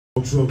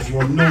Truck, so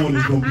I'm knowing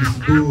there's gonna be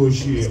some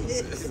bullshit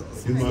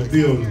in my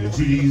building. The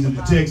GDs and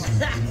the Texans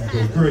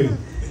go crazy.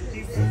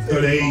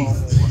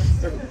 38th.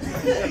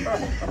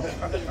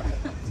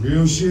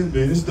 Real shit,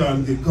 man. It's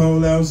starting to get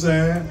cold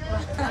outside.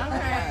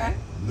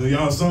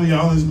 Y'all, some of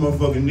y'all this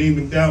motherfucking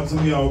anemic out. Some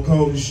of y'all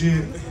cold as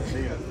shit.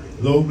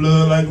 Low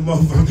blood like a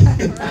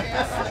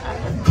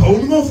motherfucker.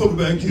 Cold motherfucker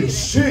back here.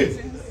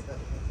 Shit.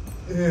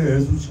 Yeah,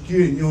 that's what you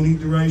get. You don't eat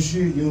the right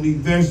shit. You don't eat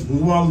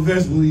vegetables. Where all the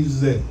vegetable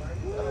leaves is at?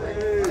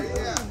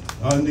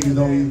 All the niggas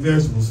don't eat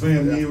vegetables.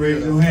 Fam, you ain't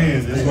raise your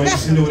hand. That's why you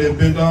sit over there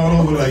bent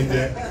all over like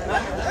that.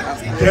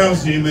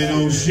 Calcium ain't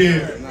on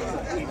shit.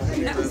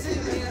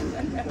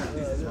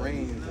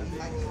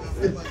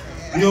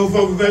 You don't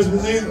fuck with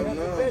vegetables either?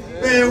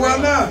 Man, why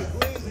not?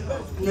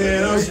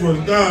 Man, I swear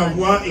to God,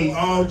 boy, I eat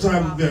all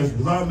types of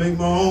vegetables. I make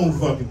my own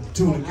fucking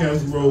tuna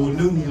casserole with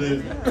noodles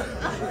in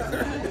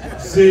it.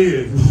 See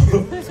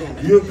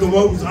it. You'll come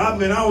over. I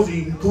was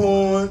eating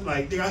corn.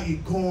 Like, I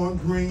eat corn,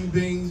 green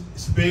beans,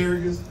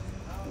 asparagus.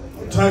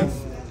 Type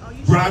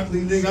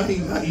broccoli, nigga.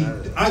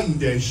 I eat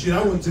that shit.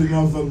 I went to the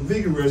motherfucking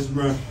vegan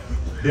restaurant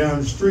down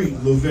the street,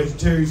 little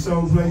vegetarian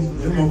soul place.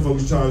 Them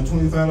motherfuckers charge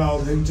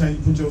 $25 every time you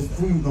put your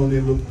food on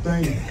their little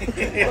thing.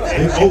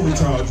 They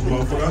overcharge you,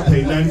 motherfucker. I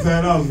paid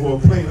 $95 for a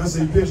plate. I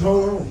say, bitch,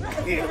 hold on.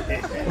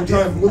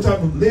 What type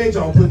of lead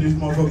y'all put in this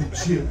motherfucking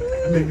shit?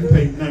 You make me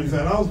pay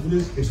 $95 for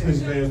this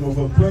expensive ass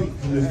motherfucking plate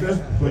from this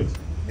vegetable place.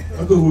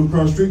 I go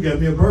across the street, got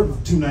me a burger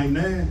for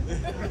 $2.99.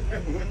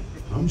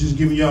 I'm just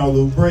giving y'all a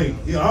little break.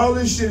 Yeah, all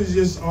this shit is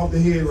just off the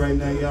head right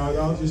now, y'all.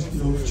 Y'all just,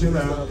 you know, chill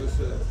out.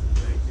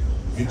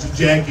 Get your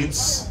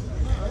jackets.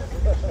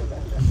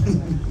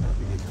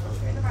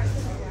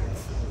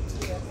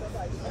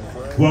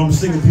 Well, I'm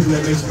singing people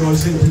that make some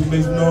noise. Singing people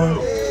make some noise.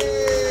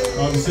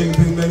 I'm singing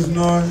people make some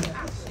noise.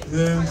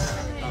 Yeah.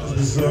 That's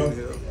what's up.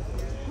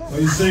 Why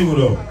you single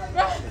though?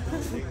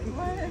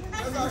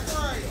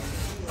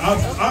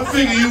 I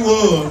figure you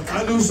would.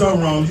 I knew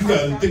something wrong. You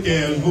got a thick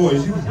ass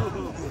voice.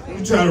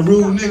 You try to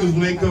rule niggas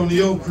when they come to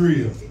your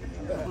crib.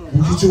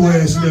 We'll get your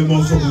ass in that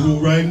motherfucking room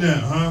right now,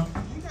 huh?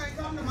 You can't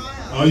come to my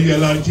house. Oh, you got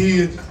a lot of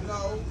kids? No.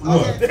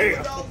 What? I got 2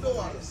 adult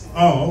daughters.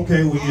 Oh,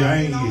 okay. Well, yeah, I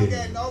ain't got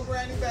yet. no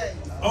granny baby.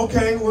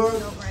 Okay, well.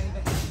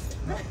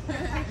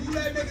 You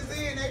let niggas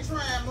in, they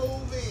try and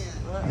move in.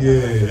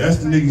 Yeah, that's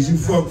the niggas you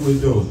fuck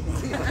with, though.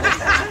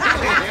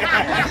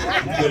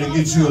 You better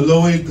get you a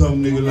low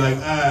income nigga like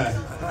I.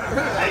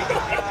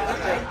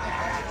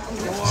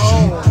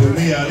 Put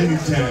me out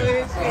anytime.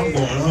 I'm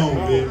going home,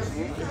 bitch.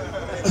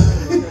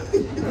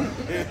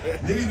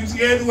 Niggas be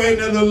scared to wait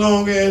that little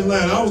long ass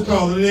line. I was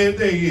calling it every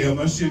day. Yeah,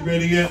 my shit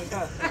ready yet?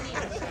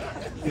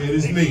 Yeah,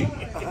 this me.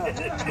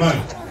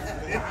 Mike.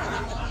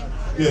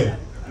 Yeah.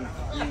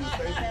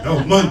 That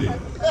was Monday.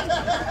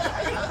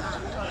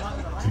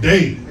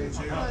 Today.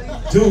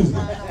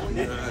 Tuesday.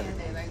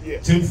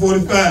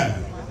 10:45.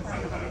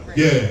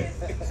 Yeah.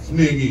 It's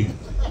me again.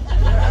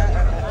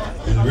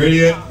 Is it ready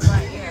yet?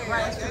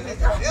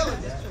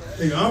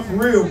 Nigga, I'm for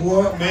real,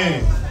 boy,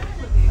 man.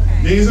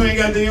 Niggas who ain't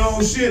got their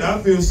own shit,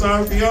 I feel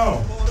sorry for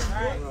y'all.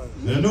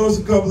 Now, I know it's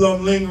a couple of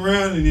them lingering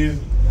around in here.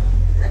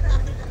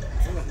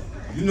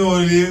 You know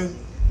what it is.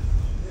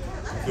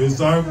 I feel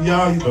sorry for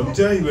y'all. I'm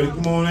telling you, better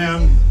come on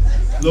down.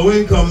 Low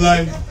income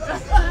life.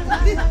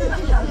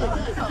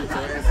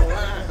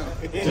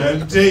 Trying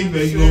to tell you,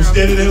 man, you gonna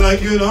stand in there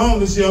like you're in a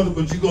homeless shelter,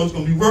 but you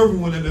gonna be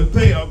working when the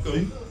payout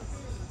comes.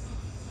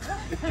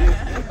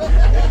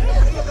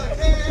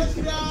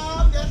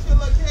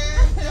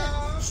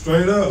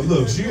 Straight up,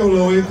 look, she on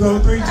low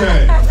income 3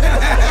 times.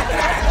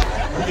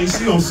 I think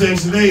she on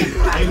Section 8.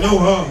 They know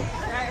her.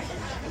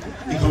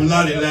 He come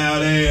Lottie,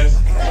 loud ass.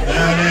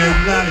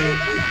 Lottie.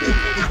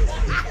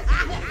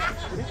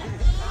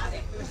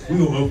 We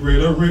gonna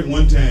upgrade her rent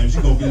one time. She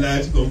gonna be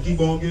loud, she gonna keep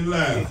on getting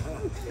loud.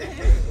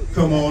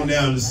 Come on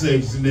down to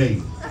Section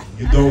 8.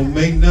 You don't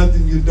make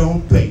nothing, you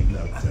don't pay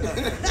nothing.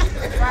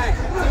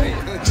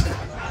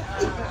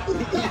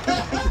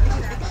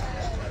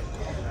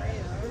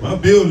 My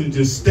building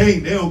just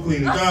stink. They don't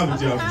clean the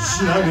garbage out.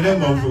 Shit, I be that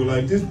motherfucker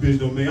like this bitch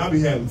don't make. I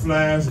be having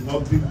flies from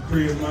other people's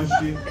cribs, my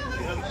shit.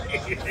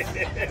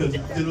 Cause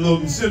the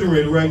little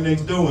incinerator right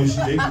next door and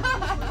shit, they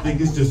think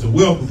it's just a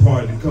welcome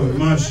party to come to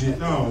my shit.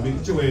 No, man,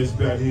 get your ass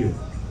back here.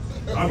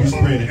 I be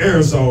spraying the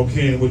aerosol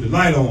can with the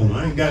light on.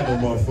 I ain't got no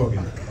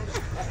motherfucking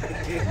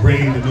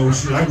rain and no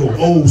shit. I go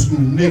old school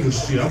nigga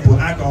shit. I put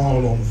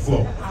alcohol on the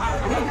floor.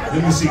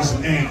 Let me see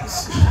some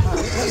ants.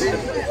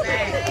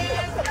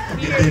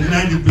 Get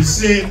that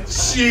 90%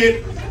 shit.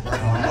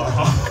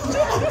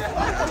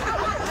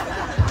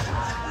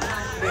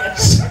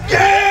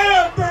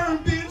 Yeah, burn,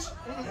 bitch.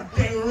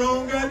 Came the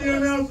wrong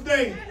goddamn house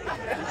today.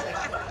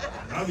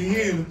 I'll be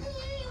hearing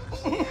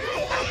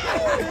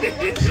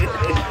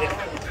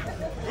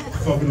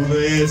fucking a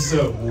little ass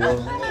up, boy.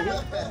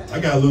 I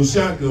got a little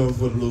shotgun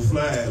for the little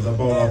flies I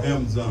bought off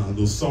Amazon, a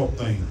little salt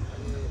thing.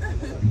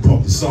 You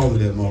pump the salt in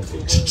that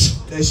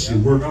motherfucker. That shit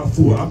work out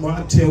for it.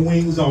 I tear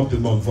wings off the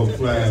motherfucker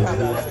flies,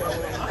 boy.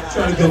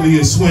 Try to come in here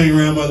and swing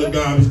around my little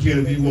garbage can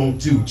if you want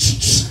to.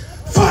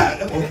 Fire!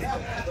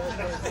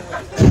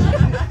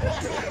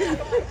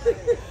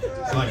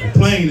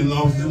 and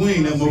lost his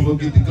wing. That motherfucker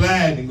get the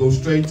glide and go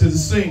straight to the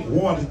sink.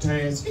 Water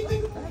tank.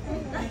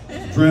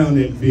 Drown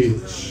that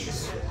bitch.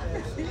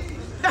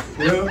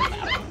 Well,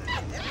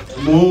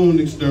 I'm on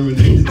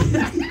exterminator.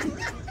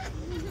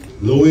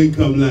 Low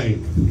income life.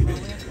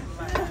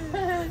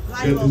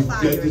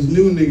 Got this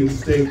new nigga to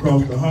stay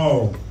across the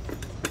hall.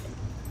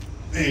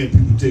 Man,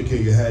 people take care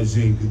of your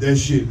hygiene. Cause that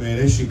shit, man,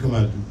 that shit come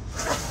out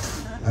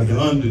the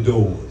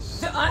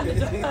underdoors.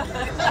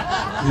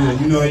 Yeah,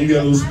 you know how you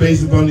got a little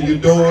space up under your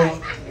door?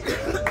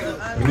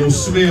 A little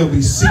smell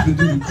be seeping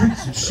through the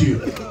creaks and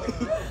shit.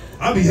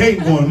 I be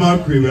hating going to my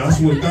crib. I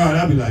swear to God,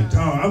 I be like,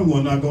 Tom, I be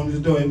want to knock on this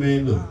door. Hey,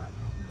 man, look.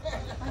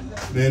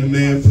 Man, the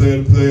man,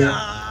 player, the player.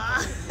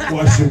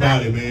 Watch your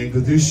body, man,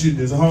 because this shit,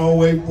 this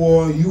hallway,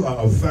 boy, you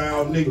are a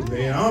foul nigga,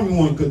 man. I don't even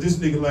want to cut this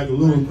nigga like a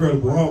little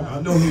Incredible Hulk.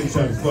 I know he'll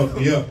try to fuck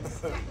me up.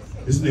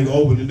 This nigga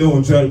open the door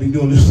and try to be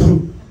doing this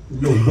little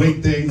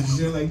weight things and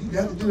shit. Like, you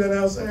got to do that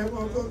outside,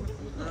 motherfucker?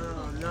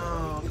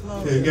 Oh,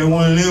 no. Yeah, got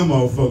one of them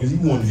motherfuckers. You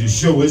want to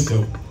just show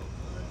itself.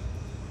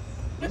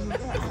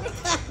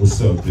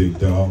 What's up, big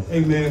dog?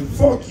 Hey, man,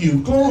 fuck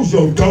you. Close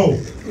your door.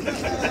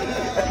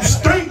 You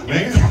stink,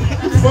 man.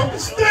 You fucking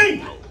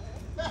stink.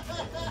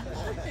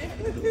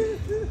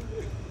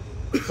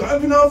 So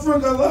I've been out for a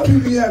lot of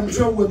people be having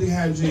trouble with their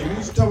hygiene. We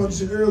used to talk about this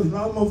shit earlier. A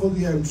lot of motherfuckers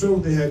be having trouble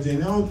with their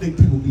hygiene. I don't think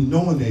people be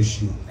knowing that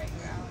shit.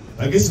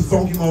 Like, it's a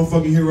funky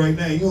motherfucker here right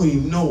now. You don't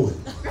even know it.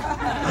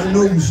 I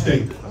know you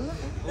stink.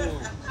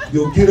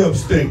 Yo, get up,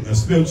 stink. I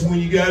smelled you when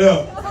you got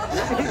up.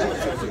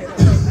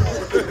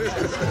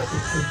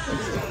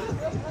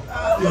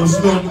 Yo,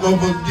 smell the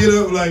motherfucker get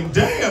up like,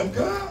 damn,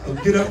 God. Or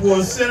get up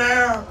or sit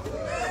down.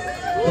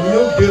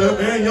 Yo, get up,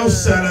 man. Yo,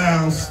 sit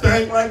down.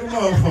 Stank like a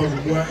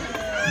motherfucker, boy.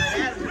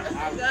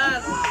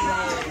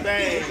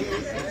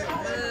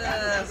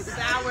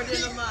 Soured in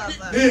a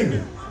motherfucker.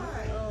 Nigga.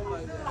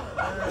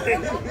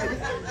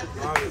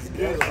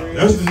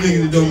 That's the nigga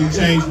that don't be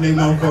changing their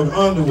motherfucking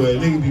underwear.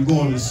 Nigga be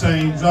going to the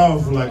same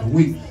job for like a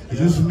week. Is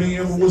this for me,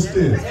 Emma? What's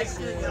this?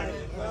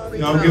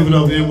 Y'all give it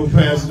up to Emma,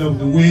 pass it up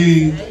the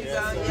weed.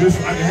 Just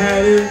so I can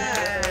have it.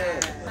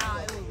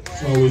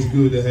 It's always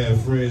good to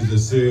have friends that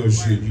sell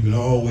shit you can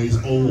always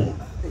own.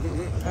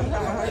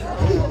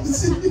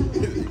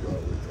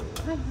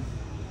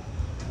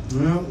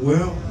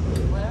 Well,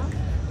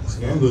 it's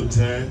got a little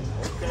time.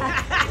 I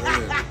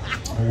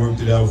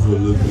worked it out for a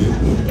little bit.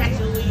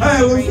 I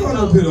had a little fun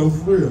up here though,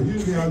 for real.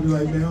 Usually I'll be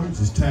like, man, I'm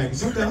just tired.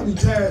 Sometimes I'll be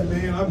tired,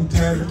 man. I'll be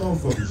tired of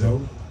motherfuckers,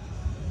 yo.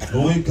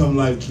 Low income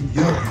life keep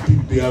you up.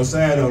 People be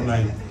outside all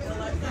night.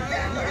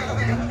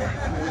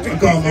 I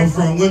call my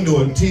front window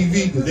on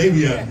TV because they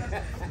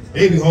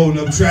be holding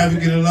up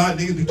traffic in a lot.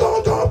 Niggas be,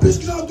 dog, bitch,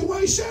 get out the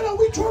way. Shut up,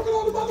 we twerking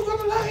on the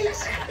motherfucking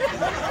lights.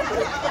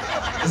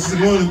 This is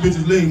one of them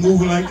bitches leg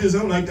moving like this.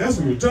 I'm like, that's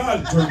a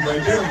retarded twerk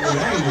right there. But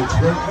that ain't no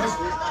twerk.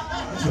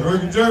 That's an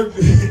erg and jerk.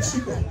 She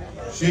gonna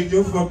shake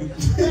your fucking.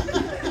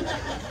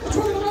 Twerking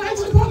on the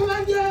lights in the parking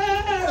lot, yeah.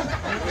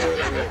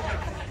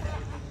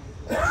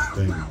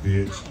 Thank you,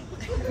 bitch.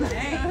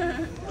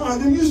 Oh,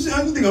 then you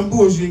think I'm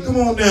bullshit. Come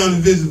on down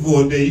and visit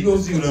for a day. You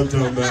gonna see what I'm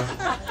talking about.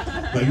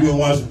 Like you gonna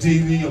watch some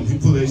TV, I'm gonna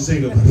pull that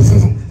shit up.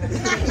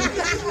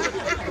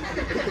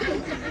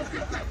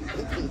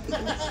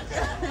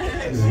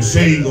 The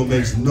shade gonna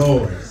make some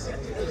noise.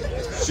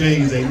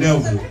 Shades ain't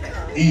never the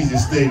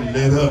easiest thing to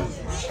let up.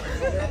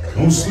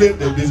 Don't slip,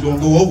 that bitch gonna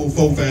go over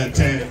 4-5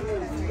 times.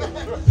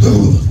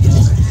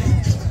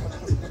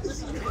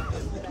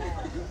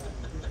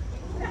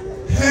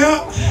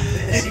 Help!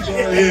 She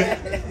going in.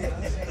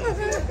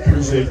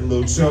 Appreciate the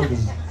little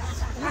chuckles.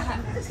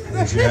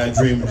 That you got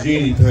dream of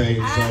genie pain,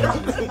 so got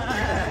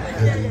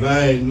the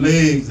lying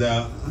legs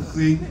out.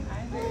 See?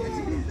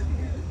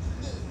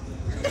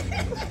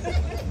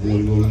 You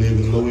wanna go live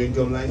in low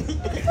income life?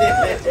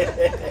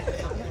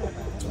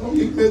 Don't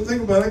get me to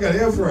think about it, I got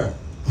air fryer.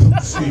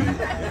 Shit.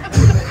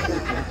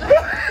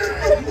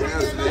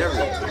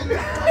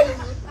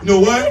 You know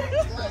what?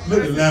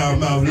 Look at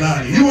loudmouth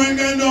Lonnie. You ain't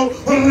got no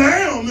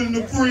lamb in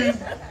the freezer.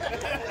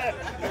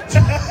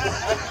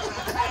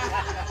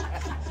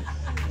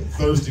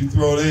 Thirsty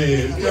throat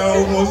ass.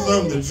 Y'all want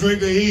something to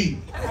drink or eat?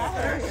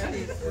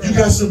 You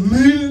got some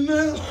meat in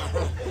there?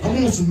 I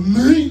want some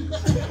meat.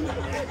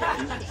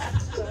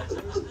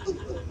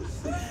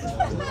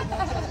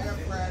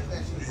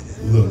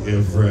 Look,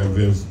 air fried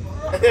vegetables.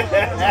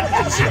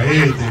 Try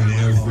everything in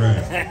air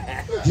fried.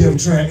 You ever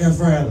tried air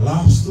fried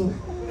lobster?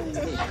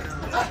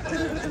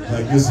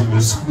 Like this some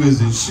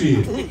exquisite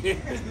shit.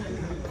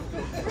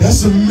 That's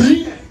some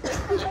meat?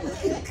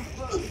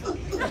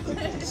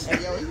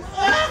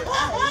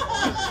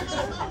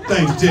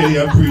 Thanks, Teddy. I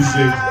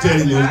appreciate it.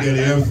 Teddy knows got an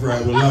air fryer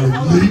with a lot of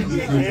meat in the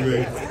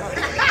refrigerator.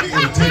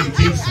 Teddy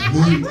keeps some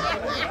meat.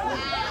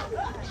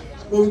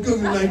 Well, we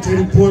cooking tonight,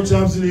 Teddy. Pork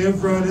chops in the air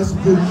fryer. That's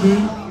some good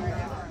meat.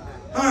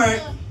 All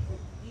right.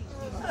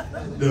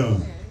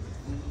 Done.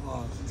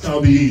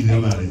 I'll be easy.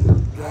 I'm out of here.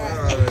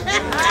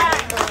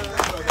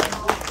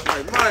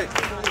 Mike.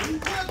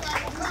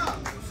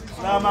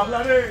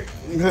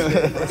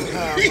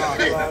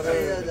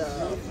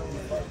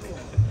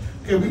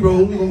 Okay, we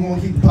roll. We're gonna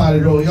keep the party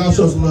rolling. Y'all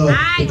show some love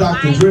to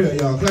Dr. Dre,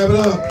 y'all. Clap it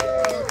up.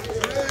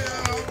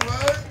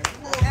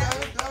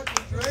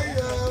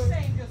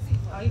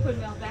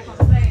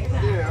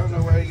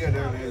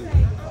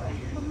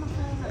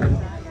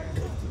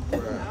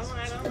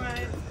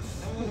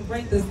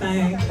 Break this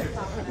thing.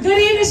 Good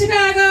evening,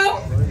 Chicago.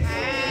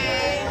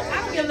 Hey.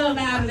 I can get a little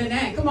louder than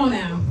that. Come on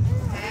now.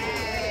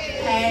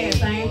 Hey,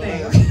 same thing.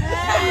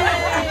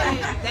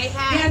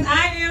 Yes,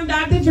 I am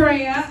Dr.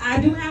 Drea. I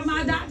do have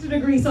my doctorate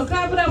degree, so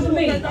clap it up for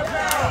me. Now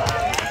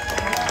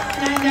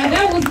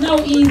that was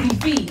no easy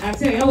feat. I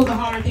tell you, that was a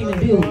hard thing to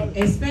do,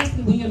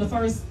 especially when you're the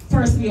first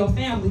person in your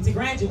family to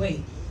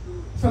graduate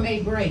from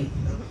 8th grade.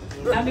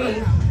 I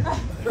mean,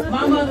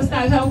 my mother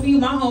started helping me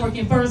with my homework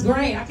in 1st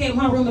grade. I came to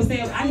her room and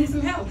said, I need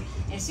some help.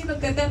 And she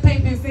looked at that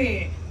paper and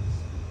said,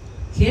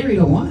 carry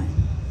the one.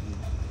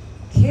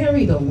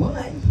 Carry the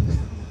one.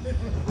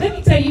 Let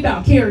me tell you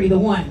about carry the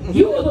one.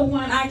 You were the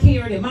one I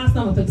carried in my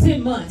stomach for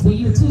 10 months when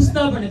you were too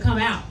stubborn to come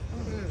out.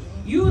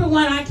 You were the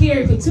one I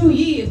carried for 2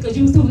 years because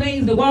you was too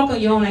lazy to walk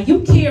on your own. Like, you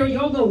carry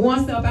your little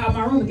one self out of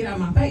my room and get out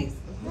of my face.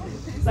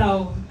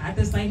 So I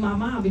just thank my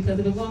mom, because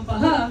if it wasn't for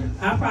her,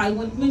 I probably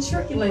wouldn't have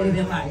matriculated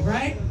in life,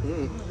 right?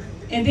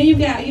 And then you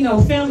got,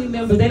 family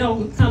members, they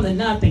don't come to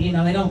nothing,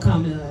 they don't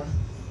come to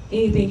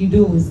anything you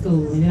do in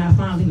school. And then I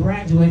finally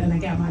graduated and I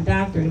got my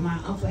doctorate, and my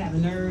uncle had the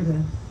nerve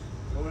to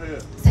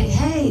say,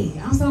 hey,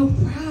 I'm so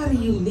proud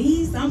of you,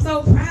 niece. I'm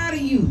so proud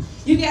of you.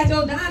 You got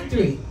your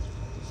doctorate.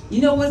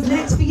 You know what's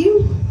next for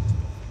you?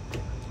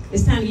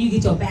 It's time you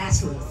get your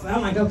bachelor's. So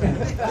I'm like, okay. I'm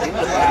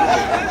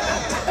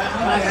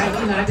like,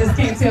 I just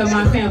can't tell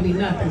my family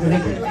nothing,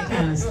 because they're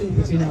kind of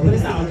stupid, but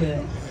it's all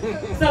good.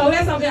 So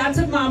that's all good. I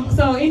took my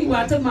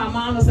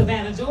mom to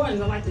Savannah,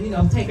 Georgia. I like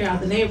to, take her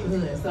out the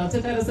neighborhood. So I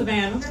took her to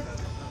Savannah,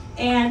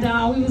 and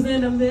we was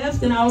in the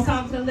lift, and I was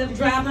talking to the lift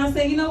driver, and I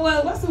said, you know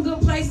what's some good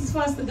places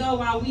for us to go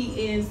while we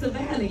in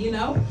Savannah,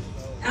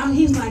 And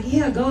he was like,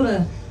 yeah, go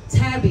to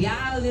Tabby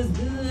Island is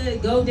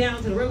good. Go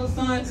down to the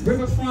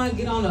riverfront,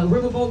 get on a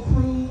riverboat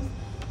cruise.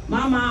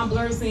 My mom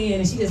blurts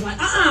in and she just like,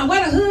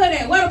 where the hood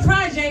at? Where the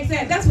projects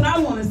at? That's what I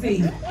want to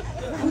see.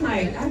 I'm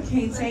like, I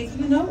can't take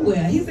you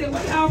nowhere. He said,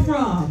 where y'all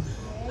from?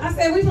 I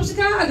said, we from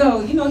Chicago.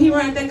 He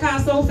ran that car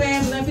so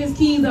fast and left his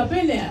keys up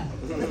in there.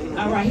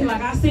 All right, he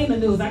like, I seen the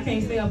news. I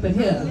can't stay up in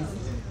here.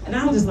 And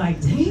I was just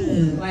like,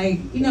 damn,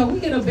 we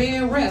get a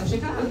bad rep.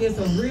 Chicago gets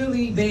a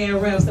really bad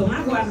rep. So when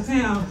I go out of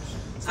town,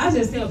 I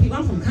just tell people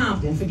I'm from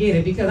Compton, forget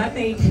it, because I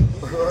think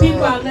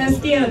people are less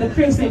scared of the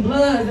Crips and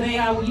Bloods than they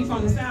are when you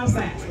from the South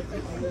Side.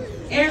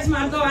 Every time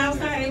I go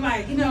outside, they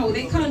like,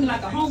 they come to me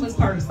like a homeless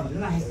person.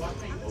 Like,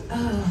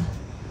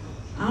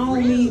 I don't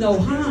mean no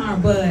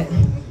harm, but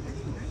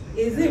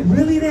is it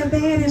really that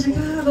bad in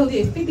Chicago?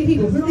 Did 50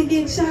 people really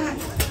get shot?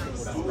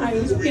 I'm like,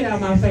 you get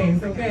out of my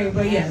face, okay?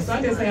 But yeah, so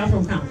I just say I'm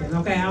from Compton,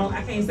 okay?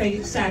 I can't say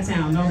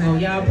Chi-Town, no.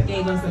 Y'all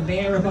gave us a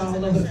bad rep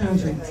all over the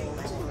country.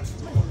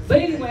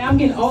 But anyway, I'm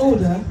getting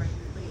older,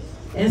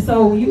 and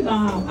so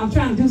I'm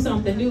trying to do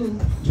something new,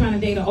 trying to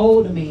date an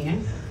older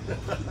man.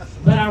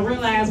 But I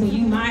realize when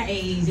you my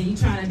age and you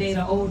trying to date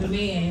an older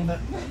man,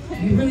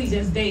 you really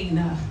just dating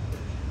an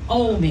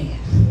old man.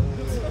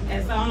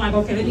 And so I'm like,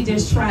 okay, let me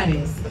just try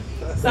this.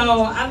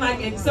 So I like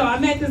it. So I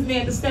met this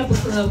man at the Stepper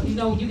Club.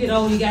 When you get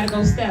old, you gotta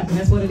go stepping.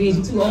 That's what it is.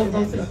 You're too old to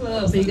go to the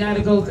club, so you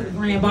gotta go to the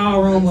grand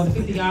ballroom or the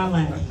 50-yard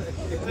line.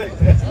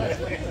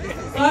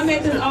 So I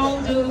met this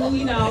old dude,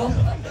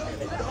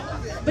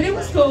 But it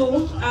was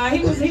cool. He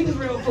was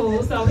real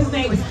cool. So his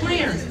name was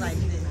Clarence.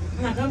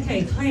 I'm like,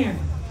 okay,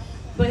 Clarence.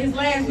 But his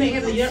last name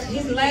had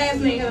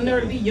a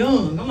nerve to be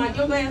young. I'm like,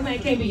 your last name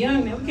can't be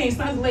young now. We can't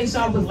start the late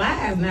shop with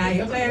lies now.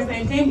 Your last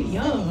name can't be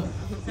young.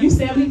 You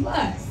 70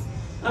 plus.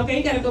 Okay,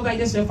 you gotta go back.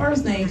 That's your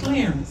first name,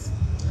 Clarence.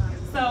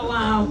 So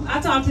I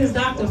talked to his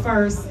doctor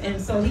first,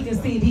 and so he can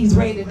see if he's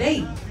ready to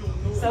date.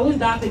 So his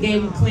doctor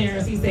gave him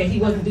clearance. He said he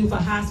wasn't due for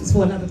hospice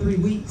for another 3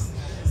 weeks.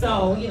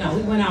 So, we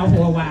went out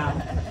for a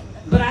while.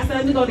 But I said,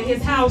 let me go to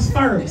his house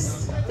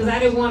first, because I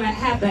didn't want to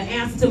have to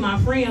answer to my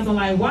friends. I'm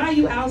like, why are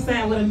you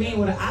outside with a man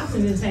with an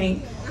oxygen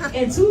tank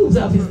and tubes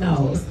up his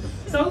nose?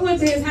 So we went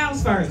to his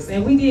house first,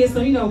 and we did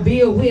some,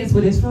 Bill Witz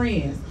with his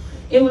friends.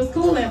 It was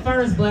cool at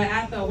first, but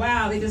after a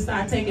while, they just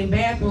started taking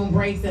bathroom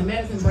breaks and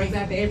medicine breaks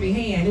after every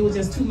hand. It was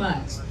just too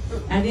much.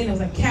 And then there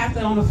was a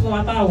catheter on the floor.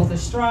 I thought it was a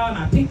straw, and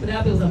I picked it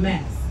up. It was a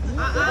mess.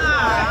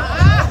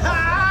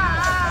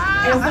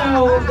 And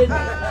so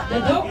the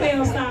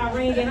doorbell started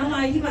ringing. I'm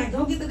like, he's like,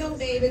 go get the dough,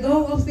 baby.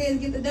 Go upstairs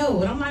and get the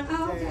dough. And I'm like,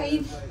 oh,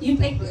 okay. You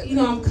think,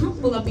 I'm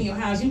comfortable up in your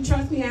house. You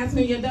trust me, ask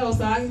me your dough.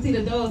 So I can see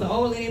the door. The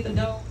old lady at the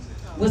door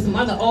with some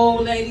other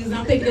old ladies. And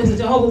I'm thinking it was a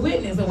Jehovah's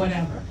Witness or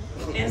whatever.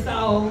 And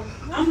so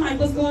I'm like,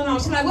 what's going on?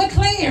 She's like, what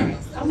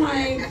Clarence? I'm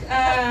like,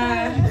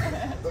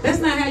 that's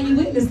not how you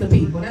witness to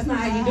people. That's not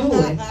how you do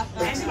it.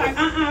 And she's like,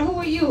 who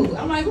are you?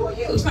 I'm like, who are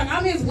you? She's like,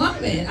 I'm his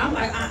woman. I'm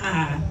like,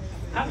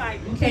 I'm like,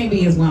 you can't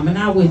be his woman.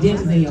 I would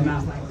dentures in your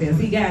mouth like this.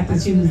 He got to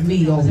choose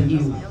me over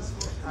you.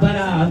 But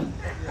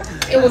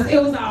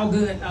it was all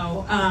good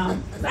though. I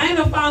ended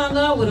up falling in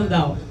love with him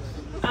though.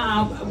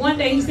 one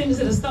day he sent me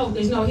to the stove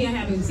because, you know, he didn't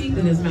have any teeth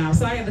in his mouth.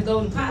 So I had to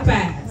go to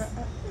Popeyes,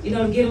 you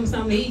know, to get him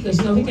something to eat because,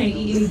 you know, he can't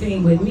eat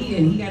anything with meat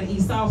and he got to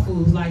eat soft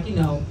foods like, you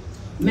know,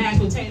 mashed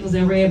potatoes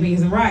and red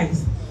beans and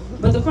rice.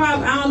 But the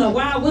problem, I don't know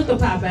why I went to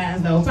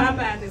Popeyes though.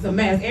 Popeyes is a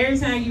mess. Every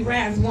time you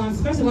ride one,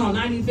 especially one on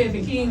 95th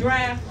and King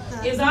Drive,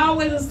 it's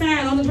always a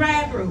sign on the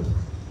drive-thru.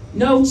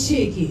 No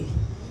chicken.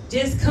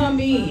 Just come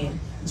in.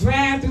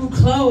 Drive-thru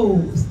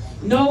closed.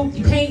 No,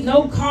 you can't,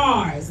 no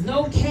cars,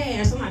 no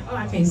cash. I'm like, oh,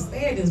 I can't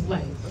stand this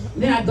place.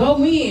 And then I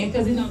go in,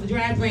 because you know the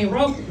drive-thru ain't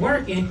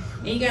working,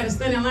 and you got to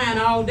stand in line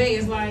all day.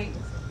 It's like,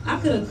 I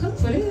could have cooked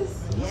for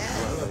this.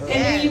 Yes. And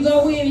then you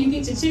go in and you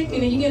get your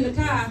chicken and you get in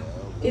the car.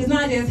 It's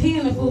not just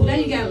hitting the food, now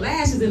you got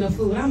lashes in the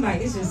food. I'm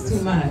like, it's just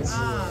too much.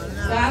 Oh,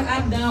 no. So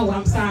I'm done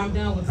with, I'm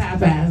done with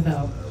Popeyes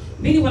though.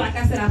 But anyway, like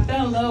I said, I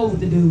fell in love with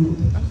the dude.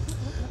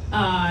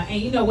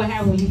 And you know what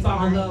happens when you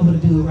fall in love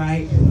with a dude,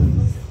 right?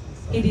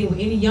 He did what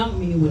any young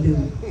man would do.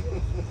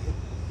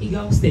 He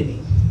ghosted me.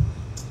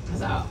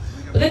 So,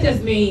 but that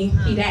just means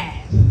he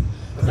died.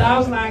 So I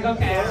was like,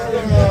 okay.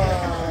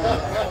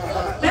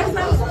 That's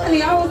not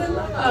funny. I was in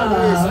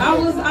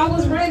love. I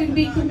was ready to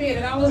be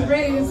committed. I was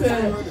ready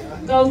to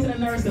go to the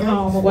nursing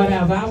home or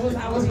whatever. I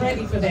was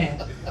ready for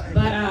that.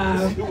 But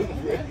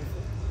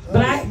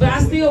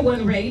I still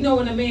wasn't ready. You know,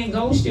 when a man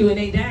ghosts you and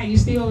they die, you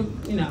still,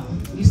 you know,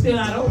 you still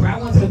not over. I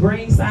went to the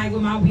gravesite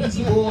with my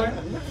Ouija board,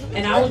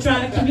 and I was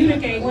trying to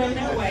communicate with him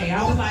that way.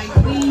 I was like,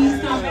 please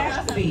come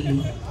back to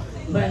me.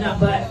 But no,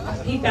 but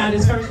he found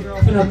his first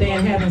girlfriend up there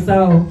in heaven,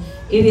 so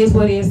it is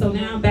what it is. So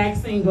now I'm back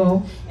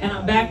single, and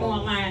I'm back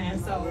online.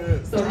 So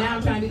now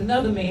I'm trying to meet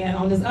another man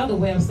on this other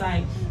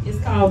website. It's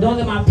called Don't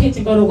Let My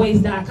Picture Go to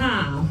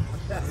Waste.com.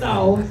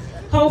 So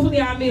hopefully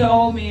I'll meet an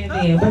old man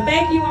there. But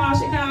thank you all,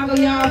 Chicago.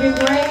 Y'all been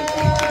great.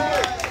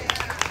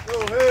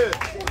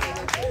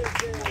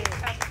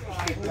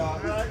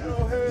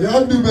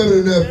 Y'all do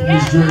better than that for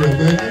Miss Drea,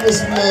 man. Give us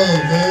some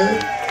love, man.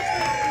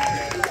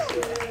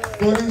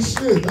 Funny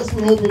shit. That's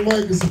what open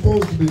mic is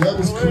supposed to be. That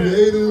was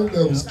creative.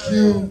 That was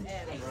cute.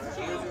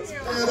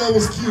 Yeah, that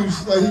was cute.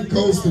 She's like, he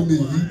ghosted me.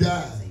 He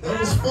died. That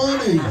was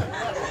funny.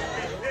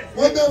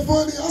 Wasn't that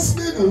funny? I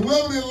sniggered.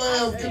 Whoever they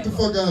laugh, get the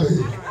fuck out of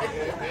here.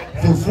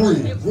 For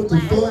free. What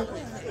the fuck?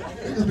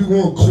 Niggas be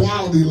wanting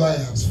quality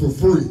laughs for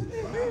free.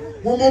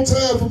 One more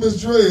time for Miss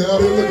Drea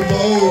out here looking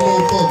for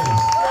old motherfuckers.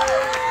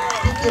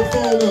 Pick your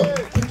phone up.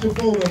 Pick your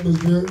phone up, Miss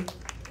Drea.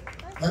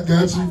 I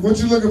got you. What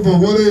you looking for?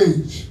 What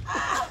age?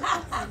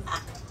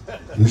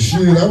 Well,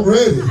 shit, I'm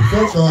ready.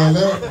 Fuck all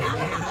that.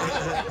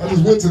 I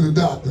just went to the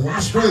doctor.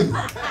 I'm straight. I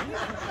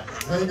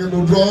ain't got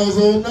no drawers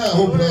on now.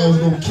 Hoping I was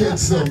gonna catch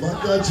something. I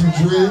got you,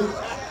 Drea.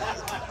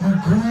 You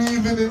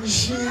grieving and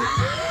shit.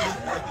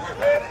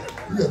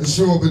 You got to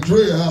show up at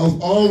Drea house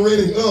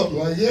already up.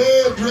 Like,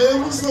 yeah, Drea,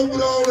 what's up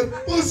with all that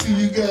pussy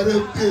you got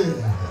up there?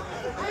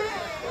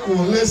 You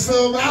wanna let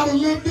something out a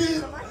little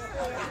bit?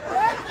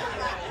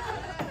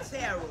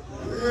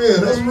 Yeah,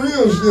 that's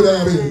real shit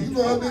out here. You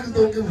know how niggas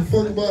don't give a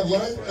fuck about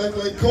life? Act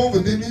like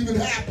COVID didn't even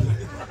happen.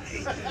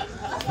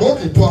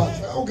 Monkeypox, I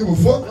don't give a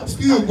fuck. I'm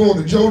still going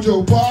to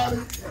JoJo party.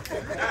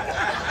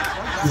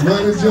 You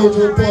right at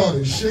JoJo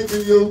party,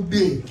 shaking your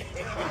dick.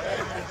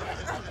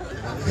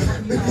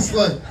 Niggas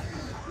like,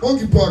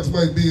 monkeypox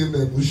might be in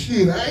there, but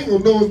shit, I ain't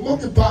gonna know it's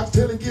monkeypox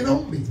till it get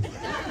on me. I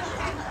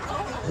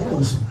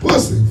want some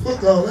pussy.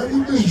 Fuck all that.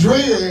 Who Miss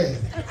Drea at?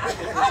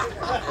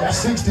 I'm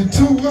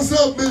 62. What's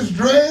up, Miss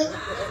Drea?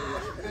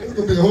 There's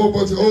gonna be a whole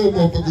bunch of old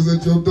motherfuckers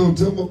at your door.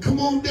 Tell them, come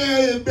on down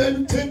here,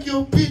 baby, take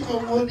your pick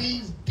on one of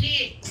these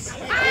dicks. We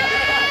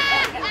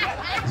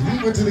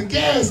went to the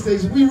gas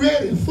station. We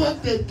ready.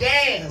 Fuck that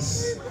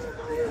gas.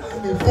 I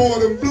need 4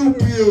 of them blue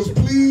pills,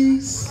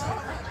 please.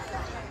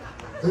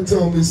 They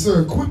told me,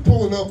 sir, quit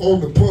pulling up on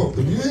the pump.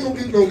 If you ain't gonna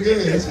get no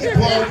gas, just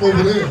park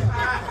over there.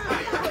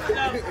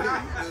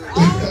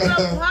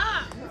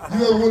 You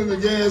ever went to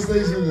the gas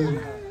station and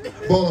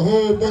bought a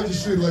whole bunch of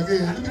shit like, hey,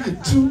 let me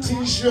get 2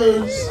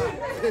 t-shirts,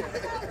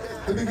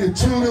 let me get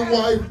 2 of them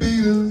white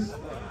beaters,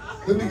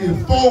 let me get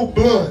 4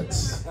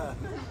 blunts,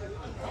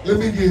 let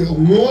me get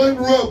 1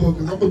 rubber,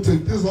 because I'm going to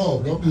take this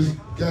off. I'm just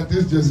got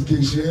this just in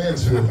case she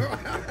asks for it.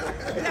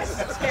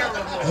 That's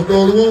terrible. I'm the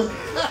only one?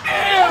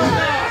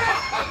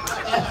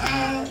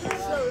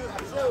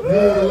 You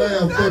want to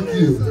laugh, fuck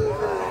you.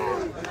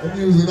 I'm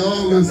using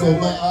all this on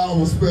my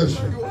hour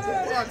special.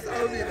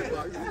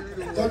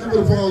 Thank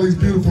you for all these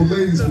beautiful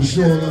ladies for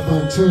showing up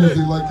on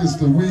Tuesday like it's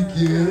the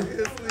weekend.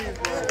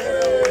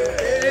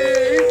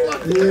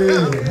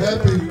 Yeah,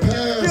 happy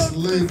past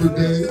Labor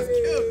Day.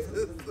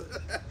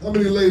 How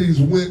many ladies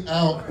went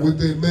out with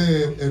their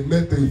man and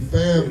met their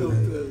family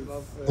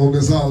on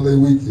this holiday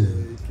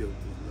weekend?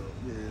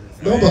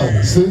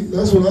 Nobody, see?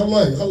 That's what I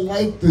like. I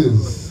like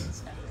this.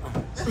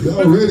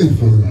 Y'all ready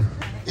for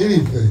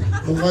anything.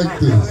 I like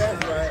this.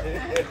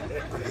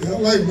 I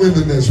like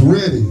women that's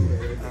ready.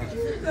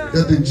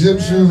 Got their gym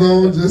shoes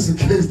on just in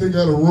case they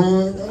gotta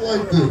run. I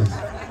like this.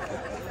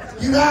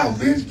 Get out,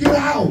 bitch, get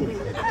out.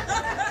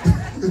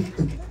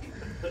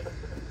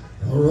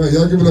 All right,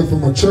 y'all give it up for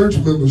my church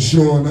members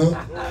showing up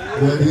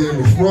right here in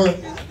the front.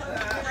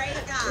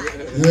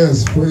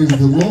 Yes, praise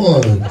the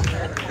Lord.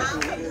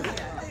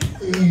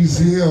 Praise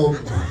Him.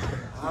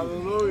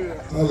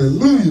 Hallelujah.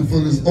 Hallelujah for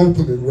this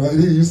opening right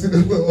here. You see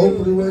that little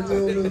opening right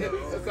there?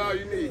 That's all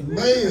you need.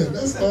 Man,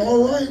 that's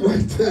all right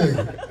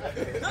there.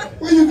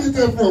 Where you get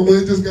that from?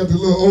 Well, it just got the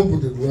little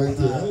opening right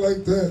there. I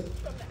like that.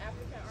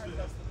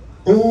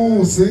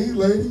 Oh, see,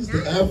 ladies,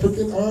 the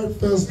African Art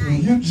Festival.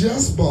 You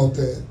just bought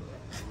that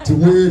to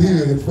wear it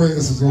here in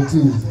Francis on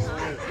Tuesday.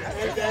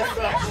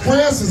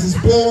 Francis is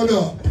blowing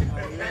up.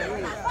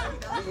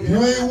 You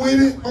ain't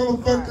with it,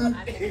 motherfucker?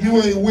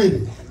 You ain't with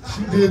it.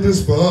 She did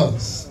this for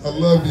us. I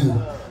love you.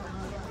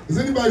 Is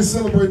anybody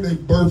celebrating their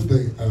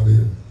birthday out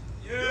here?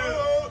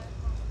 Yeah.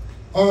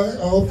 All right,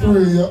 all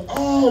three of y'all.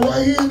 Oh,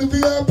 right here in the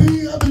VIP.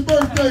 Happy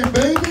birthday,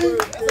 baby.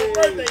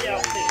 Birthday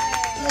out there.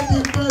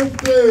 Happy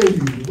birthday.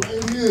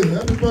 Right here.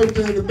 Happy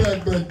birthday in the back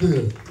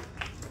there.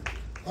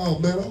 Oh,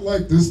 man, I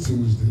like this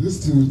Tuesday. This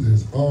Tuesday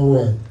is all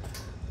right.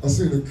 I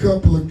seen a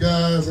couple of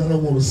guys. I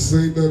don't want to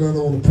say nothing. I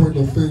don't want to point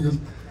no fingers.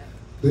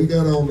 They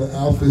got on the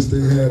outfits they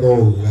had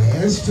on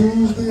last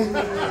Tuesday.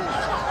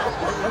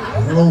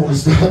 I don't want to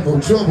start no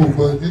trouble,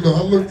 but you know,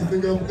 I looked at the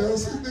nigga up and down and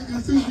said, nigga,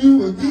 is this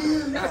you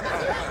again?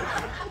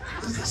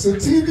 Is this a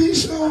TV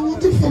show?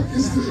 What the fuck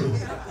is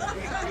this?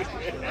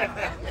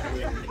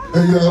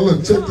 Hey y'all,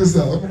 look, check this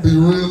out. I'm gonna be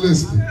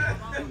realistic.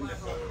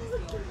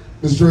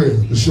 Miss Drea,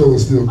 the show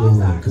is still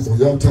going on. Come on,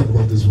 y'all talk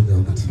about this when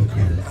y'all get to the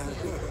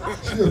car.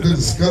 She up there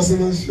discussing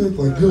that shit,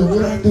 like, girl,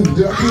 what I do? Did I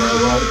do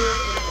that right?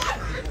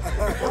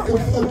 What the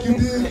fuck, you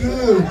did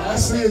good. I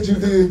said you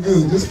did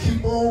good. Just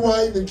keep on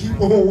writing and keep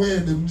on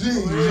wearing them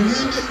jeans. You hear me?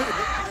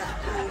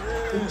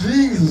 Them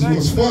jeans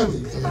was funny.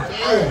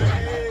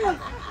 Yeah.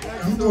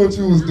 You know what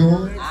you was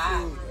doing.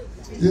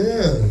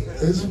 Yeah.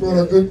 And she brought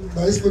a good,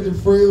 nice looking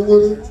friend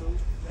with her.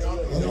 I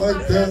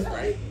like that.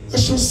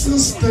 That's your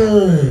sister.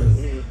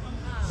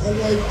 I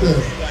like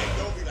that.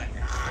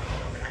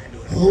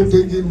 I hope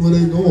they getting where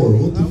they going.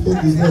 What the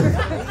fuck is that?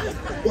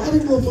 Why do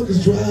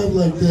motherfuckers drive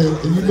like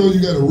that and you know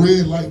you got a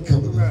red light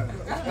coming up?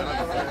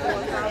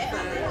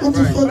 What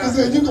the fuck is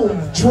that? You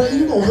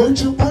gonna hurt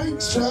your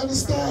brakes trying to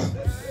stop.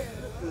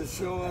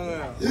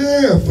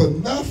 Yeah, for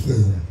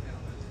nothing.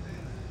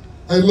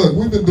 Hey look,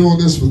 we've been doing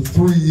this for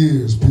 3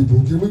 years,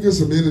 people. Can we get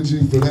some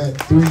energy for that?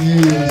 3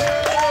 years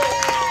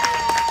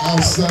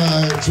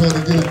outside trying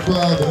to get a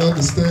crowd to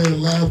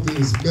understand laughter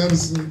is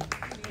medicine.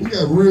 We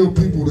got real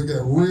people that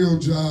got real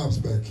jobs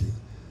back here.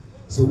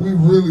 So we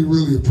really,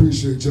 really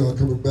appreciate y'all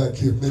coming back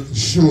here, making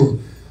sure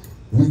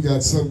we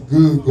got something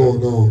good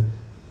going on.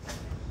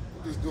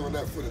 I'm just doing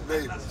that for the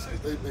neighbors, because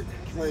they've been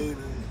complaining.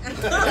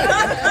 They've been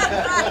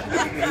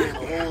hearing a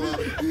whole lot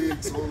of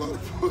digs, a whole lot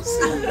of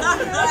pussy.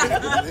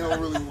 They don't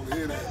really want to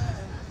hear that.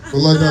 But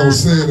like I was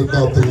saying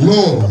about the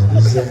Lord,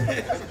 is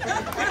that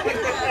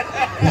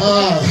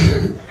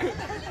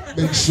God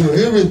make sure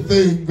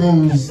everything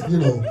goes, you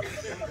know,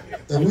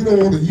 and we don't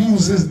want to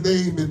use his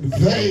name in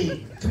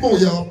vain. Come on,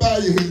 y'all, bow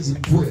your heads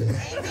in prayer.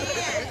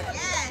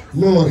 Yes.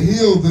 Lord,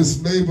 heal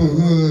this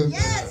neighborhood.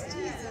 Yes,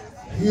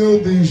 heal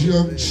these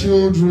young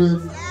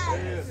children.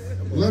 Yes.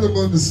 Let them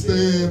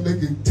understand they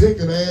can take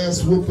an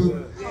ass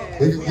whooping.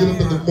 They can get up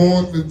in the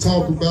morning and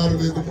talk about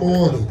it in the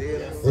morning.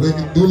 Or they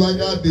can do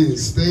like I did,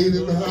 stayed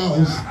in the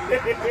house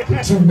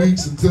for 2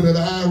 weeks until that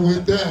eye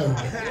went down.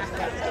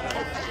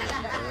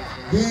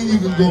 Then you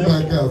can go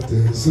back out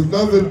there. It's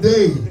another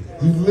day.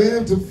 You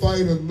live to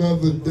fight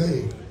another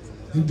day.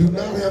 You do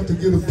not have to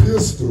get a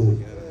pistol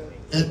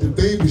at the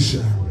baby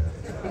shower.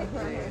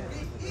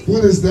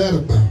 What is that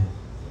about?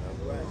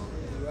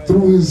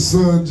 Through his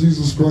son,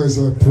 Jesus Christ,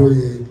 I pray,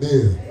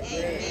 amen.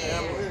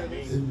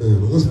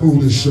 Amen. Let's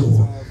move this show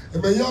on.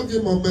 And man, y'all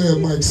give my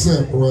man Mike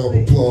Samp a round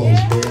of applause,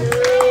 man.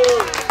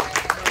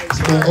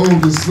 It's my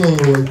oldest son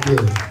right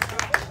there.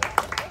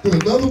 Did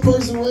another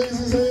person raise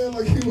his hand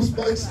like he was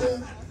Mike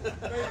Samp?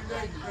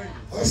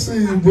 I see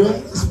you, bro.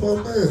 That's my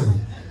man.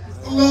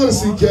 I love to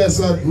see cats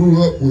I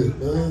grew up with,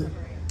 man,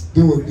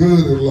 doing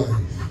good in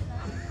life.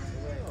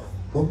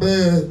 My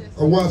man,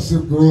 I watched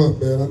him grow up,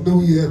 man. I knew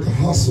he had the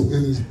hustle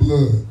in his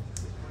blood.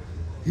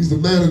 He's the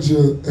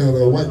manager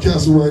at White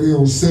Castle right here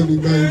on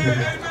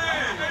 79th.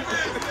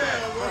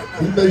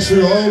 He makes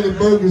sure all the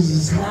burgers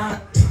is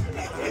hot.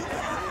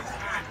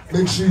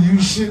 Make sure you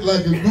shit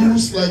like a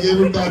goose like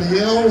everybody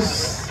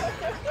else.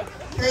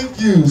 Thank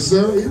you,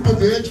 sir. He put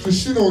the extra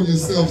shit on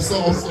yourself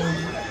sauce on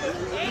you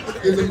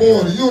in the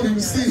morning. You don't even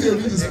see him.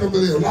 He just come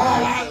in there.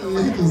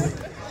 And he just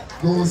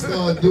go and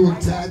start doing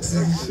taxes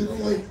and shit.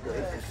 I'm like,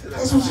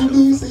 that's what you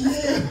do? He said,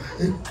 yeah.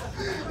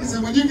 He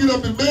said, when you get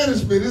up in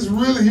management, it's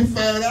really, you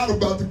find out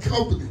about the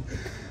company.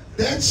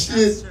 That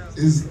shit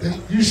is,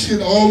 you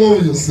shit all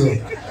over yourself.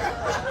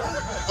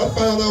 I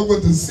found out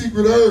what the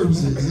secret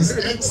herbs is.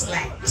 It's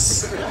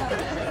X-Lax.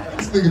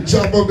 This nigga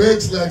chop up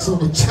X-Lax on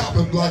the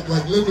chopping block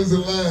like lemons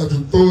and limes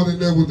and throw it in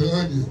there with the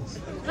onions.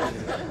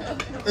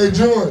 Hey,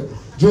 Jordan,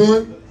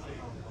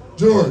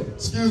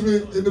 excuse me,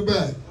 in the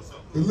back.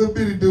 The little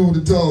bitty dude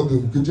with the tall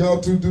dude. Could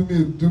y'all two do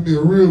me a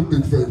real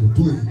big favor,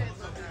 please?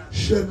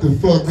 Shut the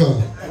fuck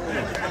up.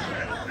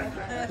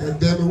 God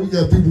damn it, we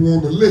got people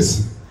wanting to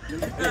listen.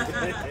 I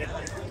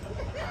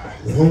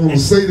want to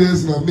say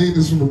this, and I mean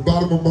this from the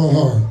bottom of my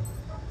heart.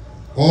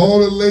 All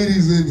the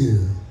ladies in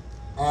here,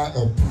 I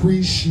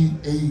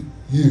appreciate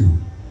you.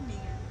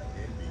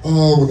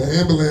 Oh, with an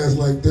ambulance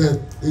like that,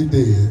 they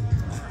dead.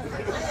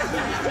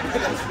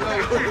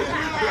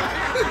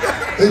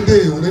 They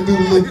dead. When they do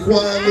the little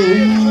quiet little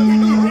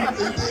ooh,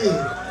 they dead.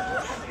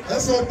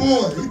 That's our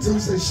boy. He told me,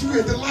 said, she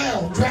at the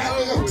lounge, drive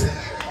me up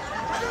there.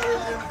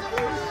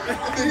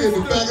 That nigga in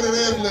the back of that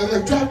ambulance,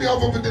 like, drop me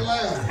off up at the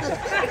lounge.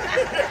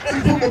 He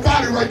put my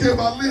body right there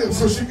by my lips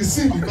so she can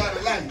see me by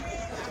the light.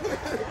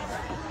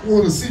 You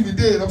want to see me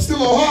dead? I'm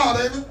still on hard,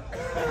 ain't it?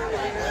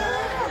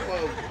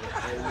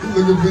 He's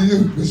looking for you,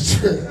 Mr.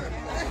 Trent.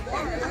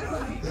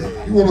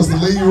 You want us to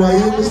lay you right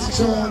here, Mr.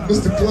 Child?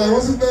 Mr. Clarence,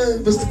 what's his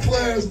name? Mr.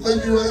 Clarence, lay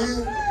me right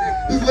here?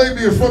 Just lay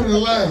me in front of the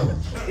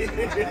lounge.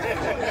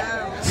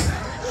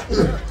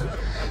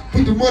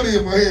 Put the money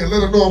in my hand,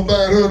 let her know I'm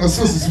buying her and her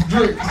sister some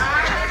drinks.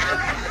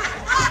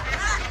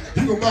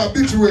 You gonna buy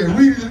obituary,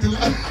 read it at the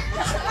lounge.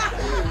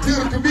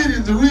 Tell the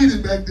comedians to read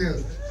it back there.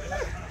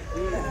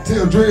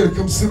 Tell Dre to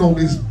come sit on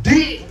this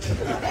dick.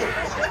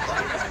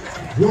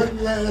 One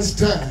last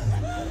time.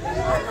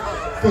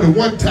 For the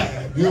one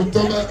time. You know what I'm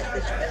talking about?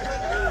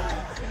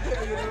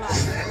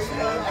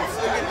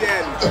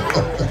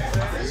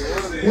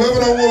 Whoever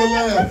don't want to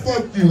laugh,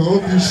 fuck you. I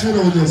hope you shit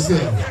on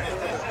yourself.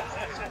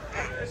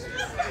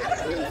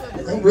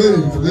 I'm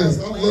ready for this.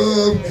 I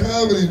love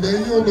comedy, man.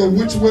 You don't know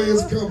which way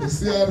it's coming.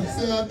 See how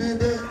I did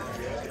that?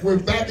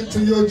 Went back into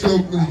your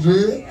joke, Miss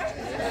Dre.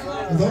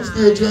 Cause I'm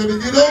still trying to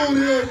get over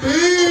there,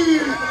 baby.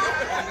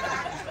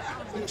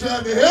 I'm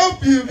trying to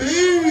help you,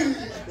 baby.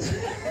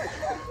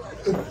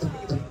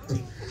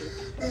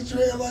 Miss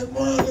Dre like,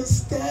 Marlon,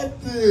 stop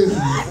this.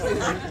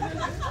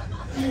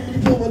 You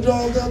put my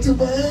drawers down to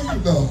my ankle?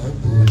 No, I'm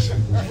bullshit.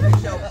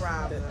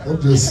 I'm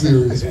just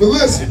serious. But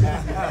listen,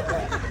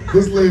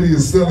 this lady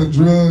is selling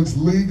drugs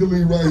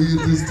legally right here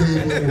at this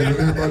table. And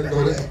everybody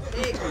know that.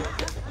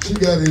 She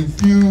got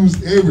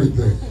infused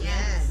everything.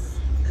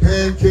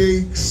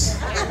 Pancakes.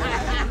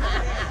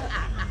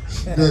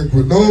 She got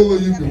granola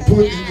you can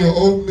put in your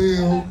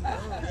oatmeal.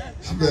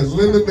 She got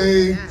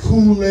lemonade,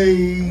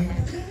 Kool-Aid.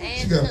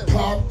 She got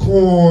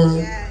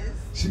popcorn.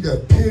 She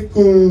got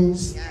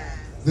pickles.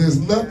 There's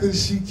nothing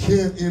she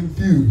can't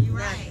infuse.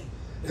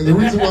 And the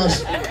reason why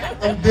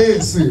I'm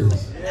dead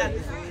serious.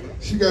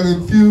 She got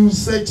infused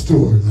sex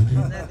toys.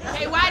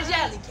 KY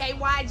jelly,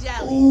 KY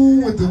jelly.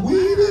 Ooh, with the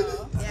weed in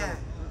it? Yeah.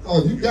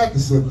 Oh, you got to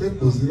suck that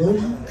pussy, don't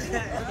you?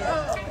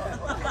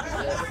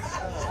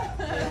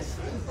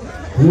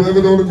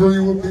 Whoever don't agree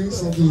with me,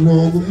 something's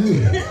wrong with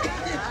you.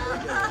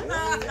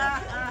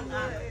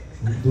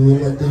 I'm doing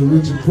like that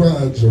Richard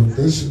Pryor joke.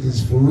 That shit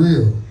is for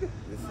real.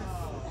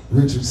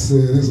 Richard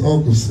said, his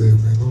uncle said,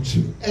 man, don't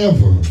you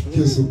ever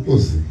kiss a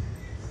pussy.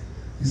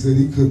 He said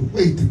he couldn't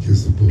wait to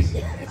kiss a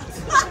pussy.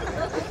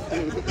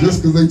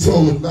 Just because they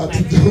told him not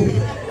to do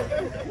it.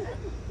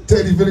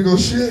 Teddy finna go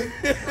shit?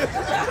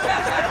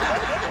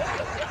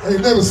 I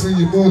ain't never seen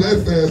you move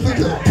that fast. Look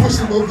at him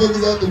pushing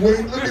motherfuckers out the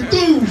way. Look at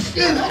dude,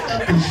 shit, I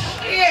got the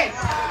shit.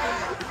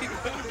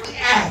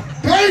 God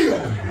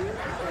damn.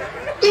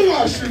 Knew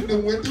I shouldn't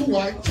have went to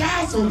White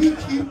Castle. He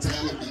keep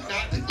telling me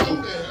not to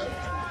go there.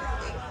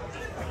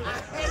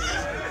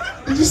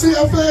 Did you see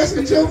how fast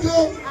he jumped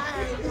up?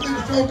 He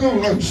jumped up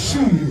like,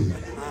 shoot.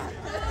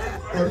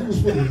 Oh, he was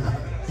supposed to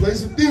play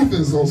some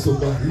defense on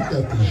somebody. He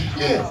got the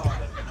shit.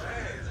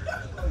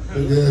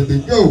 And there they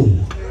go.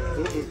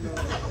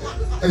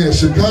 Hey, a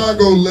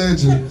Chicago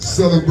legend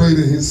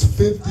celebrated his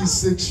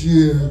 56th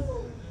year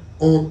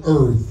on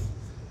Earth.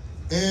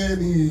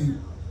 And he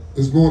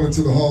is going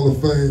into the Hall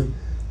of Fame.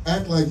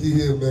 Act like he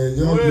here, man.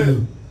 Y'all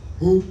do.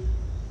 Who?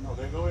 No,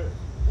 they go ahead.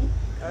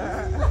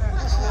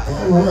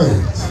 All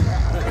right.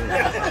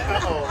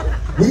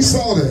 We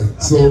saw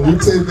that, so we're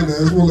taping that. I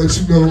just want to let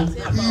you know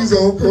he's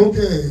on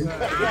cocaine.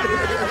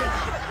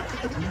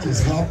 He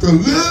just hopped up.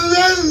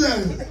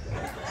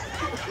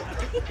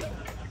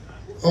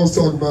 I was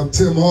talking about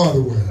Tim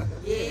Hardaway.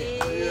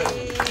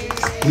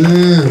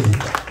 Yeah,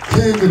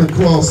 king of the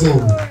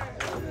crossover.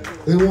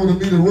 They wanted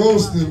me to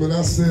roast him, and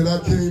I said I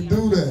can't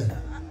do that.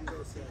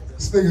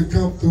 This nigga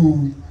come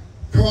through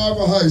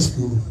Carver High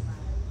School.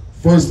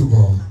 First of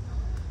all,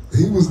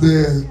 he was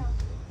there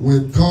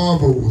when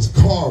Carver was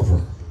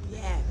Carver.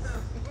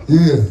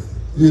 Yeah,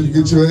 you had to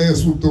get your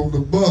ass whooped on the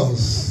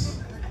bus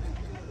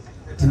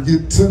to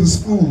get to the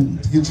school,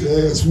 to get your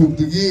ass whooped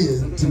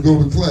again to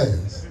go to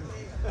class.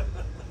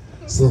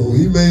 So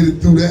he made it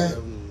through that.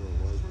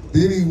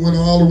 Then he went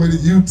all the way to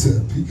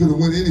UTEP. He could have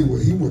went anywhere.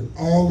 He went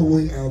all the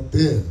way out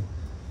there.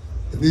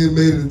 And then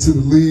made it into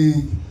the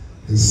league.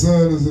 His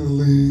son is in the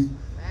league.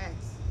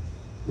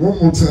 One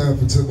more time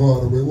for Tim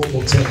Hardaway. One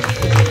more time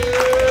for him.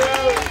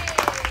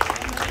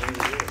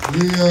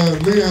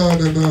 Leon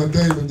and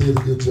Damon did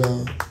a good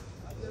job.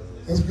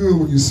 That's good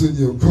when you send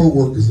your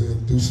co-workers in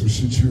and do some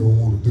shit you don't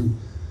want to do.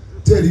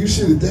 Teddy, you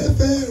shit it that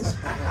fast?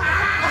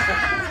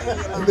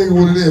 That nigga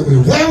went in there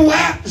and went,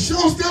 whap, the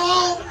show's still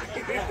on?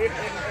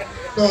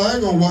 No, I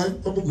ain't gonna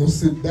wipe. I'm gonna go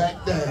sit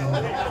back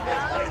down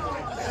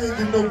I ain't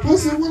getting no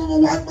pussy. What am I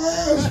wipe my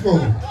ass for?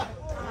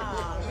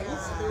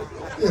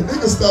 Yeah,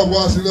 niggas stop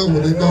washing up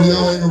when they know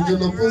y'all ain't gonna get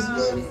no pussy.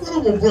 Man, when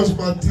I'm gonna brush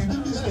my teeth,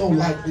 you just don't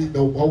like me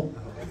no more.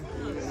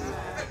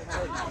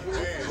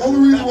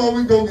 Only reason why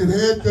we go get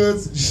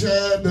haircuts and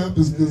shined up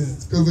is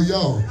because of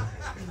y'all.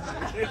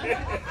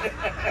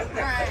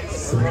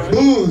 Some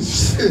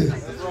bullshit.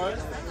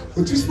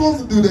 But you're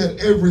supposed to do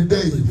that every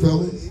day,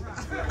 fellas.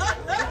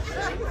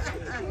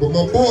 But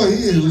my boy,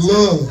 he in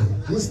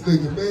love. This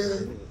nigga,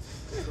 man.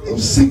 I'm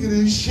sick of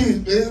this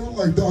shit, man. I'm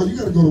like, dog, you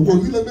gotta go to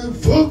work. He's like, man,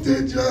 fuck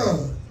that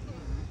job.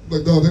 I'm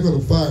like, dog, they're gonna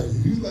fire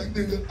you. He's like,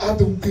 nigga, I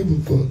don't give a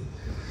fuck.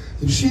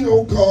 If she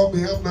don't call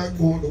me, I'm not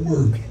going to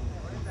work.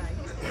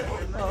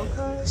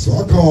 So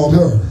I called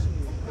her.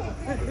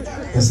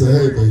 I said,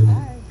 hey, baby,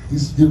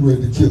 he's getting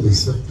ready to kill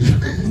himself. You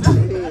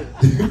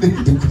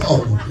need to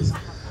call him.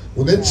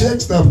 When that check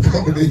stops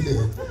coming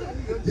in,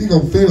 he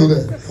gonna feel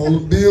that. All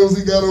the bills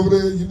he got over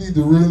there, you need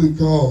to really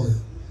call him.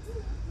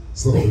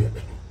 So,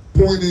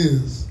 point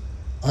is,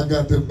 I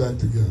got them back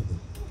together.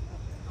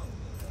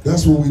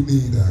 That's what we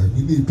need,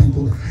 we need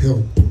people to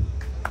help.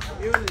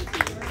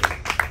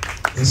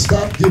 And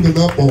stop giving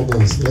up on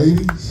us,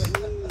 ladies.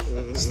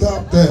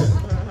 Stop that.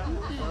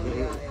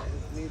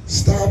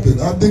 Stop it.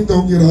 Our dick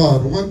don't get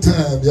hard. One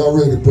time, y'all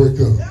ready to break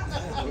up.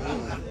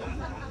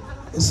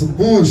 That's some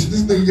bullshit.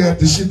 This nigga got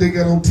the shit they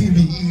got on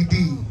TV, ED.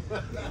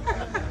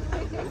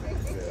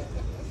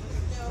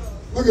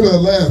 Look at her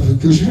laughing,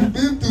 because you've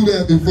been through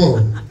that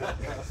before.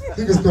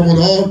 Niggas come with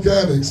all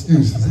kind of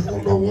excuses. I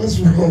don't know what's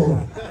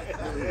wrong.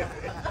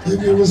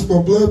 Maybe what's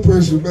my blood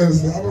pressure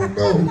medicine. I don't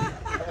know.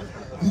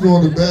 You go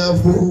in the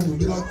bathroom and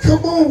be like,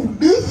 come on,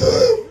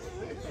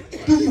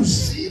 nigga. Do you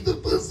see the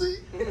pussy?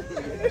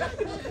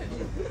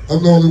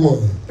 I'm the only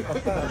one.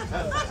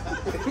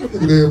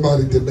 Look at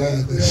everybody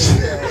denying this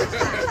shit.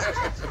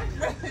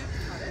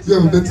 You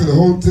ever been to the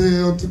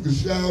hotel, took a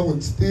shower,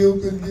 and still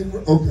couldn't get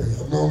okay,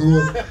 I'm the only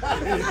one.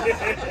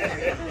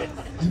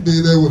 You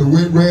been there with a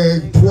wet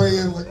rag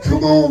praying like,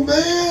 come on,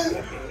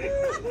 man.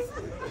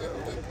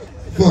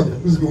 Fuck it,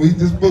 I'm just gonna eat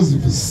this pussy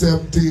for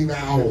 17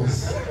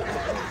 hours.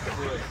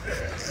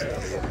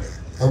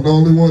 I'm the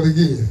only one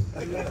again.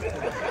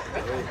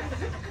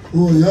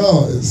 Boy,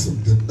 y'all is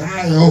some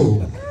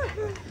denial.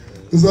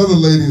 This other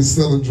lady is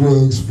selling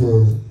drugs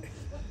for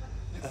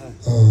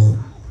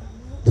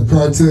the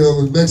cartel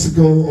in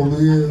Mexico over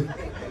here.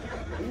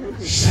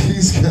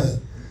 She's got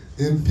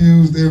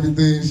infused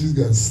everything. She's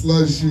got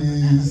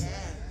slushies.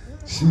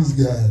 She's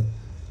got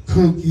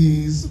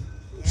cookies.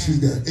 She's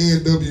got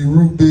A&W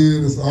root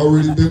beer that's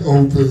already been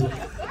opened.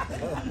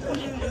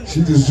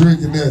 She's just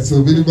drinking that.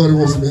 So if anybody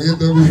wants some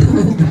A&W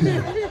root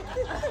beer,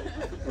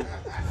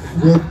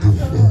 what the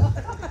fuck?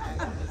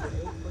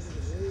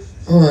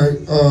 All right,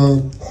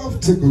 I've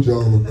tickled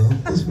y'all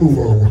enough. Let's move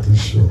on with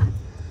this show.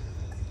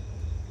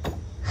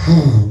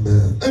 Oh,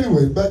 man.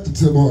 Anyway, back to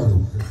Tim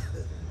Hardaway.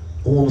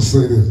 I want to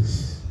say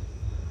this.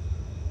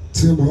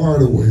 Tim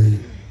Hardaway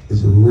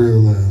is a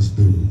real ass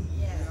dude.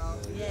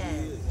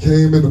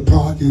 Came in the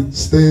pocket,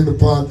 stay in the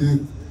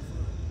pocket.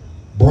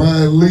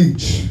 Brian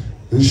Leach,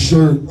 this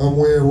shirt I'm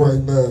wearing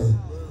right now,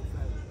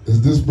 is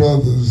this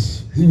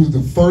brother's. He was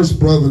the first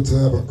brother to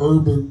have an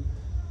urban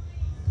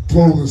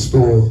clothing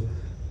store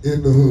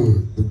in the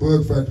hood. The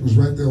Bud Factory was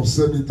right there on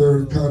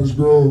 73rd and Cottage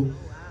Grove,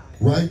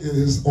 right in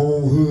his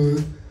own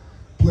hood.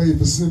 Played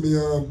for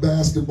Simeon,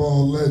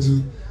 basketball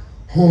legend.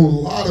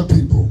 Whole lot of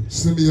people.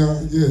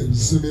 Simeon, yeah, he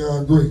was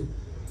Simeon great.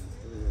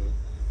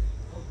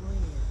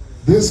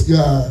 This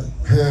guy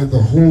had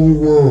the whole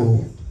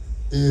world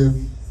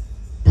in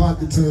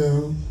Pocket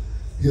Town.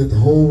 He had the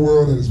whole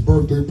world at his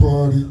birthday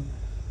party.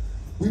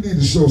 We need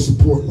to show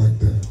support like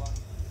that.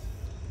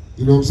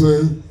 You know what I'm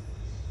saying?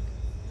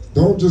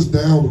 Don't just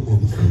down the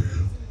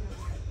motherfucker.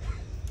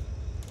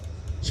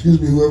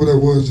 Excuse me, whoever that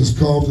was just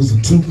coughed. It's a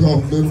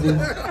 2-cough minimum.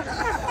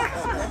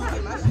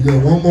 You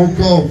got one more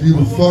cough, you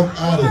the fuck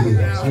out of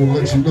here. So I'm gonna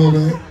let you know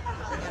that.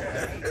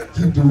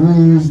 Keep the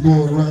rules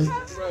going right.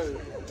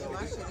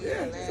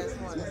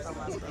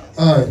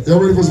 All right, y'all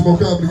ready for some more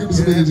comedy? Give me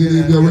some energy in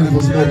here if y'all ready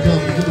for some more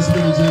comedy. Give me some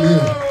energy in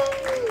here.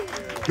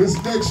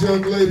 This next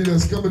young lady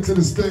that's coming to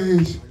the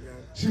stage,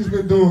 she's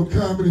been doing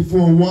comedy for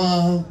a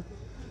while.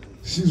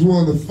 She's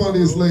one of the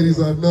funniest ladies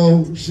I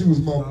know. She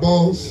was my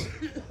boss.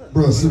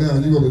 Bruh, sit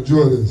down, you're gonna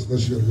enjoy this.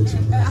 Unless you gotta go to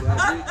the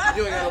bathroom.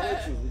 You ain't gotta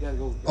wait you. We gotta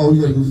go. Oh,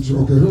 you gotta go to the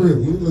okay, hurry up.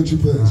 Let me let you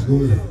pass. Go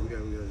ahead.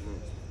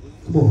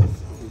 Come on.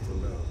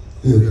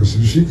 Yeah, because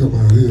if she come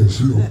out here,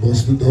 she gonna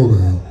bust the door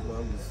down.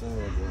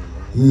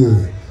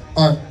 Yeah.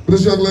 All right, but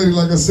this young lady,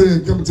 like I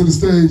said, coming to the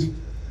stage,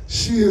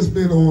 she has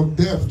been on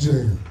Def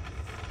Jam.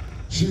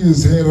 She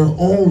has had her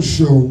own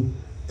show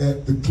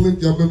at the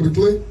Click. Y'all remember the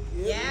Click?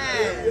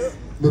 Yes.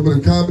 Remember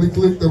the comedy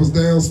Click that was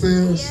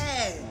downstairs?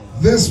 Yes.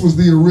 This was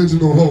the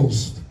original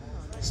host.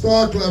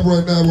 Star clap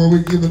right now while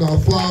we're giving our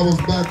flowers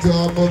back to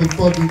our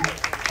motherfucking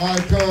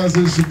icons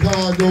in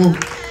Chicago.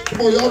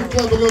 Come on, y'all can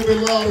clap a little bit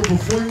louder for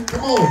free.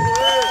 Come on.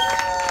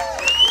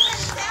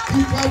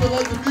 Keep clapping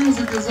like the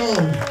music is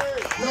on.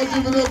 Y'all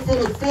give it up for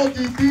the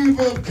funky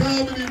diva of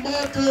comedy,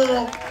 my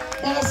girl,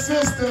 my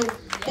sister,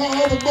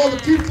 my other mother.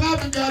 Keep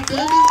clapping,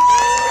 goddammit.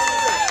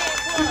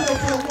 Give it up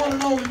for the one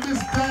and only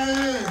Miss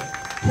Diane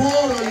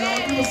Porter,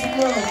 y'all. Give us some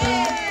love,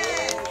 man.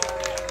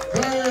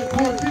 Diane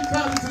Porter, keep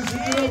clapping till she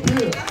get up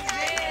here.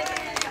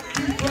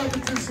 Keep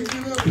clapping till she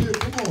get up here.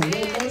 Come on,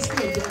 one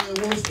step,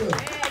 Diane, one step.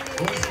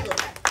 One step.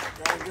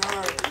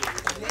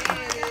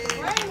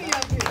 Bring me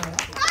up here.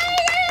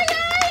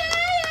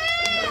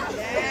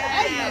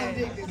 Hey, young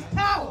dick is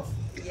powerful.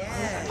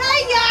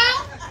 Hey, y'all.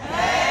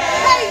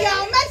 Hey,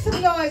 y'all, make some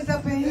noise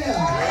up in here.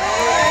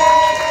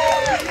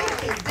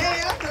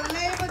 Day after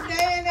Labor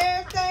Day and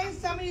everything.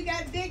 Some of you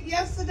got dick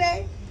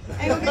yesterday.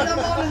 Ain't gonna get them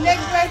on the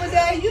next Labor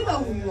Day. You know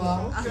who you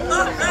are.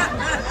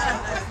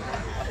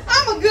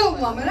 I'm a good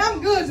woman.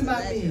 I'm good to my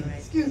men.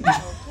 Excuse me.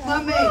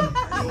 My man.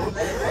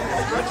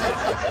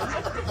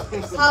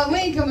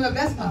 Halloween coming up.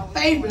 That's my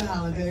favorite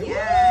holiday. Woo,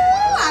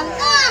 I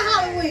love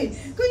Halloween.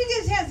 Could you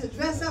get a chance to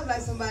dress up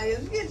like somebody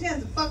else? You get a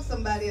chance to fuck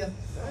somebody else.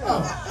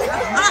 Oh.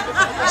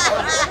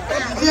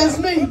 Just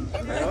me.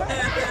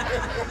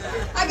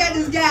 I got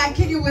this guy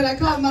kicking what I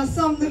call my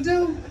something to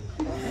do.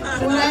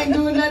 When I ain't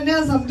doing nothing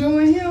else, I'm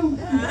doing him.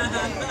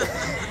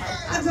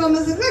 I told him,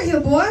 I said, look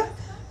here, boy.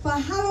 For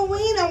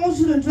Halloween, I want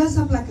you to dress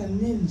up like a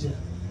ninja.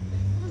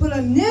 Put a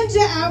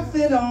ninja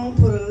outfit on,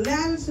 put a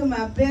ladder to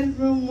my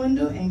bedroom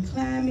window, and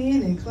climb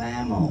in and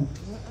climb on.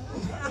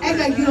 Act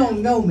like you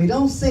don't know me.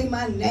 Don't say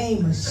my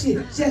name or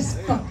shit. Just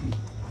fuck me.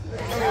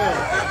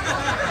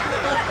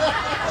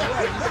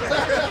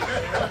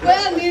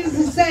 Well, needless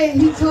to say,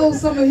 he told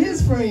some of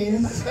his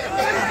friends.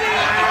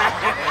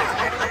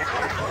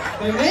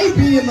 And they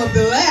beat him up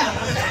the laugh.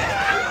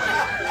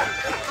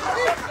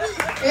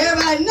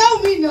 Everybody know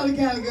me, know the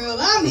kind of girl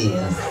I'm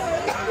is.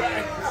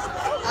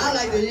 I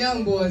like the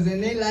young boys,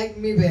 and they like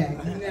me back.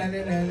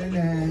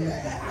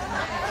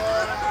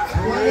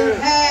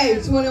 Hey,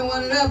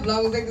 21 and up, as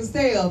long as they can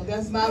stay up.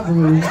 That's my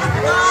rule.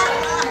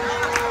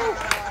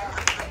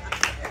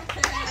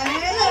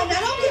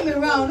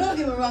 Don't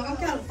get me wrong, I'm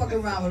kind of fucking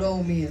around with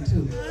old men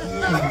too.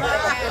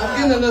 I'm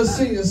getting a little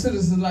senior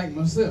citizen like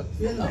myself,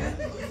 you know.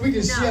 We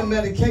can share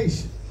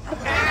medication.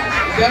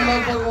 That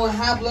motherfucker want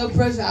high blood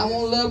pressure, I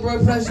want low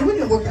blood pressure. We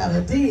can work out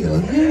a deal,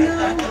 you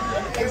know.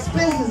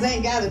 Expenses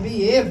ain't gotta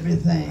be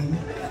everything.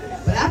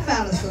 But I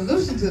found a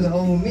solution to the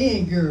old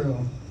men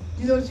girl.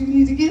 You know what you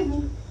need to give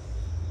them?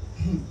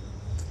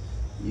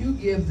 You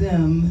give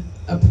them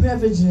a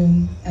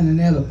Prevagen and an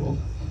edible.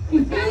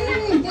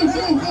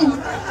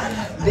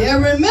 They'll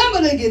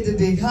remember to get the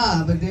dick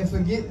hard, but they'll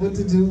forget what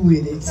to do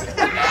with it.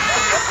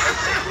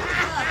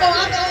 Oh, I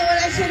know what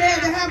that shit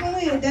had to happen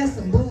with. That's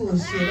some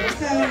bullshit,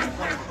 okay?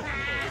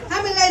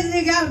 How many ladies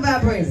they got a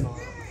vibrator?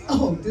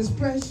 Oh, this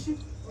pressure.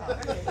 How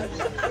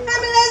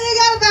many ladies they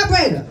got a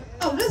vibrator?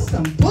 Oh, this is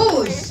some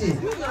bullshit.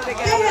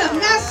 They have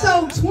not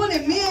sold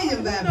 20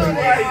 million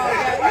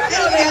vibrators. They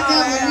don't got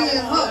them with me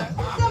and her.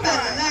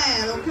 Somebody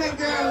lying, okay,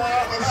 girl?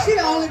 And she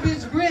the only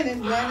bitch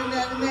grinning.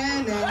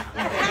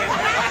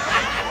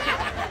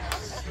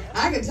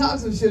 I can talk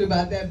some shit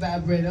about that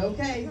vibrator,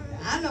 okay?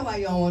 I know why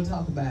you don't want to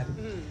talk about it.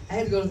 I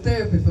had to go to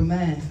therapy for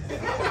mine.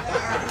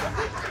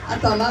 I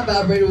thought my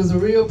vibrator was a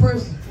real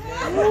person.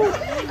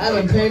 I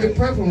done painted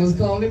purple and was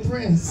calling it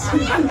Prince.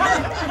 And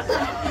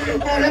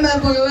that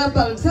motherfucker left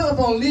by the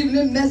telephone leaving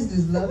them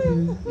messages, love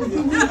you.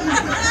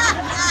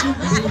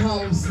 Be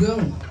home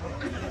soon.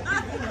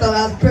 Thought I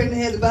was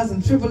pregnant, had to buy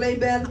some AAA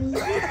batteries.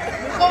 Oh, I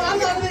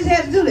thought the bitch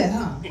had to do that,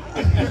 huh?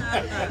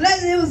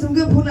 Let's hear some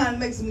good punani to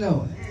make some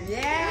noise.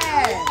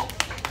 Yeah.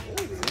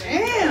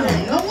 Damn,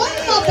 no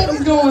wonder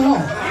motherfuckers going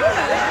home.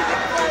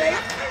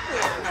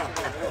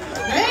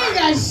 They ain't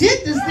got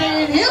shit to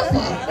stay in here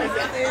for.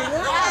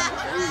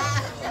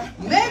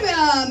 Maybe I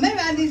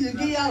need to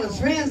give y'all a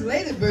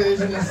translated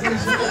version or some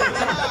shit.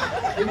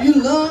 If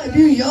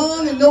you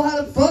young and know how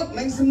to fuck,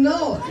 make some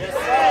noise.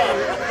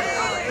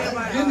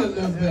 Getting a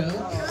little better.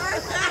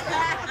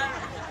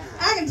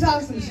 I can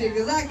talk some shit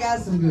because I got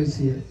some good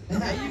shit.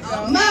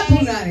 My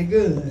punani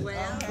good.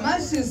 My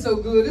shit's so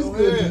good, it's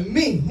good to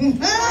me.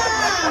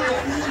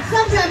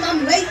 Sometimes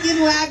I'm late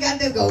getting where I got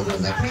to go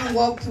because I can't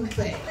walk too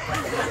fast.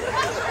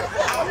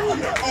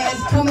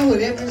 Ass coming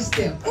with every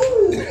step.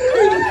 Ooh.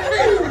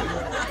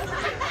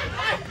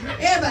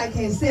 Everybody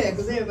can't say that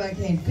because everybody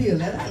can't feel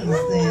that. I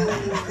understand.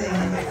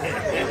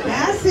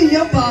 Now I see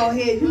your bald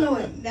head. You know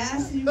what? Now I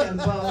see you got a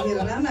bald head,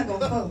 and I'm not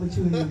gonna fuck with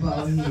you in your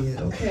bald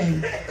head,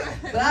 okay?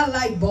 But I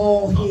like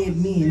bald head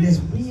men. This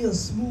real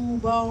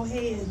smooth bald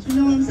head. You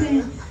know what I'm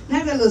saying?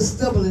 Not that little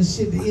stubble and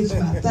shit to itch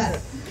my thigh.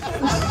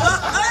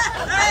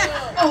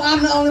 Oh,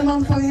 I'm the only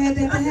motherfucker had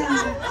that to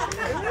happen.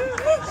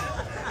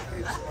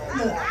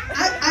 Look,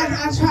 I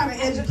try to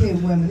educate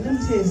women. Let me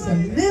tell you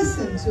something.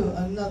 Listen to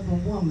another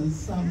woman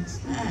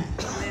sometime.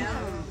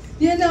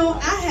 You know,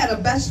 I had a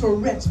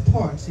bachelorette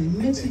party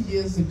many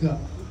years ago.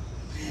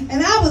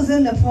 And I was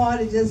in the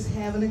party just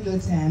having a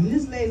good time. And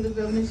this lady looked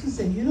at me and she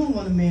said, you don't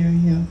want to marry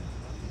him.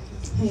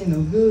 He ain't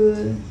no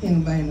good. He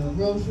ain't gonna buy no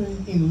grocery.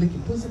 He ain't gonna lick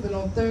your pussy but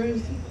on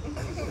Thursday.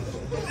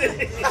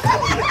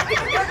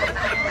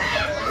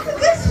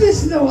 This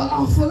bitch know an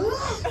awful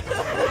lot.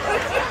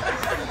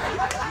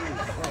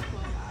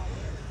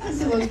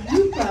 said, well,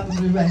 you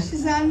probably right. She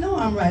said, I know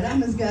I'm right.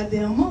 I'm his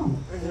goddamn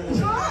mom.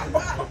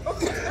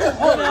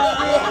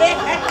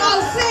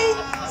 Oh,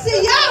 see,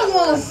 y'all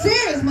want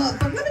serious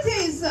motherfucker. Let me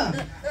tell you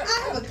something.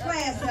 I have a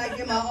class that I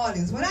give my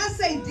audience. When I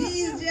say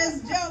these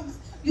just jokes,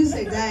 you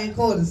say Diane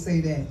Corder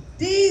say that.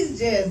 These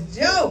just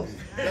jokes.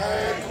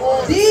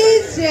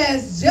 These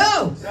just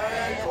jokes.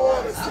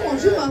 I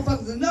want you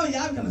motherfuckers to know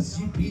y'all gonna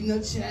she beating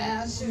a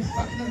child, she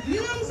fucking her. You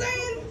know what I'm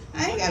saying?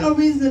 I ain't got no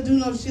reason to do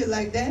no shit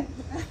like that.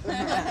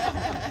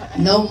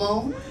 No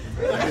more.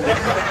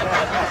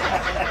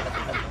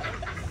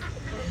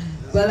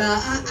 But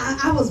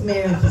I was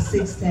married for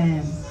 6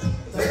 times.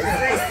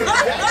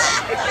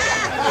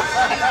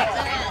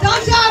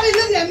 Don't y'all be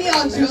looking at me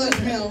all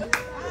judgmental.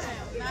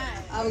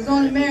 I was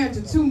only married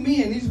to 2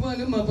 men. Each one of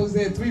them motherfuckers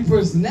had 3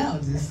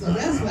 personalities. So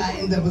that's why I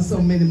ended up with so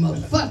many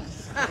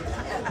motherfuckers.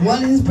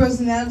 One of his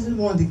personalities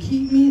wanted to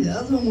keep me, the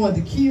other one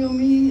wanted to kill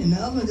me, and the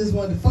other one just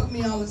wanted to fuck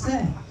me all the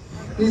time.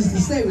 Needless to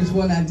say which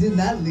one I did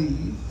not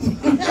leave.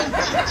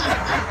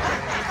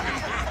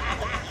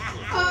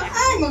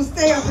 I ain't gonna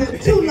stay up here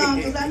too long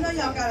because I know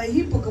y'all got a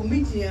heap of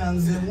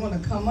comedians that want to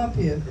come up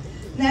here.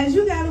 Now,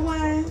 you got a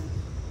wife?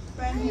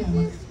 Right here.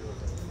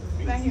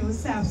 Right here with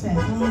Southside.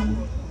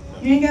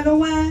 You ain't got no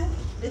wife?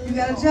 You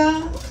got a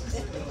job?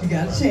 You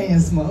got a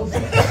chance,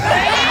 motherfucker.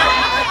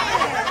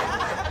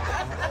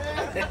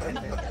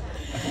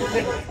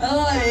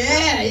 Oh,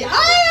 yeah.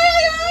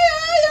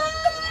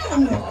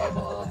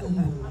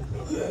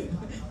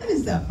 Let me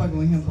stop fucking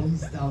with him before he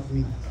stalked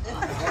me.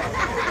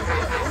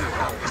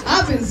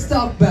 I've been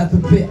stalked by the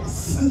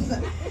best.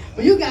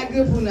 When you got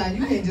good poo now,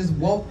 you can't just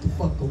walk the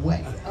fuck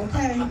away,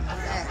 okay?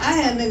 I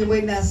had a nigga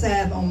waiting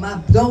outside on my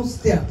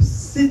doorstep,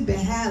 sitting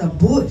behind a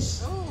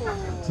bush.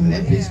 So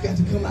that bitch got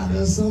to come out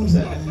there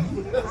sometime. I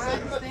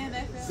understand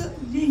that. So,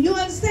 you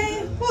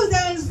understand? What does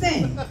that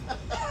understand?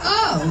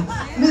 Oh,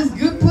 Miss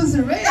Good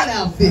Pussy Red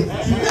outfit. I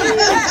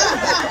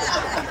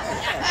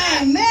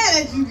ain't mad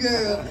at you,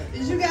 girl.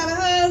 Did you got a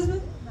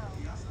husband?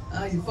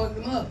 Oh, you fucked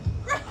him up.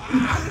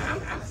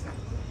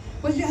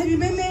 Have you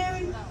been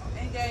married? No,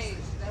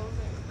 engaged. That was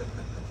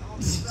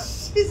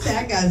it. She said,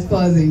 I got as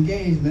far as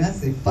engagement. I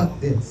said, fuck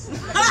this.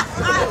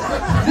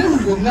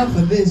 This is enough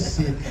of this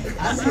shit.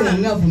 I seen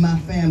enough of my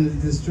family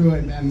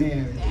destroyed by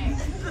marriage.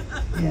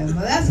 Yeah,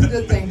 well, that's a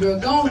good thing, girl.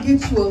 Go and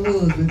get you a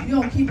husband. You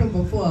don't keep him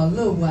for a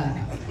little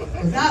while.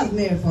 Because I was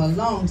married for a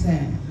long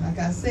time. Like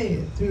I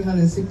said,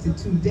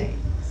 362 days.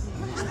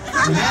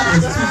 And that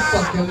was too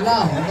fucking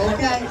long,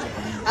 okay?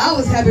 I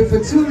was happy for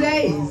 2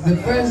 days. The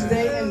first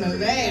day and the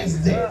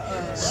last day.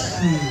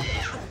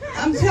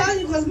 I'm telling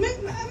you, because men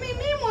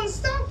want to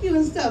stalk you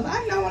and stuff.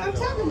 I know what I'm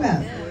talking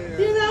about.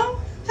 You know?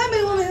 How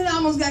many women here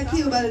almost got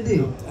killed by the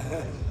dick?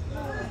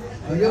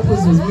 Oh, your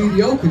pussy was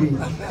mediocre then.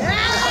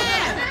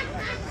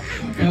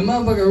 And a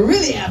motherfucker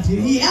really after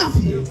you, he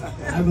after you.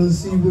 I'd rather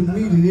see you with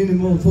me than any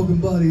motherfucking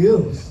body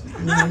else.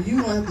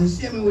 You don't have to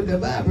shit me with the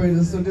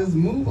vibrator so just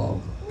move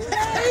off.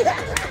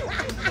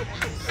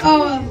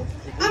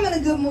 I'm in a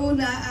good mood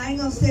now. I ain't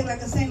gonna stay,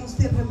 like I say, I ain't gonna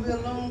stay up here real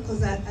long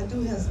because I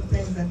do have some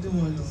things I do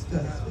want to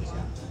discuss with y'all.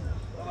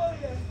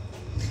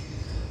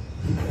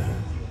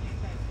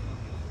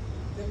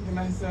 Let me get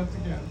myself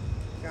together.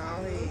 Go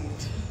ahead.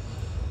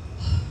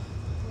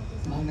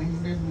 My name is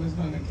Baby was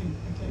fun. I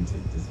can't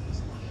take this.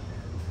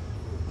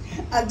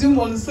 I do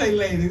want to say,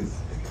 ladies,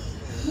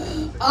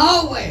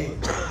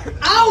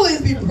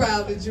 always be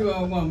proud that you're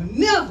a woman.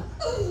 Never.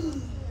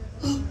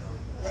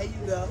 There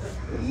you go.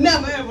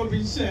 Never ever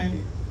be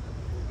ashamed.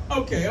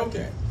 Okay. I'm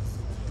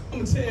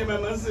gonna tell you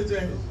about my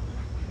situation.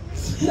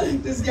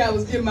 This guy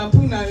was getting my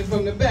punani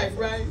from the back,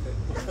 right?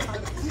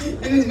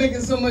 And he's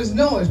making so much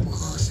noise.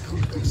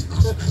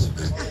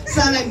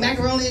 Sound like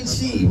macaroni and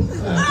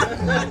cheese.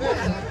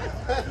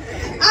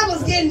 I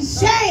was getting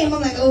shamed.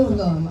 I'm like, oh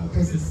Lord, my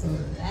pussy's so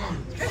loud.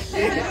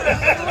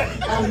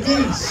 I was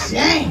getting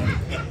shamed.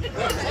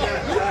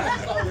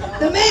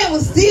 The man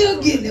was still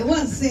getting it,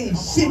 wasn't saying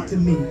shit to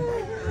me.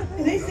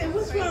 And they said,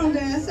 what's wrong,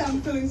 Dad? I said,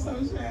 I'm feeling so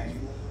ashamed.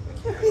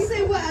 He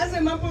said, what? I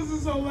said, my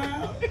pussy's so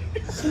loud.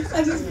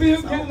 I just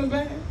feel kind of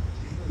bad.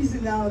 He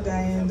said, no,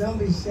 Diane, don't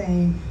be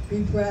ashamed.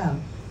 Be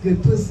proud.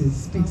 Good pussy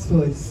speaks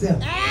for itself.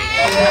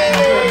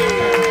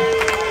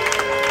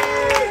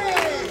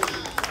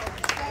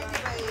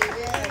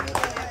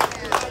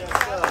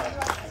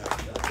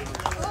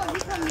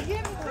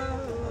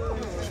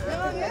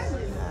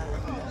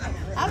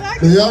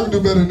 Man, y'all can do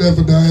better than that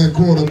for Diane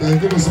Corder, man.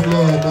 Give us some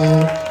love,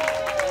 man.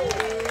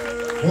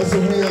 That's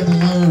what we had to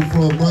learn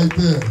from right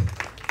there.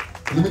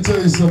 Let me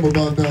tell you something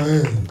about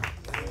Diane.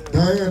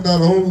 Diane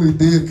not only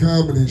did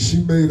comedy,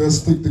 she made us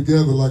stick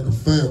together like a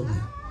family.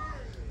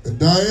 And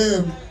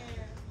Diane,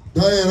 I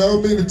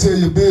don't mean to tell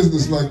your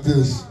business like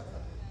this,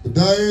 but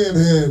Diane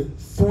had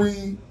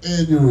 3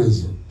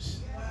 aneurysms.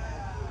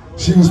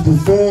 She was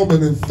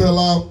performing and fell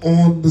out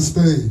on the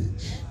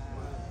stage.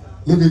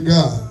 Look at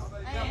God.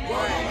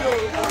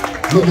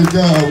 Look at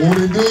God. Won't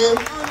he do it?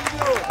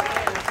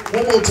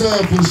 One more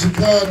time for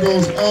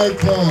Chicago's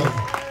icon,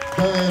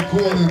 Diane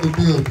Corder in the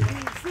building.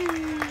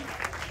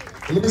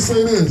 And let me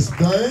say this,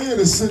 Diane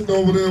is sitting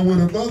over there with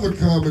another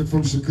comic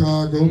from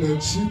Chicago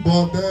that she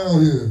brought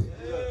down here.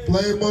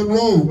 Flame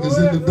Monroe is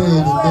in the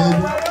building,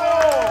 baby.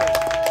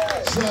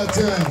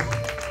 Chi-Town.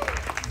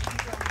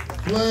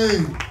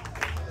 Flame.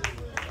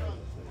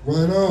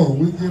 Right on,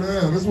 we get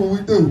out. That's what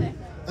we do.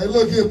 Hey,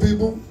 look here,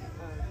 people.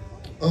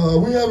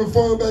 We having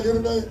fun back here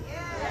tonight?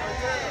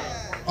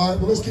 All right,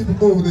 well, let's keep it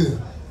moving in.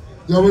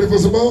 Y'all ready for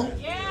some more?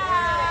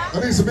 Yeah. I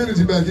need some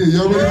energy back here.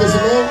 Y'all ready for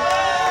some more?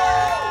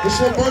 It's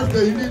your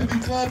birthday. You need to be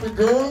clapping,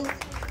 girl.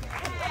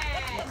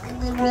 Ain't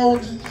nothing wrong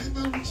with you.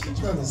 She's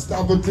trying to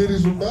stop her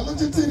titties from bouncing.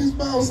 Let your titties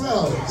bounce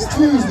out. It's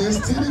Tuesday. It's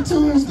Titty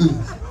Tuesday.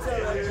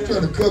 She's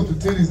trying to cup the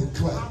titties and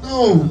clap.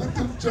 No, let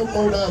them jump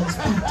on out and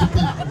speak to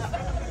people.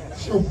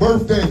 It's your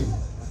birthday.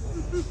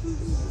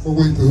 We'll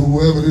wait till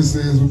whoever this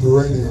is with the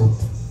radio.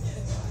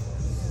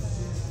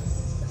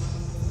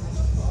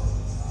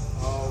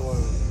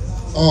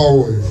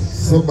 Always.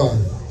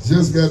 Somebody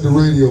just got the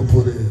radio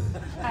put in.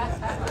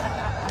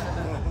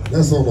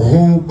 That's on the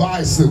whole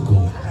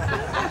bicycle.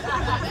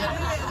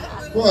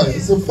 What?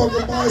 It's a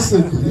fucking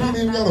bicycle. You ain't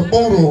even got a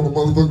motor on the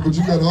motherfucker, but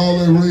you got all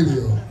that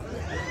radio.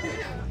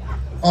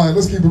 All right,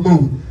 let's keep it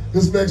moving.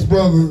 This next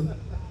brother,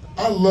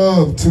 I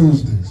love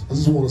Tuesdays. I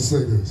just want to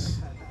say this.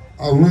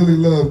 I really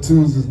love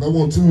Tuesdays, and I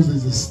want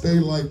Tuesdays to stay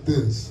like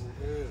this.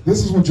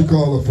 This is what you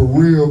call a for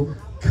real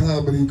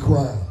comedy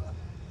crowd.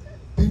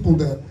 People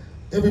that,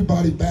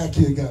 everybody back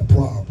here got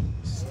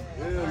problems.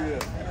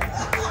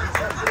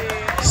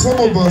 Some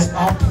of us,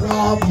 our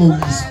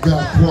problems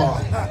got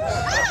problems.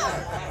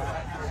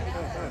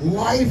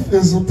 Life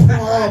is a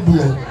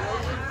problem.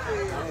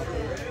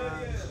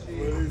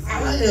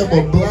 I am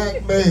a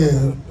black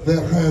man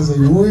that has a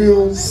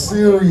real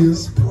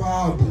serious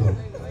problem.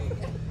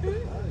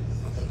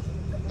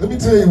 Let me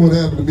tell you what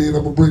happened to me, and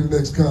I'm gonna bring the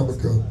next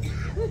comic up.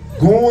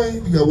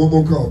 You got one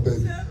more call,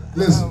 baby.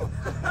 Listen.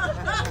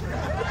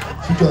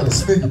 She tried to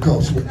sneak a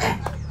call. She went, ah.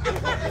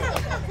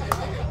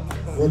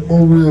 One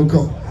more real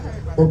call.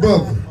 My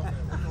brother,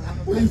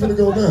 where you finna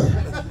go now?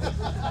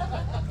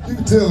 You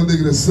can tell a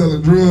nigga that's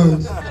selling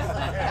drugs.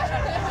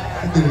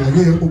 That nigga like,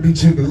 yeah, I'm gonna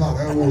meet you in the lot.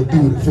 I don't wanna do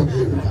it in front of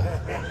everybody.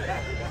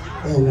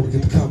 I don't wanna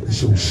get the comedy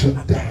show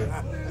shut down.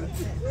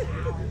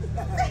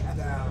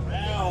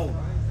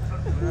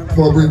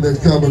 Before I bring the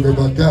next comic up,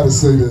 I gotta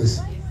say this.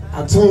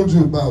 I told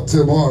you about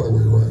Tim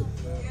Hardaway, right?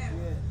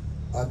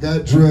 I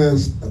got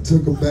dressed, I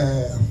took a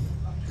bath,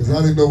 because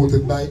I didn't know what the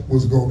night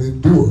was gonna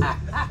endure.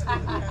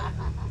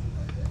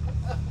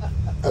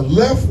 I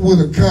left with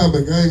a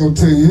comic, I ain't gonna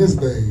tell you his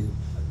name.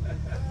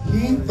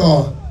 He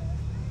thought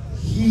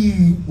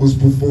he was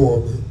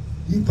performing.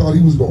 He thought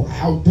he was gonna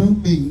outdo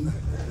me.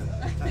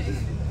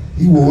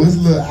 He wore his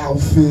little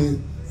outfit.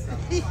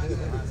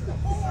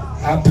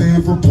 I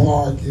paid for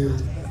parking.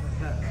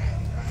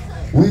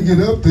 We get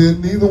up there,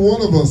 neither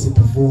one of us are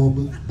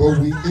performing, but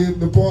we end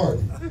the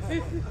party.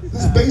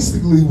 This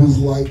basically was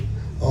like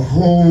a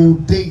whole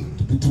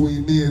date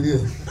between me and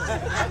him.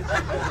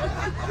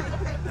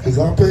 Because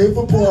I paid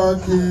for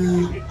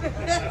parking.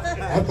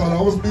 I thought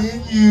I was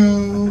being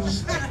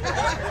used.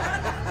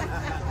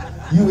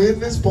 You in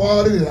this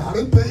party and I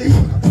didn't pay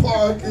for the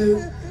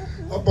parking.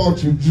 I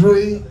bought you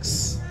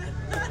drinks.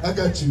 I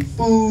got you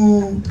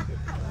food.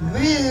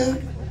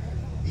 Then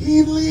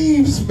he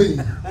leaves me.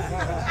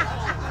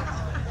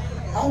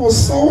 I was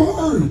so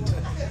hurt.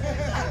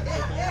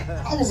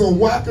 I was on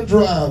Wacker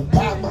Drive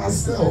by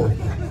myself.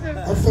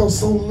 I felt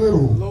so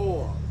little.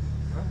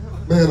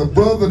 Man, a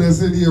brother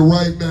that's in here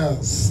right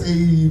now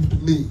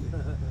saved me.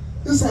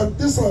 This how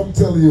I'm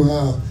telling you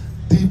how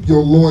deep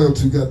your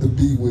loyalty got to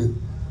be with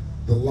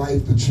the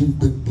life that you've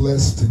been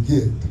blessed to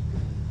get.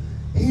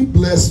 He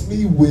blessed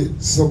me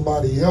with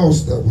somebody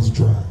else that was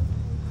driving.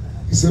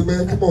 He said,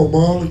 man, come on,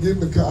 Marlon, get in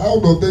the car. I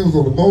don't know if they was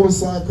on a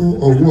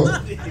motorcycle or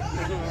what.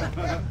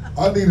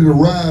 I needed a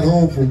ride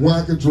home from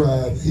Wacker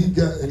Drive. He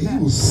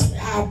was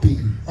sloppy.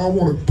 I don't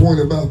want to point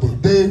him out,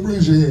 but Dave,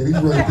 raise your hand.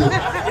 He's right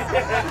there.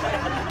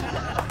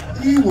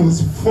 He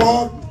was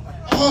fucked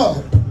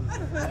up.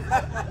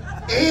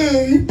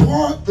 And he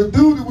parked, the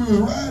dude that we was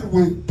riding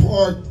with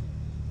parked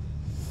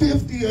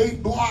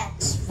 58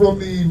 blocks from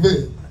the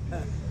event.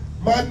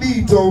 My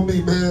knee told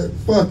me, man,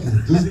 fuck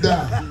it, just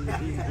die.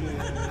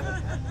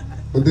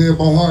 But then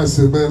my heart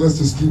said, man, let's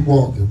just keep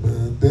walking,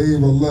 man.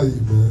 Dave, I love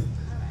you, man.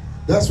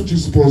 That's what you're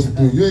supposed to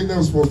do. You ain't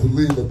never supposed to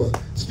leave nobody.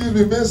 Excuse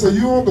me, miss, are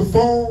you on the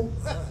phone?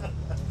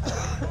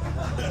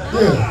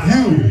 Yeah,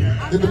 you,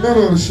 in the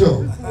middle of the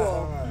show.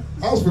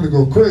 I was gonna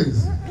go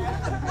crazy.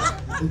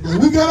 Okay,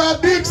 we got our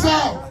dicks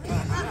out.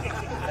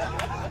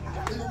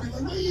 They're gonna be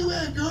like, where you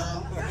at,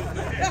 girl?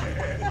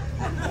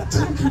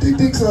 Tell them keep their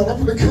dicks out. I'm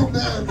gonna come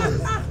down there.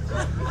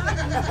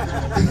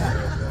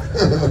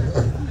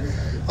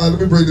 All right, let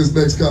me bring this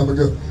next comic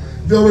up.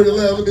 If y'all ready to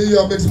laugh, let me hear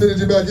y'all make some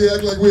energy back here.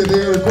 Act like we're in the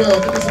air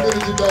crowd. Give me some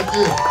energy back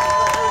here.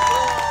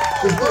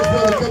 This next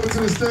brother coming to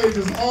the stage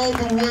is all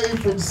the way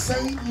from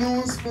St.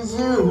 Louis,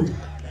 Missouri.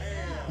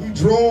 He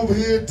drove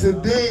here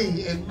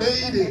today and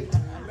made it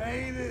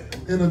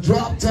in a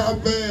drop-top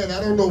van.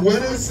 I don't know where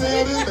they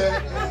said it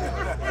at.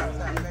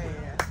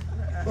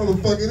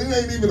 Motherfucker, it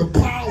ain't even a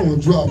power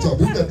drop top.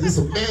 He got this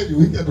a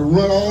manual. He got to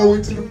run all the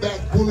way to the back,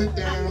 pull it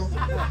down.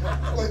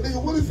 Like,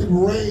 nigga, what if it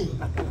rained?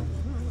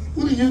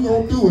 What are you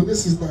gonna do? And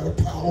this is not a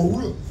power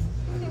roof.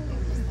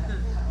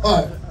 All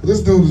right,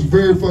 this dude is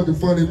very fucking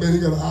funny, man. He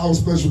got an hour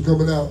special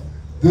coming out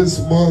this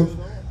month.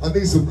 I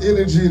need some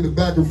energy in the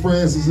back of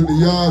Francis in the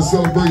yard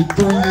celebrating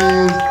 3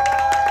 years.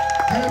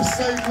 Give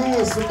St.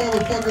 Louis some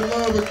motherfucking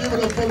love and give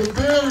it up for the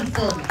very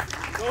funny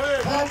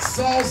Hot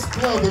Sauce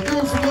Club. Give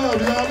him some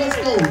love, y'all. Let's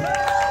go.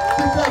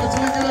 Keep clapping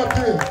till we get up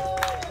there.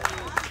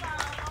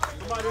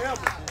 Somebody help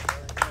me.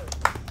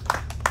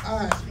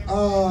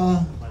 All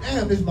right,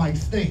 damn, this mic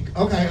stink.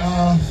 Okay,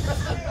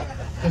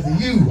 because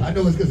of you. I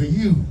know it's because of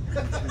you.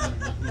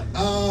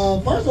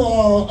 First of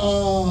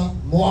all,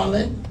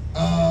 Marlon,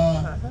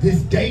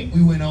 this date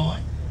we went on.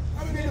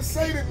 I didn't even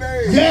say the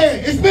name. Yeah,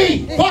 it's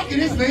me. Fuck it,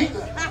 it's me.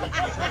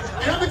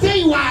 And I'm gonna tell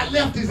you why I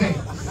left his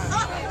ass.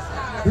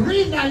 The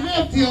reason I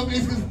left him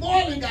is because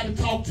Marlon got to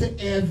talk to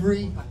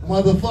every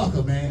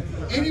motherfucker, man.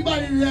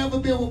 Anybody that ever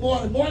been with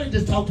Marlon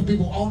just talk to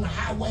people on the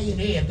highway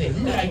and everything.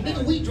 He's like,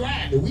 nigga, we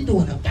driving. We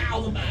doing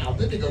 1,000 miles.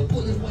 This nigga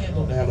pull his hands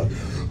on that. Like,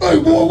 hey,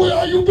 boy, where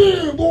are you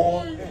been,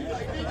 boy? He's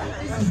like, nigga,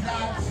 this is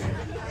not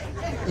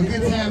a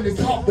good time to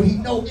talk, but he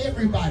know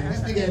everybody.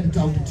 This nigga had to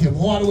talk to Tim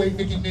Hardaway,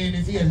 Mickey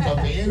Manning. He had to talk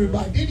to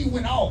everybody. Then he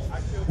went off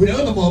with the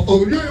other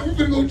motherfuckers. Yeah, we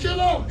finna go chill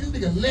out. This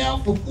nigga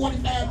left for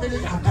 45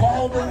 minutes. I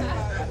called him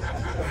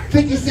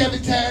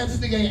 57 times.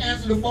 This nigga ain't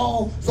answered the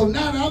phone. So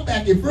now that I'm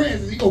back in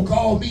France, he gonna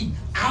call me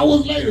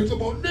hours later.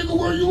 Talking about, nigga,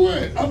 where you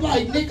at? I'm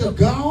like, nigga,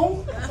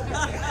 gone?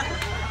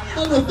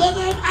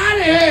 Motherfucker, I'm out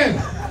of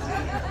here.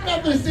 I'm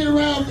not gonna sit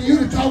around for you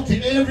to talk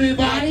to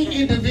everybody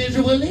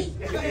individually.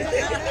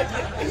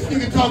 This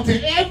nigga talk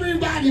to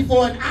everybody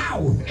for an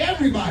hour.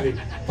 Everybody.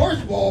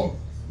 First of all,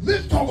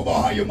 let's talk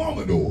about how your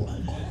mama doing.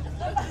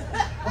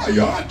 How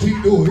your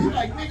auntie doing. He's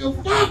like,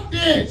 nigga, fuck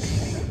this.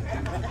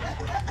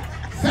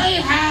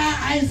 Say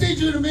hi, I ain't seen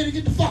you in a minute,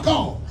 get the fuck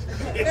on.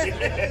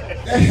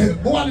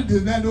 Marlon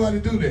does not know how to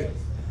do that.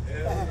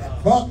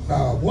 Fuck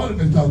nah, Marlon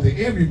been talking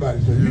to everybody.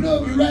 So you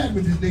know if you ride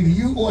with this nigga,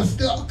 you are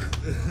stuck.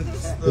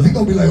 Cause he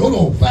gonna be like, hold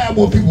on, 5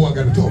 more people I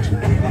gotta talk to.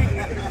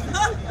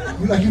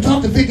 You like, you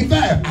talked to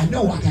 55. I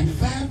know, I got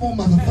 5 more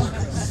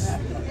motherfuckers.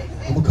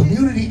 I'm a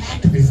community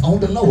activist on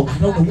the low. I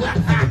don't know what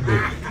the fuck I'm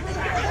doing.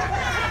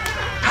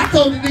 I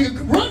told the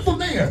nigga, run from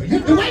there.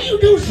 The way you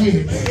do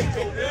shit.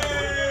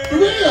 For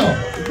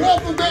real. Run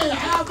from there.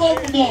 I'll vote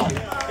for Marlon.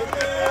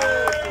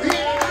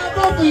 Yeah,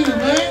 I'll vote for you,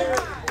 man.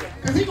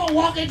 Cause he gonna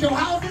walk at your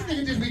house, this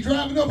nigga just be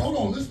driving up. Hold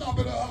on, let's stop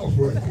at her house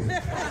right quick.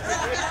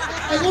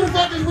 Hey, what the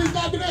fuck is we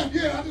stopping at?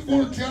 Yeah, I just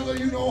want to tell her,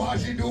 you know, how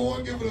she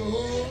doing, give her a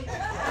hug.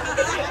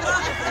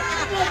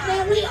 I'm like,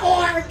 man, we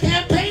are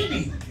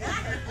campaigning.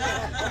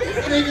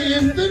 This nigga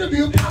is gonna be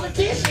a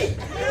politician.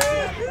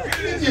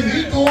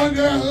 He going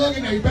there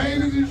hugging their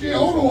babies and shit.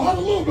 Hold on, how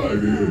the little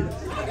baby is?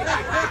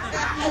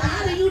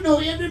 How do you know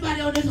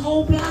everybody on this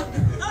whole block?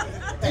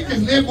 They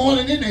just live more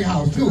than in their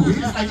house too. He's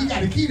like, he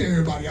got a key to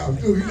everybody's house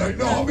too. He's like,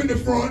 no, I'm in the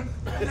front.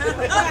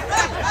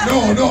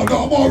 No,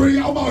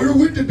 I'm out here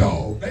with the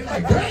dog. They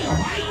like, damn,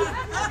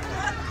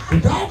 the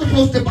dog is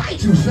supposed to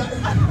bite you, son.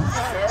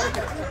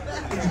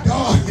 The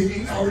dog,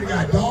 he already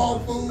got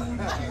dog food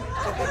and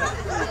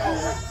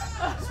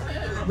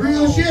shit.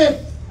 Real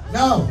shit.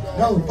 No,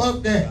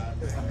 fuck that.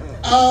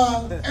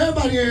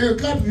 Everybody in here,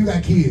 clap if you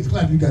got kids.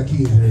 Clap if you got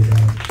kids,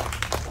 everybody.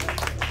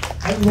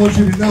 I just want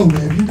you to know,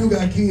 man, if you do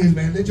got kids,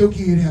 man, let your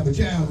kid have a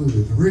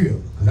childhood, for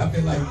real. Cause I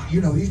feel like, you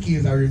know, these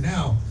kids out here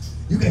now,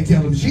 you can't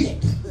tell them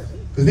shit.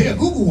 Cause they'll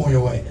Google on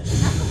your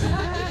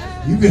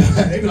ass.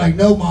 They be like,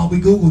 no, mom, we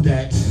Googled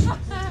that.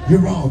 You're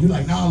wrong. You're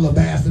like, nah, little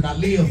bastard, I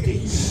lived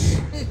this.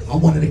 I'm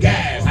one of the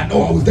guys. I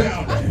know I was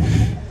down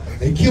there.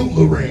 They killed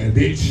Loran,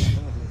 bitch.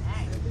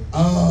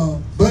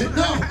 But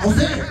no,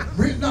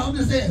 I'm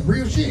just saying,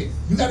 real shit.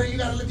 You gotta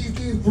let these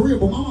kids for real.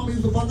 But my mom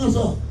used to fuck us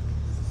up.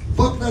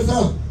 Fucked us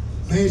up.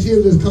 Man,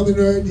 she'll just come in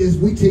there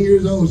and we 10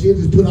 years old, she'll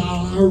just put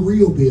all our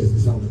real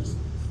business on us.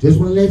 Just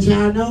want to let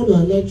y'all know the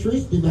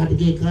electricity about to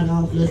get cut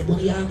off. Let's one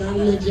of y'all got a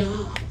little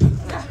job.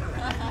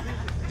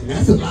 And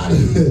that's a lot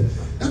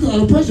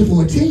of pressure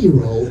for a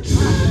 10-year-old.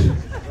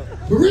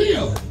 For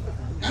real.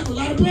 That's a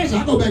lot of pressure.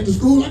 I go back to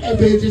school, I can't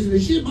pay attention to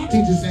shit my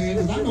teacher's saying,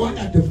 because I know I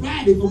got the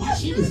Friday for my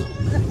shit is on.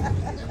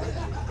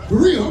 For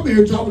real, I'm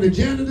here talking to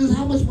janitors.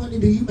 How much money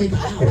do you make an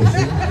hour?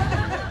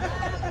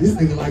 This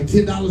nigga like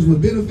 $10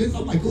 with benefits.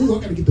 I'm like, ooh,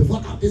 I gotta get the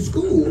fuck out this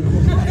school.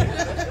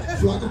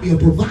 So I can be a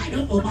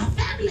provider for my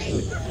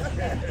family.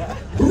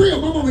 For real,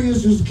 my mama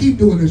used to just keep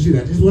doing this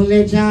shit. I just wanna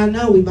let y'all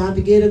know we about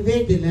to get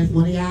evicted. Unless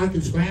one of y'all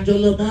can scratch your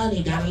little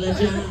money, got a little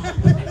job.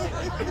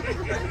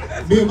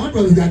 Me and my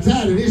brothers got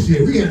tired of this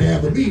shit. We had to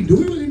have a meeting. Do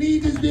we really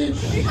need this bitch?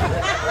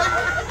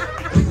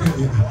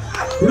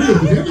 For real,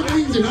 because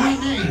everything's in our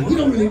name. We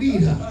don't really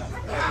need her.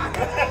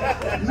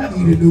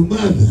 We need a new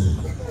mother.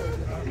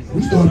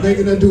 We started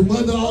making her do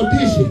mother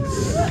auditions.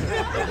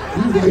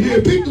 We was like, yeah,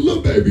 pick the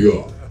little baby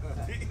up.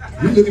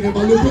 We looking at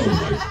my little brother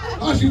like,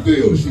 how she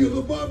feel? She a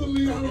little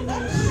motherly? I don't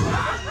know.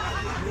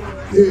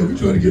 Yeah, we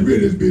trying to get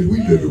rid of this bitch we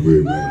living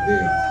with right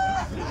now.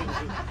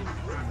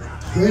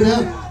 Straight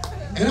up.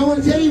 And I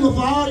want to tell you, for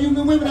all you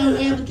women out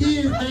here having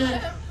kids,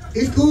 man,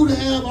 it's cool to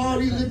have all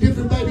these little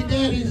different baby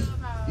daddies.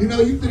 You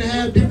know, you finna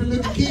have different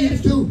little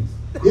kids too.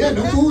 Yeah,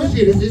 no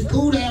bullshit. It's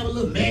cool to have a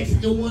little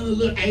Mexican one, a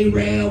little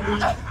Arab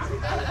one,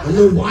 a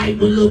little white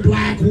one, a little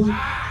black one.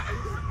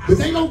 But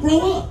they don't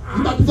grow up.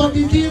 You about to fuck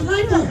these kids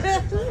like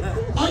that.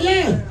 Oh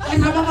yeah, that's how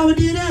my mama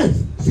did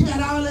us. She got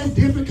all that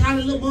different kind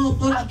of little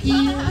motherfucking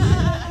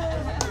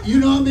kids. You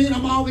know what I mean?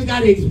 I'm always got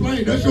to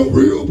explain. That's your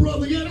real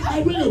brother? Yeah, that's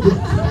my real brother.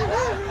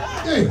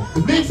 Hey,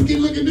 the Mexican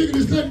looking nigga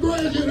that's cutting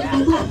grass, yeah, that's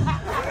my brother.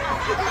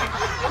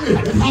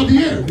 Yeah, that's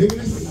Javier, nigga.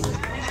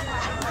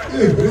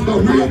 That's my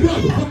real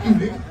brother. Fuck you,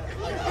 nigga.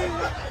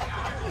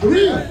 For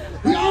real.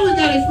 We always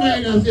got to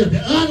explain ourselves.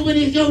 The other one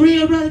is your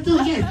real brother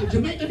too? Yes, the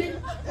Jamaican nigga.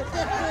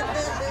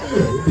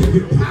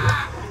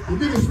 The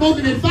nigga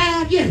smoking at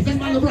 5? Yes, that's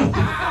my little brother.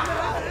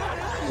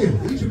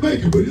 Yeah, he's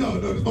Jamaican, but y'all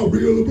know that's my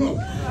real little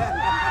brother.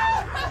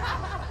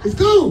 It's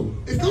cool.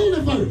 It's cool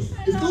at first.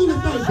 It's cool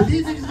at first, but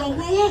these niggas gonna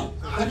grow up.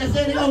 Like I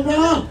said, they gonna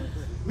grow up.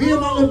 Me and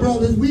my little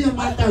brothers, we in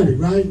my 30s,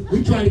 right?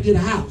 We trying to get a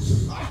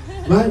house,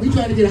 right? We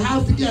trying to get a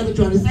house together,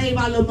 trying to save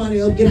our little money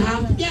up, get a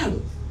house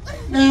together.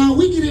 Now,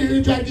 we get in here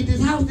and try to get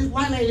this house. This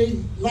white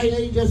lady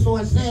just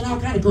started saying all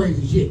kind of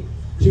crazy shit.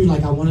 She was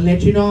like, I want to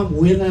let you know I'm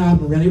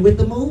really with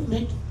the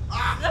movement.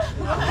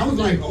 I was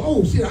like,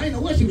 oh shit, I didn't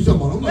know what she was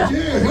talking about. I'm like,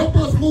 yeah, help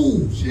us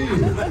move, shit.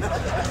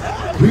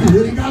 We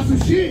really got some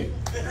shit.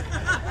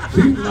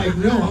 She was like,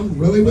 no, I'm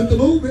really with the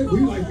movement. We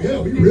like, yeah,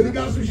 we really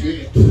got some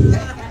shit.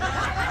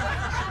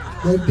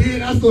 But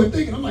then I started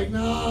thinking, I'm like,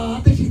 nah, I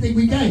think she think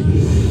we gay.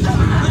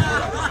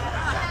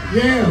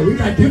 Yeah, we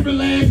got different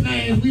last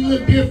names, we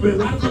look different.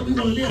 Why the fuck we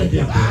want to live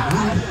together?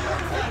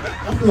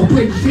 I'm gonna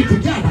put the shit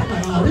together. I'm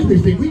like, oh, this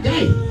bitch think we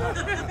gay.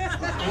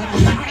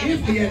 I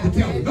instantly had to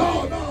tell her,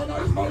 no,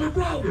 it's my little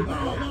brother.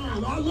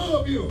 No, I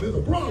love you. There's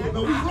a brother.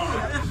 No, we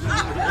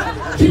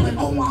brothers. She like,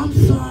 oh, I'm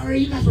sorry.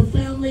 You got some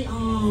family?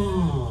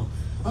 Oh,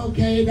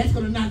 okay. That's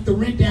gonna knock the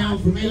rent down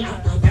for me. I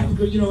thought that was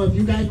good. You know, if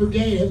you guys were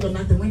gay, that's gonna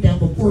knock the rent down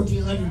from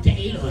 $1,400 to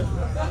 $800.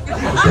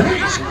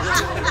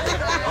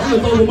 I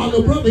looked over my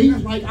little brother. He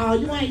was like, oh,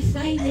 you ain't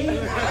saying it.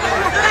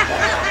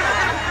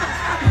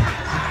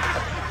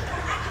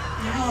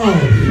 Oh,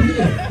 shit.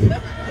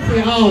 I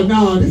said, oh,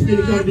 no, this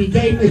nigga trying to be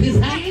gay for his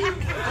hand?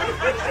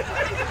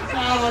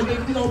 Oh,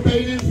 nigga, we don't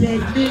pay this as men,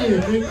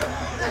 nigga.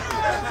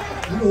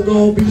 You don't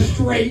gonna be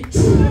straight.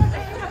 That's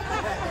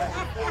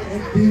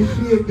this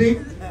shit,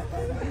 nigga.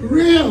 For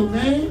real,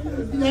 man.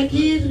 You got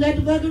kids, you got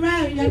to fuck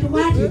around, you got to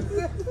watch it.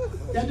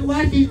 You got to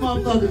watch these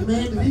motherfuckers,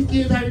 man, because these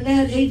kids out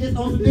there, they just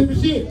on some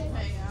different shit.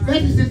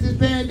 Especially since this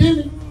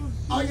pandemic.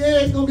 Oh yeah,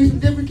 it's gonna be some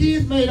different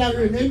kids made out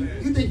here, nigga.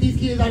 You think these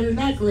kids out here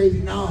not crazy?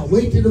 Nah,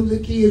 wait till them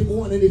little kids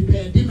born in this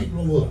pandemic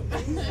grow up.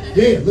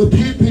 Yeah, little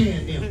Pan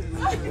them.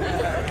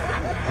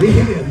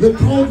 Yeah, little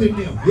COVID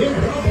them. Yeah,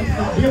 they're gonna be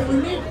some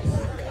different niggas.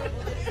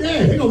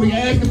 Yeah, they're gonna be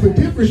asking for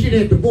different shit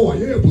at the boy.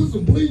 Yeah, put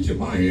some bleach in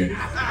my head.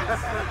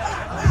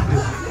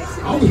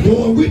 I was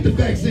born with the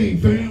vaccine,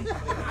 fam.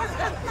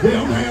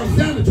 Yeah, I'm gonna have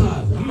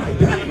sanitizer. I'm like,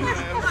 damn.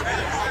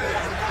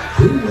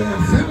 You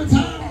have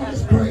sanitizer?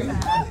 That's crazy.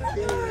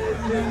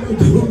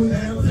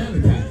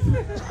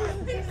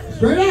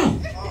 Straight up.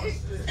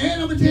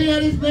 And I'm gonna tell you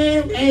this,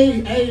 man.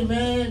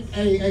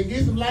 Hey,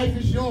 get some life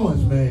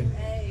insurance, man.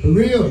 For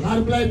real. A lot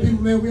of black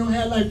people, man, we don't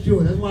have life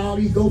insurance. That's why all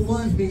these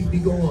GoFundMes needs to be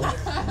going up.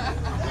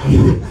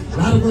 A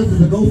lot of us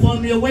is a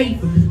GoFundMe away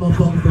from this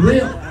motherfucker, for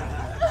real.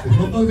 These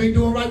motherfuckers ain't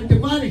doing right with the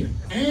money.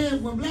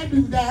 And when black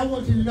people die, I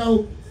want you to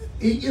know,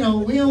 we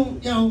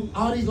don't,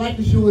 all these life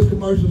insurance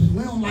commercials,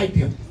 we don't like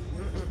them.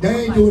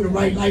 They ain't doing the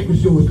right life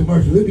insurance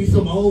commercial. It'll be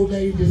some old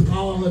lady just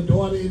calling her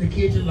daughter in the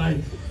kitchen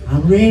like,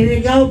 I'm ready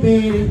to go,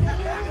 baby.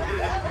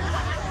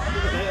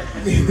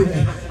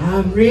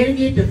 I'm ready to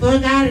get the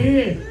fuck out of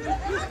here.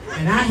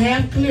 And I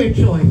have clear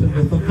choice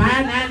for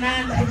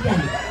 $5.99 a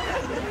day.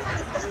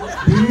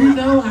 Do you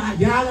know how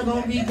y'all are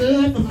gonna be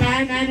good for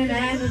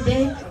 $5.99 a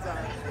day?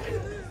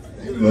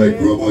 They be like,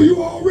 Grandma,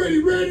 you already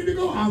ready to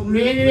go? I'm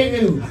ready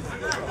to go. I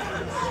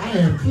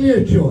have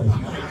clear choice.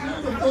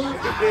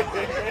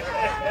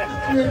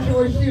 Clear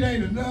choice shit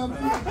ain't enough.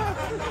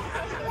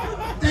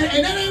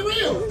 And that ain't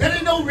real. That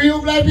ain't no real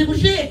black people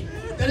shit.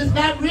 That is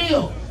not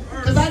real.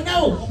 Cause I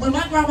know when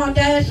my grandma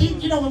died,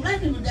 when black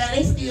people die,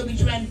 they still be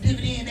trying to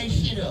dividend their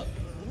shit up.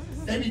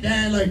 They be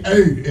dying like,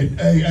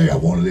 hey, I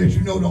want to let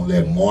you know, don't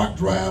let Mark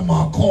drive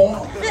my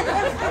car.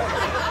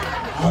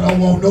 I don't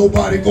want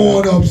nobody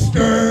going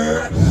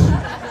upstairs,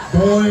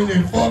 going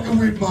and fucking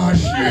with my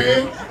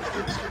shit.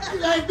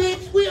 Like,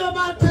 bitch, we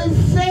about to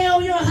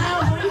sell your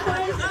house. Are you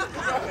crazy?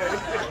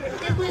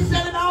 If we're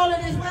selling all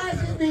of this house,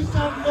 this bitch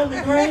talking on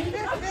the grave.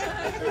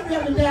 You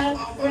never died,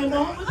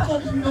 Grandma. What the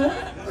fuck is you doing?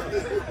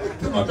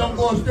 Come on, don't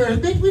go upstairs.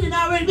 Bitch, we done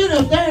already been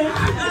upstairs.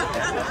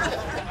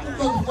 You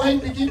folks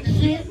waiting to get the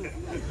shit.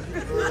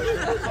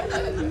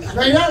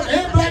 Straight up,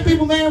 and black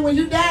people, man, when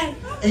you die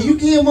and you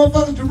give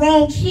motherfuckers the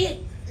wrong shit,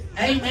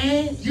 hey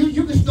man,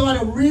 you can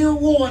start a real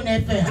war in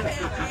that family.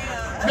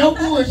 No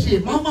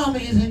bullshit. My mama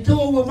is in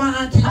tour with my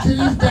auntie to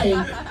this day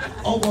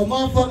over a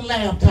motherfucking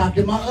laptop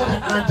that my other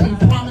auntie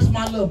promised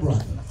my little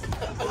brother.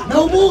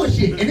 No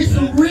bullshit. And it's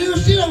some real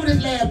shit over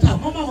this laptop.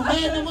 My mama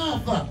mad at the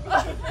motherfucker.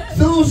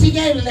 Soon as she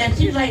gave it that,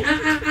 she was like,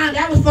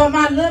 that was for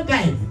my little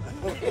baby.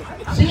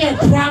 She had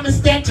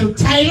promised that to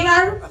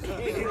Taylor.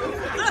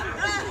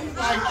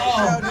 Like,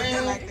 oh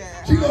man.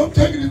 She go, I'm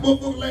taking this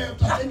motherfucking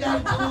laptop. They got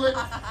into it.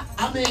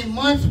 I mean,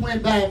 months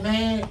went by,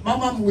 man. My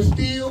mama was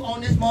still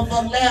on this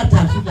motherfucking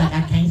laptop. She was like,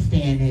 I can't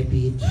stand that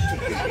bitch.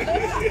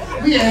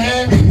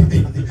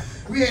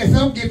 We had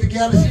some get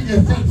together. She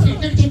just said,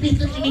 look at this bitch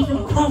looking at me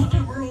from across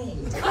the room.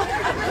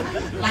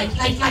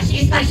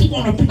 It's like she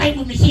wanna play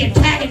with me. She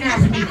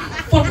antagonizing me,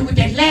 fucking with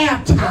that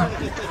laptop.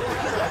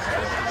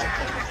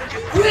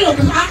 Real,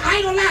 cause I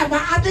ain't gonna lie,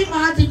 but I think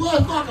my auntie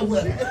was fucking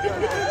with her.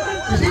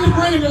 Cause she was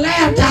bringing the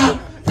laptop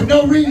for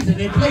no reason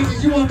in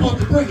places you weren't supposed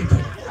to bring it to.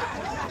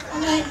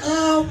 I'm like,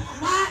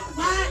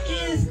 why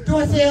is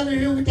Dorsey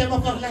here with that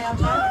motherfucking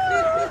laptop?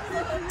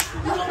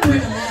 You don't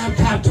bring a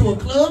laptop to a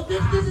club,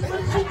 this is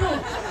what she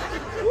doing.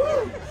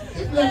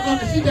 This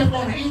motherfucker, she just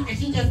wanna eat and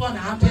she just wanna,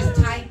 I'm just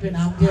typing,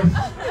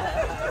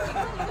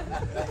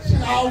 she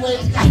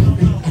always got me.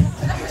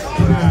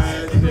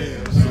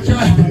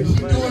 She's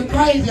doing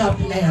crazy off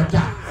the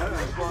laptop.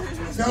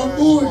 No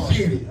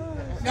bullshit.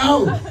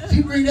 No,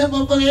 she bring that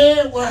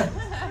motherfucker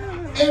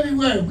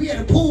everywhere. We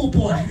had a pool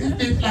party. This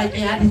bitch like,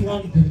 hey, I just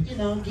wanted to, get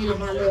in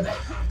my little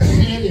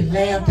shit and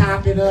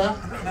laptop it up.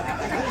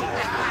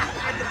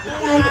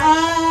 Like,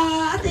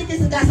 I think this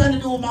has got something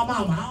to do with my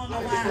mama. I don't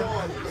know why.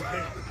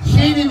 She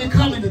ain't even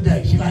coming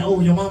today. She like, oh,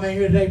 your mama ain't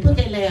here today. Put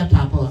that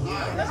laptop up.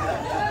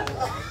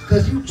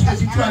 Cause you trying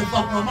to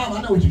fuck my mama.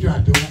 I know what you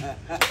trying to do.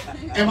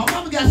 And my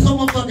mama got so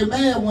motherfucking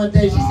mad one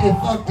day. She said,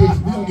 fuck this.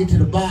 We gonna get to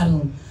the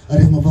bottom of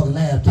this motherfucking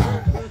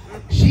laptop.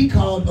 She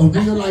called a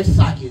real life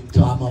psychic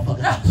to our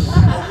motherfucking house.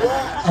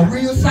 A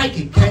real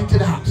psychic came to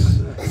the house.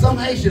 Some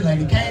Haitian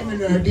lady came in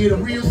there and did a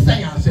real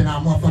seance in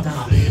our motherfucking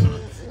house.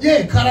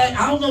 Yeah, cause I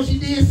don't know, she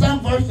did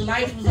something first, the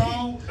lights was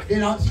on,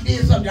 then she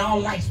did something, all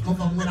lights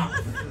motherfucking went off.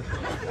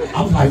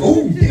 I was like,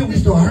 oh, then we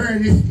started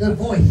hearing this little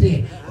voice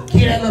say,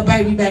 get that little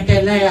baby back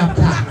that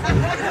laptop.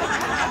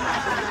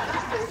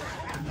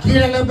 Get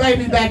that little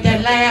baby back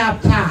that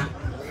laptop.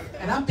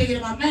 And I'm thinking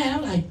in my mind,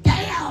 I'm like,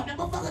 damn, that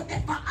motherfucker,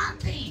 that's my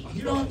auntie.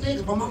 You know what I'm saying?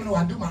 Cause my mama know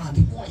I do my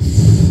auntie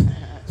voice.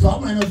 So I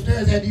went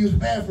upstairs, had to use the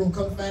bathroom,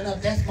 come to find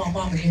out that's my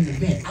mama in the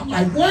vent. I'm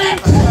like,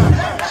 what?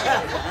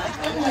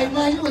 I'm like,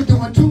 man, you was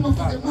doing too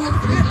motherfucking much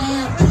for this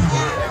laptop.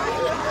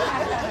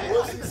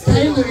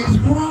 Taylor is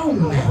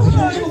grown now. You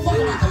don't give a fuck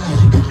about the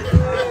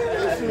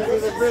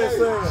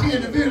laptop. She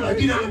in the vent like,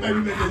 get out of the baby,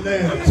 make that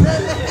laptop.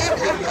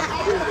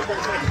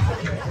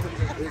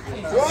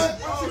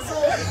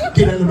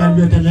 Get out of the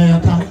baby, make that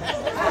laptop.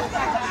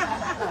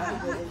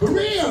 For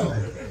real.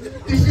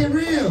 This shit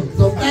real.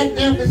 So Black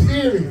Devil is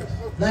serious.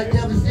 Black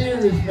Devil is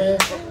serious, man.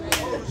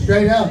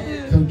 Straight up.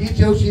 So get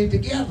your shit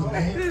together,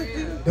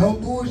 man.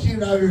 Don't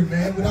bullshit out here,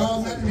 man. With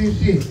all none of this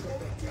shit.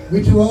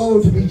 We too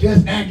old to be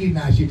just not getting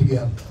our shit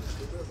together.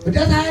 But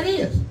that's how it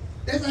is.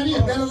 That's how it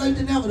is. Better late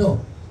than never, though.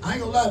 I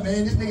ain't gonna lie,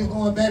 man. This nigga's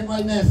going back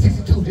right now at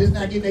 62, just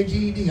not getting their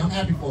GED. I'm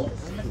happy for it.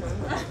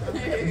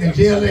 In the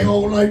jail, they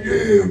hold like,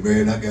 yeah,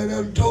 man, I got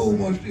out and told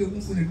myself I'm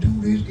gonna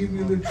do this, give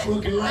me a little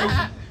fucking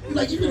license. You're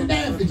like, you gonna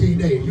die in 15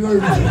 days. You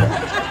heard me.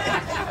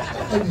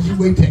 How did you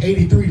wait till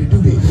 83 to do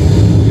this?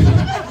 See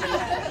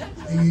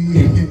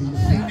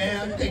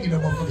now, you can't get no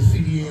motherfucking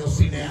CDL,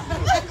 see now.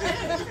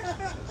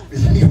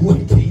 You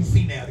wait till you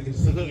see now to get a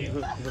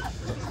CDL.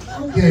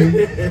 Okay.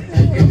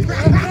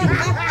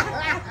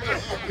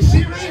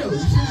 Shit real. Shit is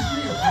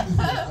real. I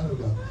don't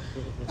know.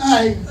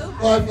 Alright,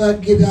 well, if I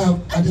get out,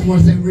 I just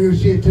want to say real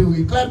shit too.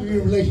 You clap in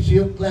your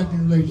relationship, clap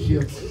in your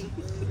relationship.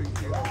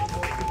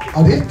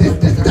 Oh, this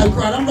is the type of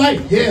crowd. I'm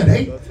right. Yeah,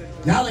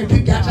 y'all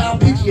ain't got y'all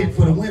picture yet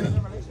for the winner.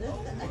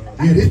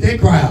 Yeah, this their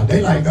crowd.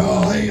 They like,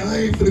 no, I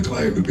ain't finna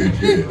claim the bitch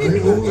yet.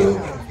 Hold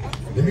up.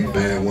 Let me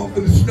find one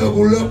finna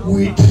snuggle up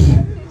with.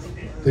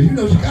 Cause you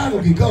know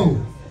Chicago get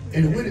cold.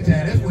 In the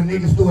wintertime, that's when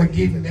niggas start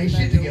getting their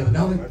shit together,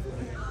 don't they?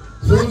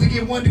 As soon as they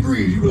get 1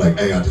 degree, you be like,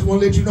 hey, I just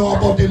wanna let you know I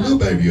bought that little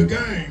baby a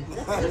game.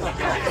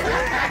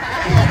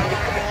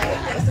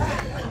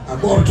 I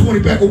bought a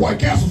 20-pack of White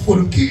Castle for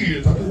them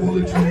kids. I just wanna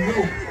let you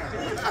know.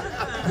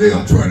 Yeah,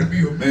 I'm trying to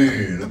be a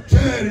man. I'm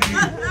tired of you.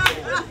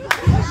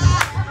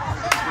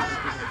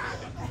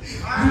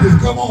 You just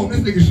come on, this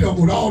nigga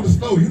shoveled all the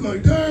snow. You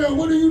like, damn,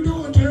 what are you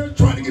doing, Terrence?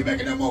 Trying to get back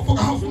in that motherfucking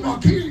house with my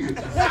kids.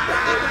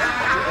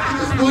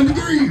 It's just 1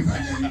 degree.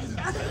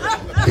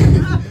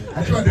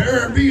 I tried to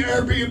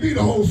Airbnb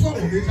the whole summer,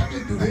 bitch. I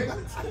didn't do that.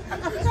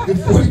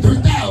 It's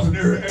 43,000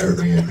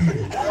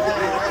 Airbnb.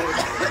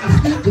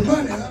 Spend the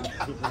money, huh?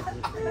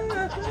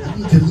 I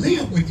need to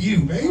live with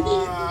you, baby.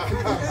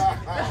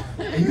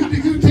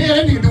 And you tell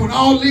that nigga doing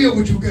all live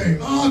with you game.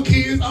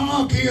 Kids,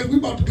 we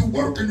about to do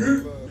work in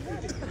here.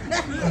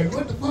 Like,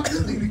 what the fuck?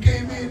 This nigga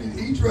came in and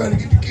he tried to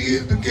get the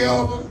kids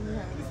together.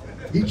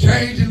 He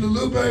changing the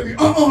little baby.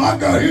 I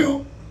got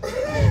him.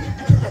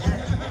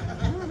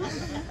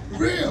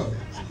 Real.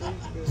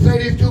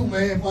 this too,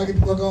 man, before I get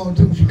the fuck on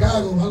too.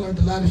 Chicago, I learned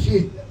a lot of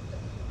shit.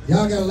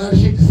 Y'all got a lot of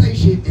shit to say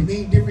shit that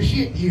mean different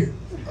shit here.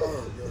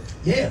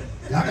 Yeah,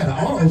 y'all got an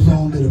auto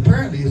zone that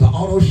apparently is an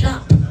auto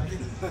shop.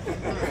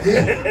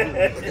 Yeah,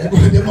 that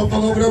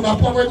motherfucker over there by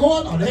Parkway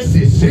going on, that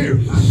shit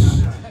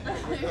serious.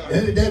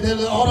 That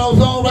little auto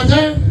zone right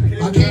there,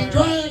 I can't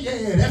drive,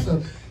 yeah,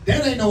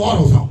 that ain't no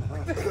auto zone.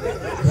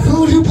 As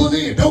soon as you pull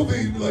in, don't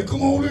be like,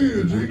 come on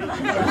in, G.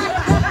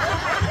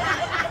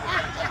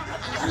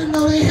 I didn't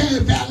know they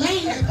had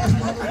valet at this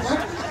motherfucker.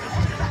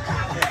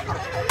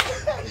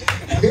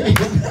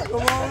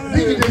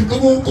 Nigga just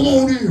come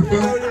on in,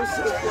 bro.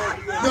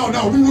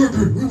 No, we were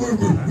good.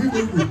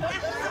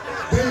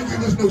 They ain't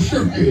give us no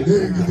shirt yet.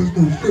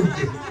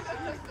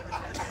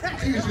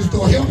 Niggas just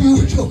start helping you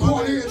with your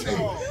car and everything.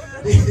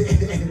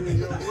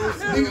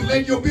 Niggas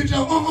letting your bitch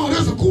out.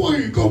 That's a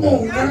queen. Come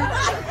on, man.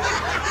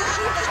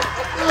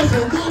 That's a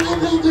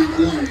motherfucking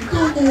queen.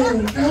 Come on,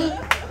 man.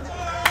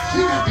 She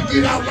got to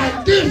get out like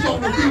this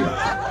on the bill.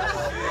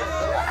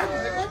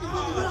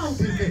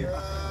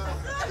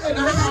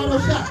 Now that's all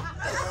those shots.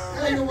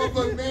 Ain't no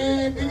motherfucker,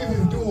 man. Niggas is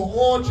doing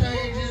oil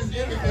changes,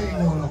 everything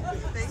going on.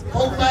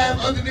 4, 5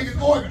 other niggas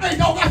going. Hey,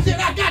 dog, I said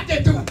I got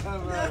that dude.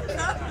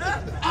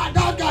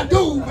 I got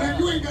dude, man.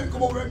 You ain't got to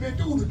come over there, man.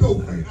 Do the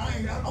dope, man.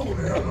 I'm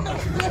over there.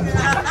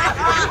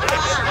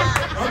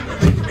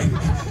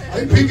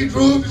 They picking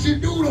drugs and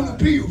shit. Dude on the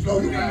pills, though.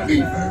 You ain't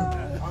me, man.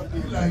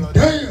 You like,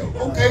 damn,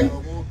 okay.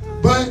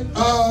 But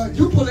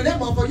you pulling that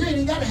motherfucker, you ain't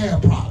even got to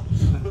have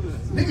problems.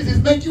 Niggas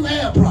just make you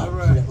have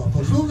problems.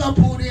 As soon as I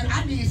pulled in,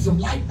 I need some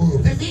light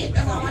bulbs. That's it.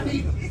 That's all I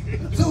need.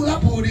 As soon as I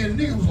pulled in,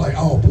 the nigga was like,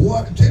 oh, boy,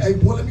 I can tell. Hey,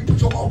 boy, let me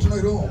put your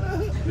alternator on.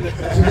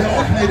 So that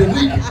alternator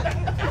leaking.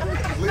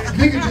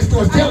 Nigga just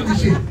starts telling me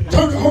shit.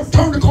 Turn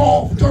the car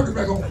off and turn it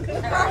back on.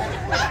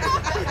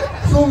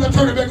 As soon as I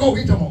turn it back on,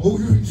 he talking about, oh,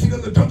 you see that?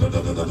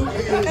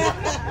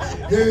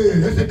 Yeah,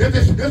 that's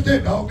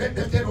that, dog.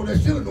 That's that on that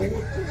cylinder.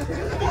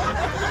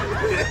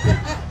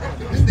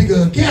 This nigga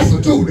a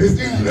gasser too. This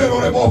nigga that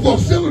on that motherfucker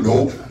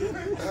cylinder.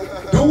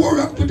 Don't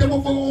worry, I can put that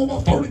motherfucker on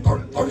about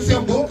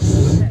 37 bucks.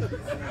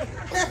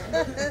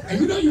 And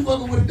you know you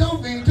fucking with a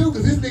dope fiend too,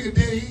 cause this nigga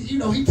there,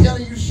 he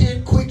telling you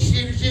shit, quick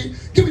shit and shit.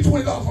 Give me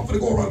 $20, I'm finna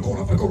go around the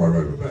corner, I'm finna go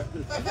right back.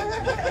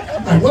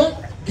 I'm like,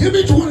 what? Give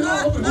me $20,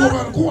 I'm finna go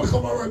around the corner,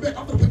 come right back.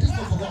 I'm gonna put this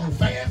motherfucker on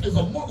fast as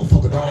a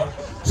motherfucker, dog.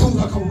 As soon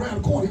as I come around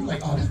the corner, you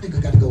like, oh, this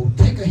nigga got to go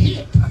take a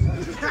hit.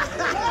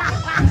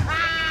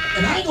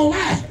 And I ain't gonna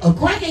lie, a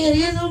crackhead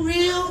is a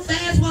real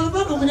fast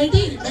motherfucker when they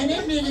did it. Man,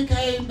 that nigga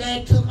came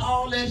back, took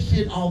all that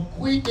shit off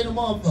quick in the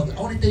motherfucker.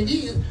 Only thing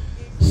is,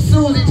 as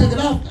soon as he took it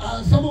off,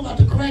 some of them out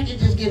the crackhead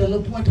just get a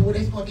little point to where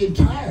they start getting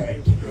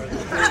tired.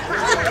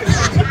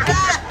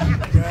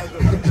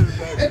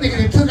 That nigga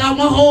done took out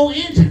my whole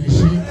engine and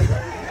shit.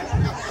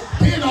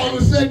 Then all of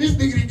a sudden, this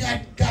nigga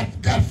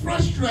got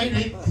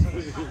frustrated.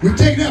 We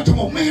take it out to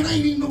him, man, I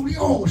ain't even know the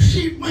oh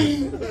shit,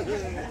 man.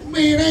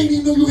 Man, I ain't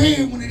even know you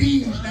had one of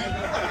these, man.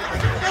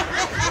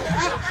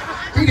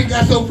 He done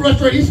got so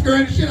frustrated, he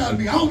scared the shit out of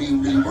me. I don't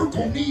even really work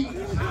on these.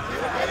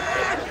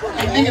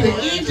 Like, nigga, the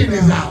engine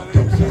is out,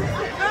 though, sir.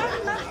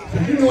 So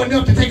you know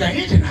enough to take an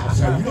engine out,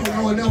 sir. You don't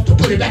know enough to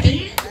put it back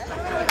in.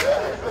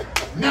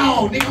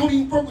 No, nigga, I don't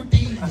even work with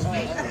these,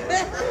 man.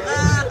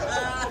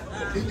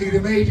 This nigga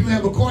that made you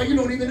have a car you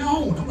don't even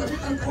own. I'm like,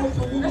 what's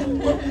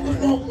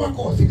wrong with my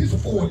car? See, this is a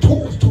Ford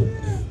Taurus.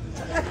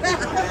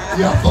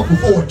 Yeah, I fuck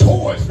with Ford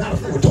Taurus, not a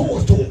Ford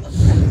Taurus.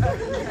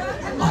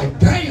 I'm like,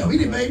 damn, he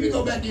done made me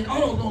go back in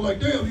auto zone like,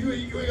 damn, you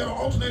ain't got an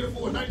alternator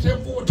for a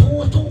 97 Ford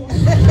Taurus.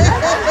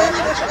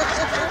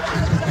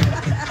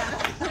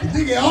 The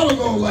nigga auto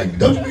zone like,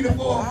 don't you mean a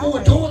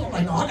Ford Taurus? I'm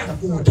like, no, I got a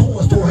Ford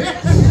Taurus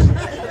X.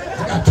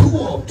 I got 2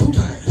 of them, 2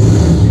 times.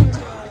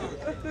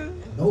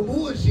 No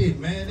bullshit,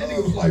 man. That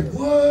nigga was like,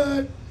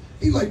 what?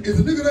 He like, is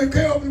the nigga that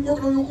Calvin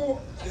working on your car?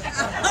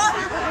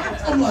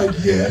 I'm like,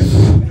 yes.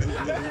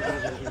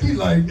 He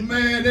like,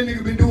 man, that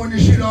nigga been doing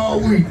this shit all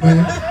week,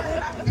 man.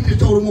 He just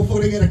told him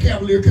motherfucker they got a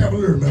Cavalier,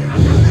 man.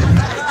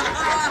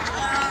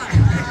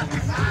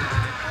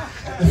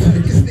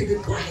 This nigga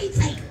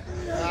crazy.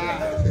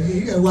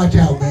 You gotta watch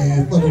out,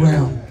 man. Fuck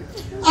around.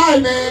 All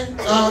right, man.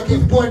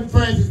 Keep supporting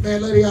Francis,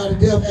 man. Love y'all to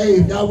death. Hey,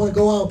 if y'all wanna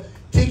go out,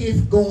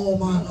 tickets go on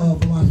my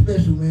for my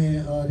special,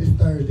 man. This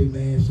Thursday,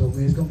 man. So,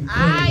 man, it's gonna be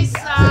crazy.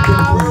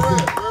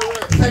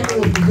 St.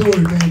 Louis,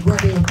 Missouri, man.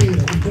 Grand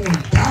Theater. It's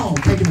going down,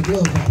 taking the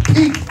gloves off.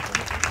 Peace.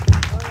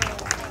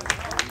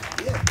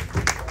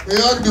 Hey,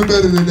 I can do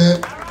better than that.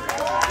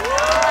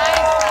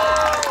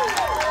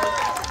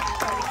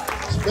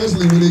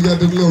 Especially when they got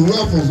them little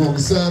ruffles on the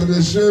side of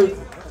that shirt.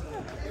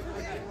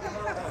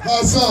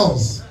 Hot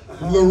sauce.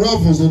 Them little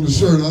ruffles on the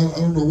shirt. I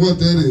don't know what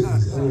that is.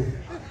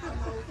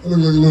 That look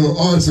like a little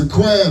arts and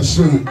crafts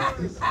shirt.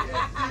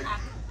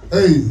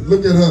 Hey,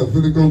 look at her.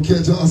 Finna go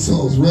catch hot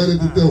sauce right at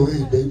the door.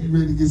 Hey, baby, you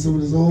ready to get some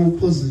of this old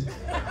pussy?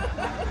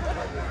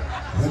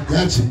 I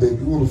got you, baby.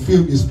 You wanna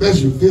film me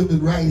special? Film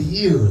it right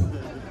here.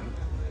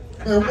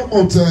 Man, one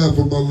more time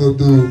for my little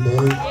dude,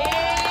 man. Yeah.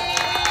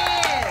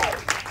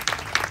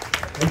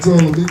 I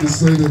told him he could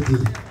say that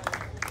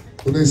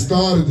when they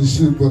started the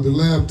shit with the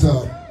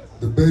laptop,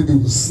 the baby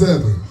was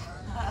 7.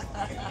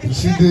 And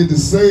she did the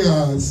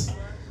seance.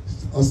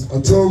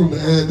 I told him to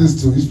add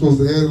this to it. He's supposed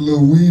to add a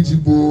little Ouija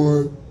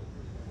board.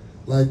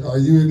 Like, are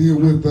you in here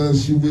with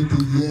us? She went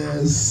to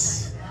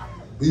yes.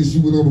 Then she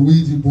went on the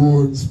Ouija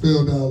board and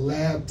spelled out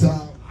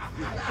laptop.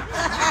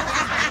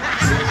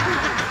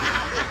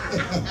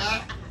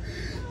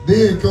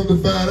 Then come to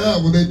find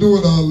out when they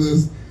doing all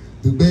this,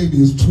 the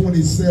baby is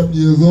 27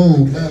 years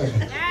old now.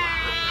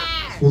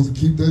 Supposed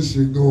to keep that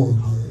shit going,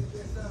 man.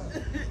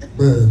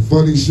 Man,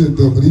 funny shit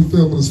though, but he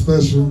filming a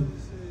special,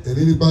 and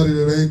anybody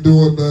that ain't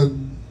doing nothing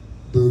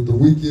the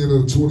weekend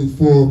of the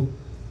 24th,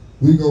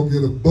 we gonna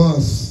get a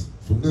bus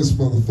from this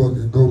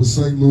motherfucker and go to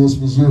St. Louis,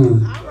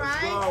 Missouri.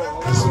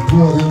 And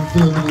support him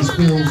filming his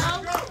films,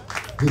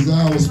 his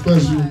hour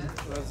special.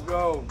 Let's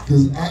go.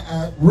 Cause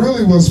I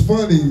really what's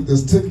funny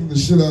that's taking the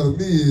shit out of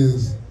me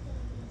is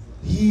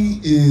he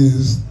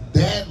is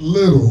that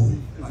little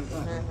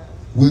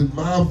with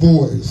my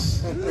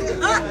voice.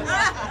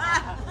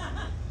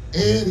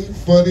 And he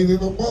funny than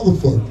a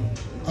motherfucker.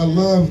 I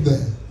love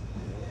that.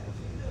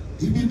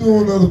 He be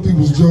doing other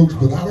people's jokes,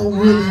 but I don't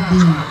really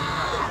be.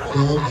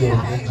 No, I'm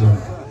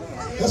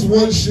joking. That's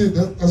one shit.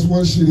 That's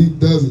one shit he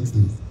doesn't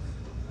do.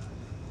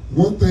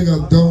 One thing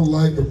I don't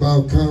like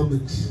about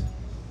comics,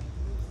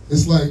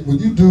 it's like when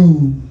you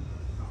do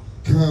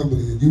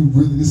comedy and you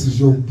really, this is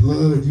your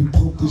blood, you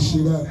pump this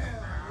shit out,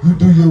 you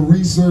do your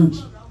research.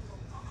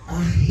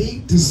 I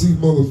hate to see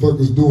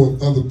motherfuckers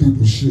doing other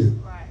people's shit.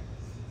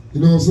 You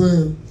know what I'm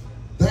saying?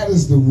 That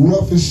is the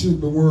roughest shit in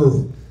the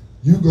world.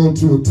 You go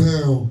to a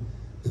town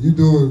and you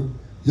doing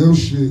your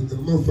shit, and the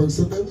motherfucker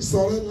said, man, we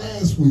saw that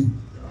last week.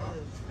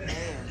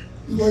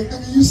 You like,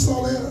 nigga, you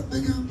saw that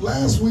nigga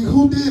last week,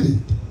 who did it?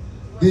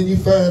 Then you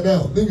find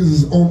out, niggas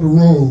is on the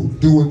road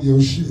doing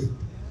your shit.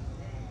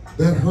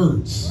 That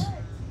hurts.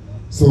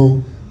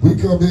 So we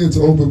come here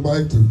to open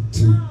mic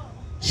to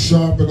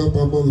sharpen up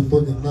our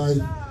motherfucking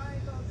knife.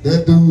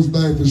 That dude's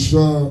knife is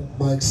sharp.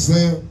 Mike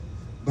Samp,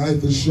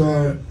 knife is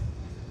sharp.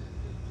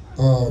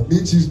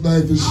 Michi's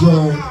knife is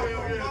sharp.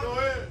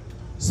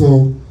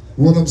 So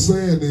what I'm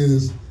saying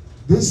is,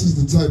 this is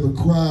the type of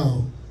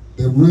crowd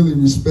that really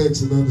respects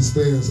and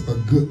understands a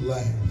good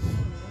laugh.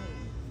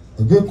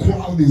 A good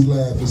quality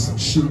laugh is some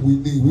shit we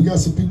need. We got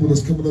some people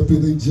that's coming up here,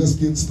 they just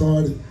getting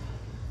started.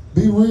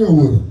 Be real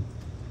with them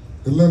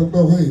and let them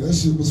know, hey, that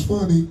shit was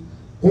funny,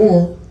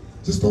 or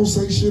just don't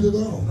say shit at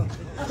all.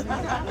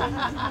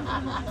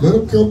 Let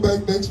them come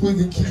back next week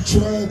and keep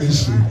trying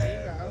this shit.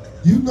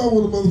 You know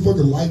when a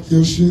motherfucker like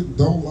your shit and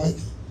don't like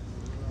it.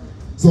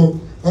 So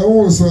I don't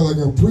want to sound like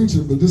I'm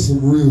preaching, but this is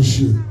some real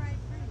shit.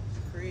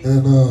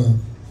 And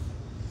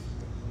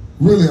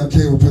really, I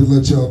came up here to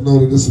let y'all know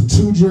that it's a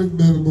 2-drink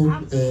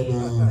minimum,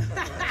 and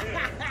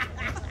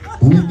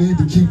we need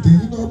to keep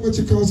these. You know how much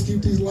it costs to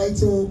keep these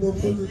lights on,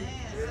 motherfucker?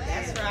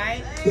 That's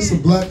right. It's a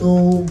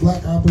black-owned,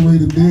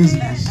 black-operated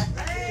business,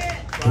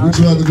 and we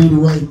trying to do the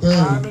right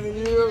How thing.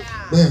 many years?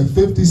 Man,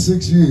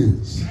 56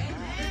 years.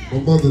 My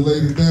mother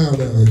laid it down out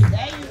here. There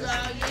you go,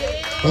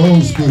 yeah.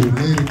 Old school,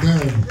 laid it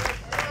down.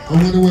 I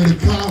went away to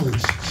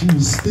college. She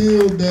was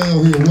still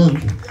down here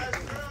working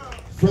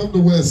from the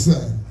West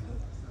Side.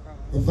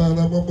 I found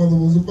out my mother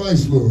was a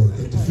vice lord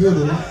at the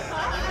funeral.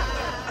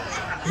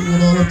 He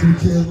went on up to the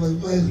kids like,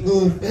 Vice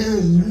Lord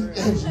Francis, we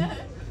got you.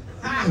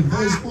 I'm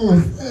Vice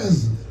Lord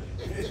Francis.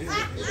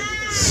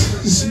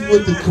 She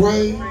went to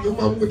Crane. Your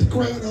mama went to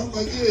Crane. I was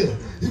like, yeah.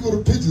 You go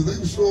to pictures. They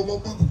were showing my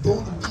mother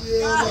throwing the BL.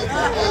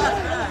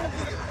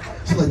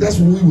 She's like, that's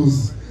when we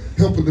was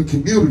helping the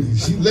community.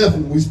 She left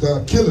when we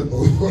started killing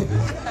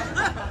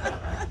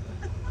motherfuckers.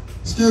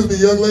 Excuse me,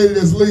 young lady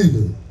that's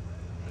leaving.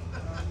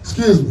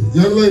 Excuse me,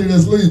 young lady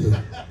that's leaving.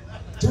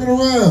 Turn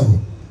around.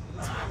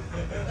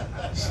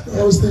 I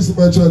always think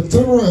somebody trying to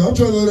turn around. I'm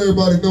trying to let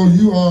everybody know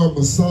you are a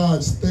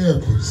massage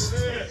therapist.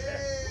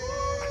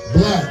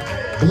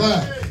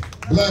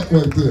 Black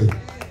right there.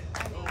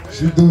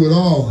 She do it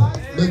all.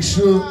 Make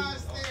sure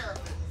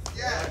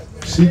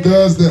she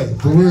does that,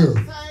 for real.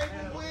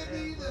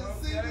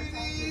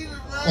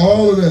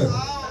 All of that.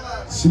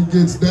 She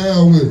gets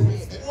down with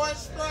it.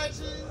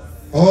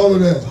 All of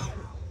that.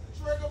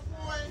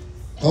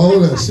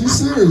 All of that. She's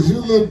serious. She's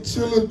a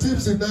little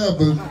tipsy now,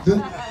 but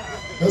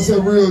that's her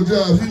real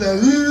job. She's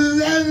like,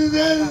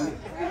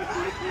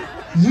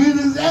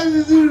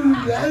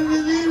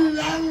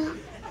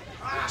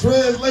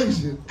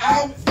 translation,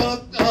 I'm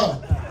fucked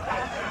up,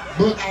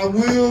 but I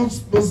will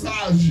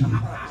massage you.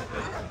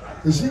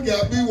 Cause she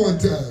got me one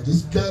time,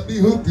 just got me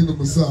hooked in the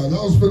massage.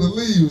 I was finna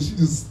leave,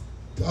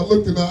 and I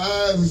looked in her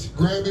eyes and she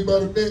grabbed me by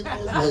the neck. I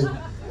was like,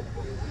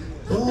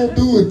 don't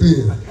do it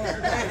then.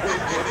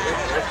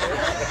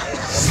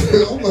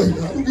 I'm like,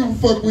 I don't give a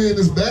fuck, we in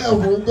this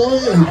bathroom, go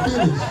ahead and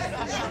finish.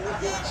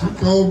 She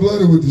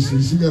cold-blooded with the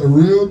shit. She got a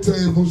real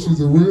table, she's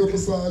a real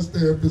massage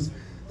therapist,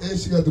 and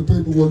she got the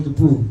paperwork to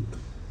prove it.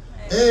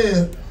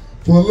 And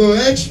for a little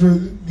extra,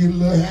 get a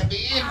little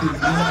happy ending. You know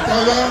what I'm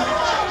talking about?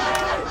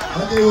 I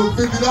gave her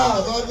 $50. I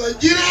was like,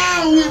 get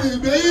out with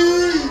it,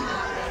 baby.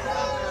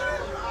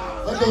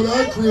 I go to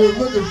her crib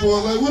looking for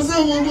her, like, what's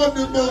up with what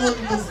that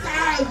motherfucker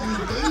beside you,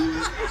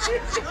 baby?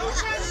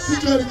 She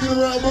trying to get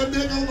around my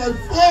neck. I'm like,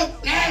 fuck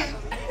that.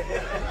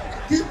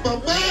 Get my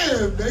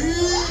man,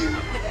 baby.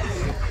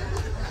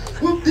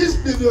 Whoop this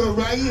nigga up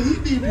right here. He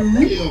need the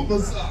real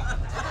massage.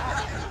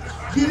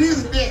 Get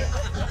his neck.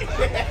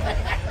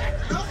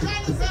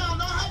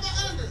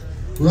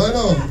 Right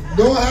on.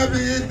 No happy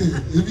ending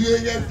if you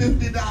ain't got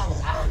 $50.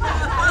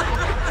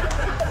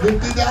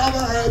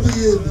 $50 happy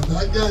ending. I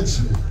got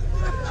you.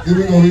 Here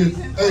we go here.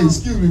 Hey,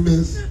 excuse me,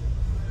 miss.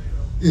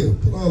 Yeah,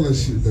 put all that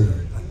shit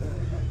down.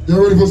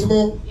 Y'all ready for some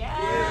more?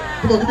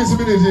 Yeah. Come on, give me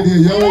some energy in here.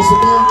 Y'all want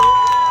some more?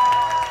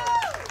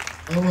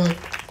 All right.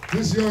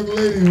 This young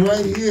lady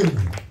right here,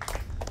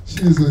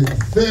 she is a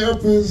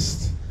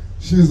therapist.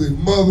 She is a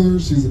mother.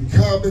 She's a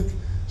comic.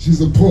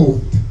 She's a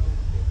poet.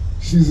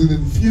 She's an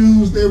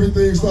infused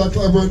everything. Start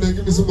clapping right there.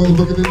 Give me some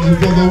motherfucking energy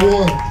for the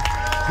one.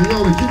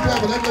 Leona, keep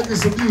clapping. Act like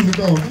there's some music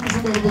on. Give me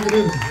some motherfucking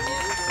energy.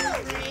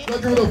 Now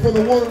give it up for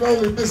the one and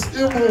only Miss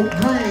Emerald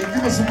Green.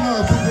 Give us some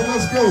love, people.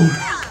 Let's go.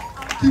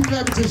 Keep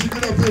clapping till she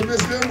get up here,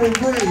 Miss Emerald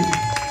Green.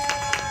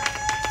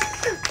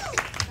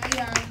 Hey,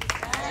 y'all.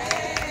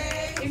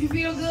 If you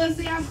feel good,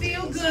 see, I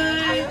feel good.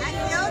 I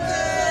feel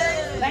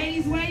good.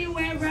 Ladies, where you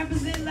at?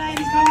 Represent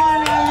ladies. Come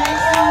on now.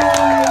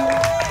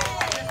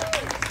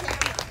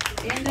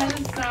 End of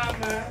the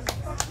summer.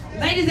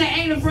 Ladies that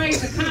ain't afraid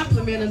to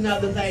compliment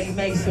another lady,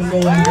 make some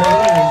noise. Yeah.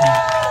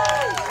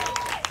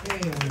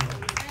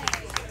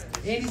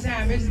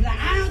 Anytime bitches like,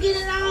 I don't get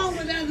along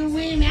with other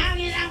women. I don't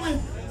get along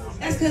with.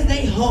 That's because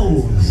they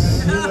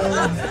hoes. You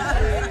know?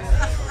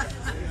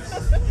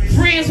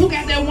 Friends, who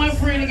got that one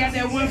friend that got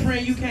that one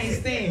friend you can't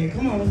stand?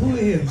 Come on, who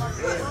is here?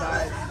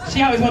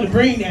 She always want to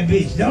bring that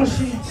bitch, don't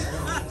she?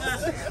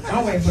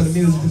 I'm waiting for the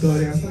music to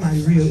go down.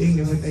 Somebody real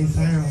ignorant with they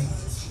sound.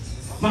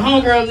 My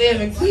homegirl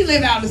we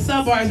live out in the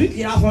suburbs. We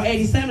get off on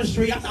 87th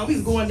Street. I thought we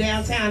was going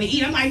downtown to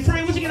eat. I'm like,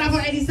 friend, what you get off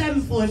on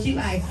 87th for? She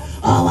like,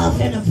 oh, I'm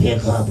finna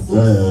pick up.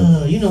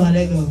 You know how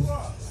that goes.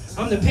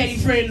 I'm the petty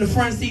friend in the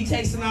front seat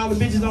texting all the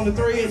bitches on the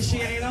thread. She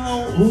ain't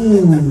on.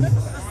 Ooh.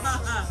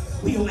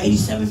 We on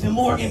 87th and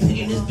Morgan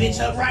picking this bitch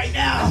up right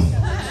now.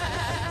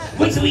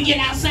 Wait till we get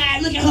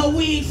outside. Look at her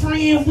wig,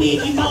 friend. Wig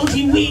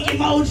emoji, wig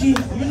emoji.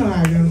 You know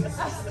how I go.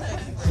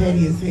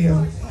 Petty as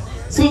hell.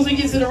 As soon as we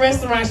get to the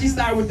restaurant, she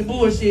start with the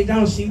bullshit,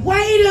 don't she?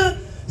 Waiter,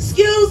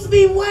 excuse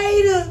me,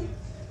 waiter.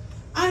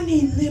 I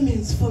need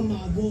lemons for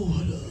my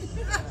water.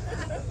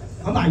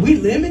 I'm like, we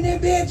lemon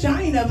that bitch?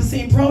 I ain't never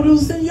seen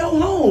produce in your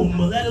home,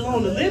 let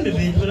alone the lemon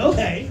bitch, but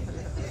okay.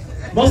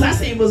 Most I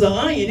seen was an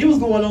onion. It was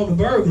going on the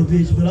burger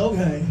bitch, but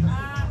okay.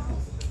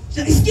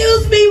 She,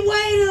 excuse me,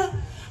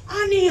 waiter.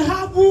 I need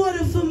hot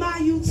water for my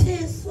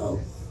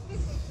utensils.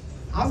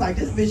 I was like,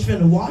 this bitch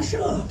finna wash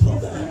up,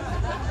 okay.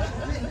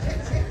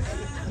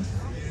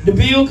 The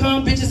bill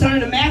come, bitches turn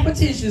to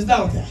mathematicians,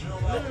 don't they?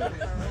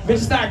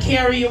 Bitches start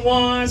carrying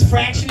ones,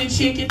 fractioning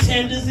chicken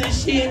tenders and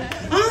shit.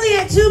 I only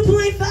had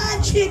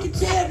 2.5 chicken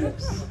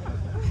tenders.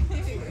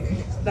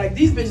 Like,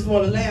 these bitches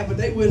want to laugh, but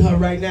they with her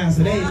right now,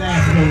 so they ain't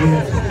laughing over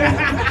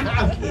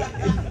here.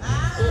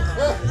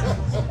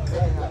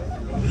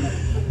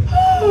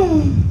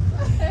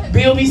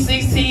 Bill me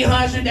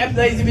 $1,600. That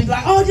lazy bitch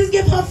like, oh, just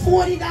give her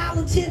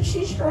 $40 tip.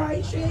 She's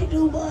straight. She ain't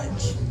do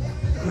much.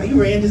 Like,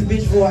 you ran this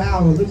bitch for an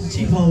hour. Look at the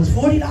cheap hoes.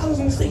 $40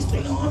 on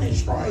 $1,600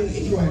 straight.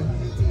 Anyway.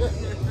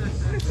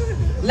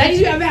 Ladies,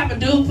 you ever have a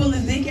dude pull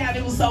his dick out?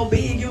 It was so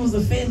big, it was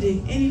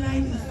offending. Any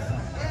ladies?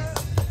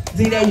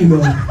 See, there you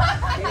go.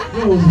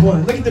 There was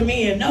one. Look at the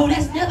men. No,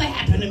 that's never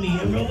happened to me.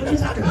 Bro, what you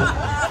talking about?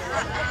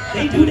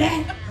 They do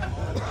that?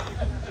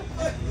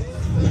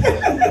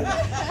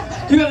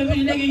 You gonna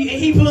be the nigga,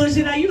 he pulling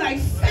shit out, you like,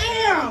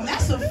 fam,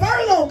 that's a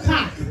furlough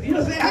cock. You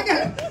know what I'm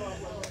saying?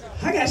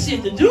 I got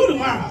shit to do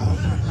tomorrow.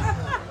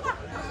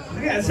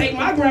 I gotta take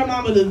my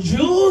grandmama to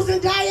Jules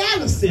and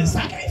dialysis.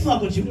 I can't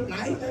fuck with you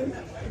tonight.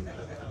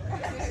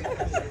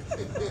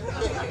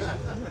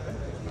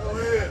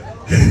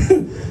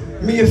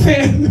 Me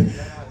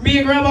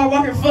and grandma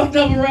walking fucked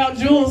up around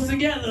Jules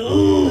together.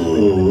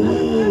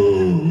 Ooh.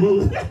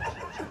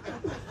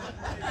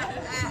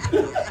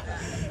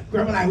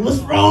 Grandma like, what's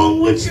wrong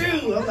with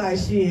you? I'm like,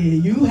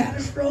 shit, you had a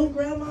stroke,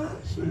 grandma?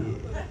 Shit.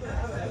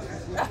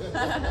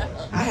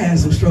 I had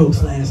some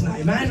strokes last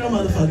night. Mind your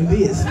motherfucking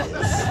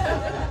business.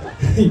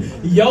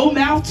 Your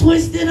mouth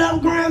twisted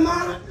up,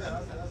 grandma?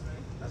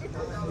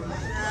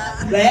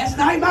 Last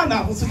night my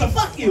mouth was twisted.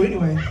 Fuck you,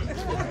 anyway.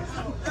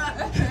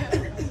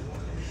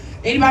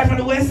 Anybody from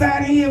the west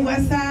side in here?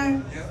 West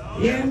side?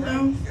 Yeah,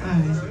 no?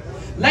 Alright.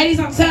 Ladies,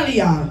 I'm telling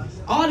y'all,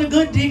 all the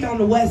good dick on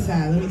the west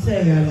side, let me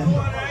tell y'all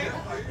that.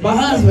 My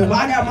husband,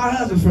 I got my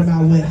husband from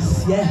out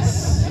west,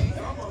 yes.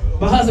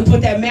 My husband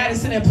put that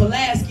Madison and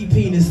Pulaski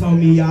penis on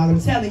me, y'all.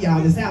 I'm telling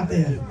y'all, it's out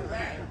there.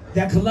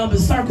 That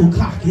Columbus Circle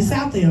cock, it's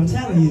out there, I'm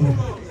telling you.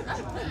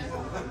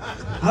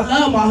 I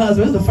love my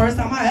husband. It's the first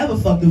time I ever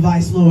fucked a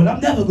vice lord. I'm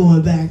never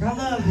going back. I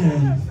love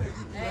him.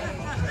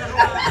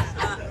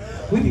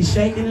 We be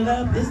shaking it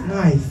up. It's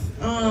nice.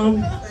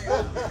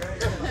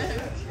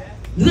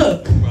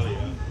 Look,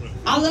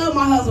 I love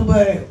my husband,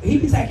 but he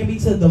be taking me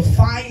to the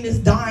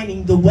finest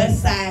dining the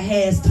West Side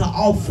has to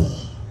offer.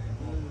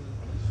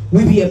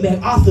 We be at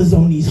MacArthur's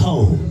on these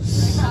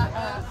hoes.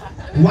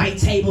 White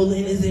table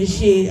linens and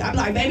shit. I'm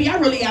like, baby, I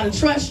really gotta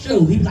trust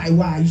you. He be like,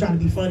 why? You trying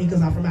to be funny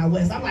because I'm from out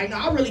west? I'm like, no,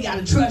 I really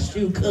gotta trust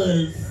you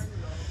because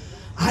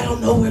I don't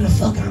know where the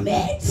fuck I'm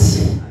at.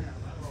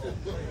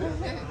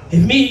 If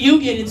me and you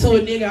get into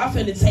it, nigga, I'm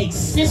finna take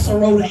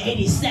Cicero to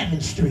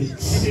 87th Street.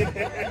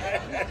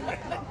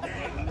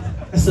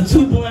 It's a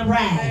 2-blunt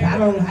ride. I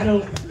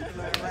don't.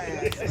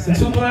 It's a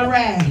 2-blunt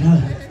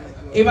ride.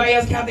 Anybody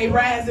else count their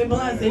rides and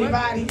blunts?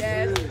 Anybody?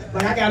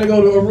 Like, I gotta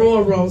go to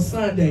Aurora on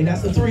Sunday.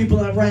 That's a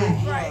 3-blunt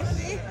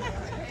ride.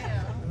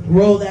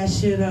 Roll that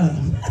shit up.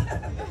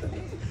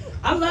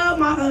 I love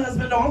my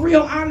husband. I'm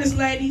real honest,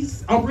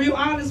 ladies. I'm real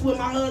honest with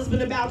my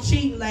husband about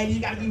cheating, ladies.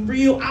 You gotta be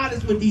real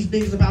honest with these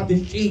niggas about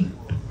this cheating.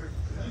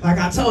 Like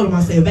I told him,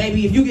 I said,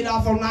 baby, if you get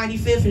off on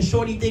 95th and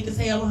Shorty thick as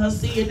hell in her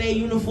CNA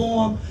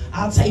uniform,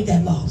 I'll take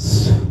that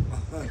loss.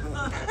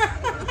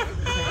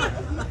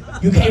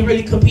 You can't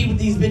really compete with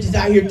these bitches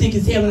out here thick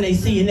as hell in their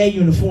CNA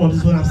uniforms,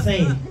 is what I'm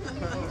saying.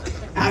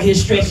 Out here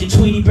stretching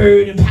Tweety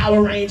Bird and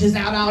Power Rangers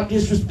out all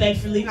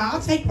disrespectfully. Now,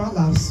 I'll take my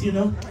loss, you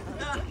know.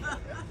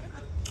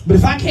 But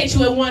if I catch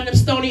you at one of them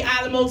Stony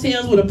Island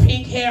motels with a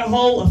pink hair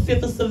hole, a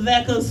fifth of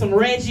Saveca, some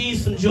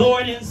Reggies, some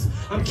Jordans,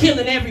 I'm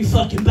killing every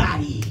fucking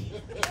body.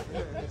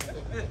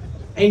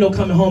 Ain't no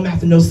coming home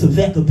after no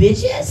Saveca,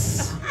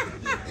 bitches.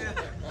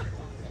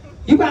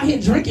 You out here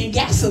drinking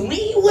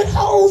gasoline with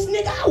hoes,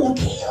 nigga, I will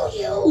kill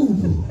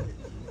you.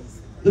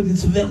 Look at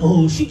Saveca,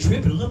 oh, she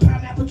tripping, a little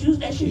pineapple juice,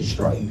 that shit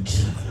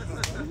straight.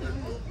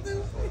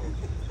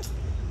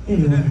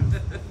 Anyway,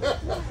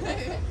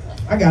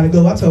 I gotta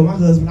go. I told my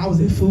husband I was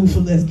at Food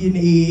for Less getting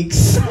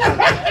eggs.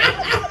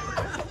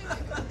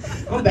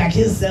 I'm back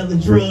here selling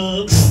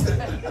drugs.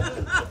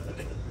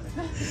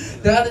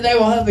 The other day,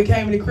 my husband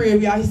came in the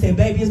crib, y'all. He said,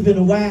 baby, it's been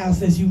a while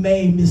since you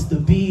made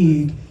Mr.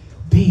 Big.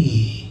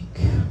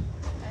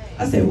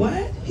 I said,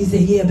 what? He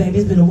said, yeah, baby,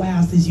 it's been a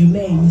while since you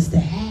made Mr.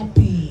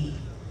 Happy.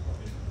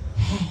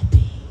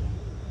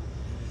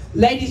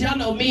 Ladies, y'all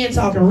know men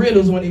talking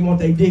riddles when they want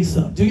their dick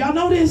sucked. Do y'all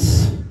know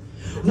this?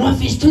 One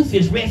fish, two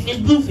fish, red fish,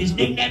 blue fish,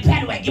 nigga, that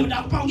paddywhack, give a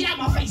dog a bone, get out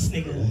my face,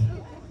 nigga.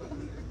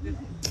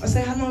 I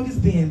said, how long it's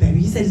been, baby?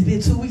 He said, it's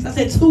been 2 weeks. I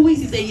said, 2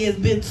 weeks? He said, yeah, it's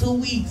been 2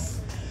 weeks.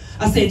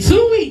 I said,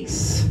 2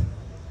 weeks.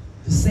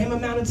 The same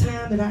amount of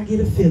time that I get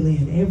a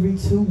fill-in every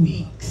 2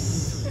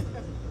 weeks.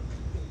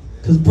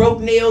 Because broke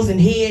nails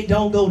and head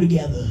don't go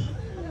together.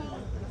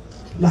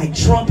 Like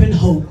Trump and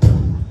Hope.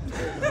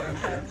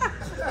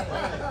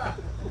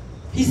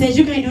 He said,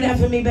 you can't do that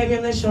for me, baby,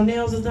 unless your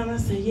nails are done. I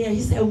said, yeah.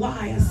 He said,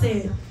 why? I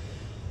said,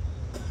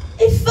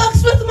 it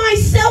fucks with my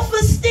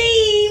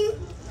self-esteem.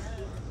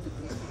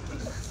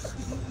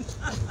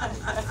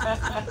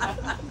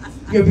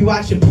 You'll be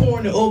watching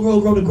porn, the old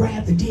girl go to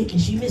grab the dick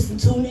and she missing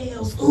 2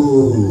 nails.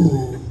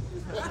 Ooh.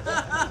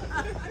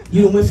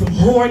 You done went from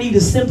horny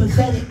to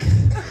sympathetic.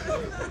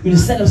 You done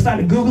set up,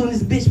 started Googling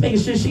this bitch, making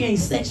sure she ain't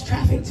sex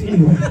trafficked.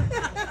 Anyway.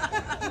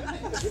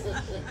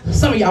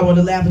 Some of y'all want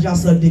to laugh, but y'all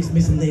suck dicks and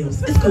missing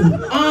nails. It's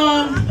cool.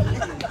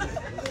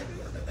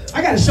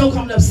 I got a show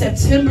coming up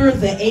September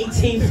the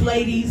 18th,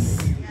 ladies.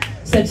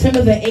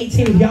 September the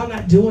 18th. If y'all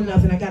not doing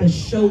nothing, I got a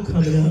show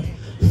coming up.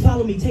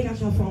 Follow me. Take out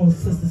your phones,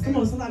 sisters. Come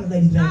on, there's a lot of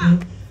ladies back here.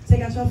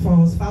 Take out your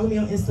phones. Follow me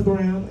on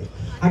Instagram.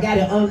 I got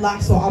it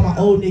unlocked so all my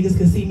old niggas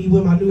can see me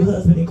with my new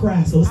husband and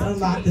cry. So it's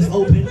unlocked, it's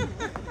open.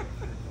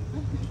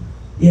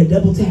 Yeah,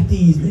 double tap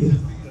these, nigga.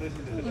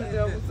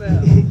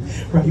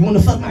 Right, you want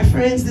to fuck my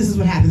friends? This is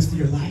what happens to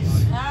your life.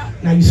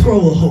 Now you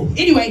scroll a hoe.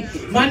 Anyway,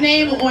 my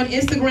name on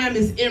Instagram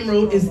is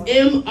Emerald. It's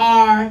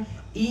M-R-E-L-D,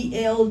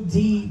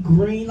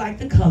 green like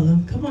the color.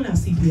 Come on now,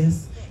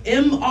 CPS.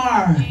 M-R-E-L-D,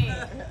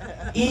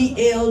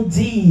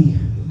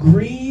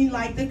 green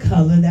like the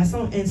color. That's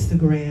on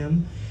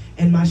Instagram.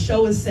 And my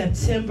show is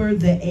September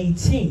the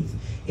 18th.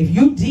 If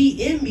you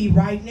DM me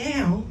right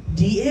now,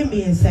 DM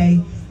me and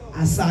say,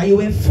 I saw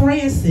you at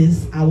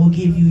Francis, I will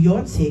give you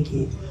your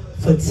ticket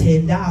for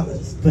 $10.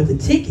 But the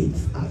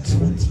tickets are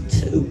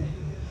 $22.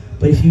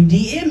 But if you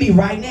DM me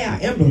right now,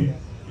 Emma,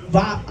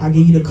 Bob, I'll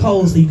give you the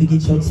code so you can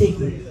get your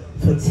ticket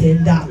for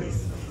 $10.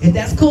 If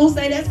that's cool,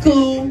 say that's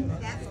cool.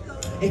 That's cool.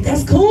 If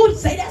that's cool,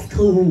 say that's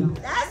cool.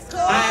 That's cool.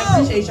 I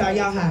appreciate y'all.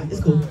 Y'all high. It's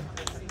cool.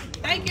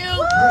 Thank you.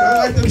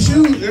 I like them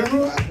shoes,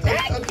 Emerald.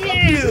 Thank I you.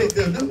 appreciate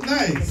them. Them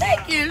nice.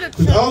 Thank you. Look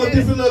With so all the good.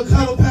 different little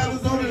color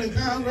patterns on it and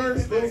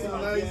Converse, those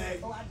are nice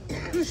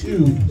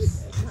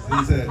shoes.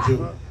 Inside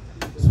joke.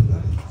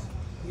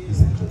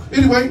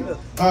 Anyway,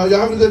 y'all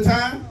having a good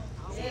time?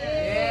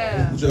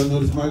 Yeah. But y'all know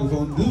this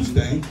microphone do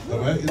stink, all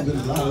right? It's been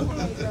a lot of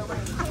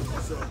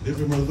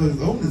different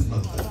motherfuckers on this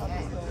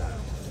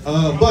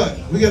motherfucker. But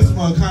we got some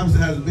comments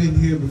that hasn't been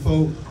here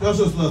before. Y'all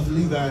show some love to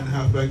Levi in the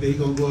house back there. He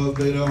gonna go up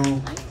later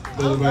on.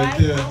 Brother right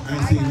there. I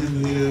ain't seen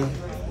him here.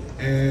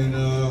 And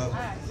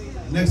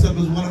next up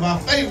is one of our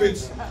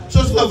favorites.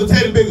 Show some love for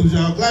Teddy Biggles,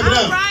 y'all. Clap it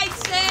up. All right,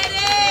 Teddy.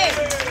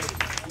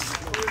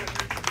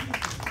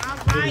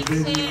 All right,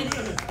 Teddy.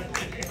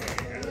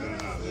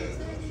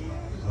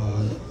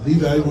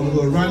 Levi, you want to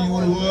go? Ronnie, you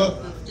want to go up?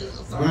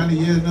 Ronnie,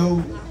 yeah,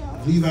 no.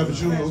 Levi for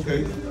sure.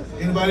 Okay.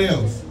 Anybody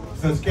else?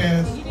 Besides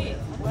Cass? You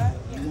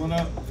want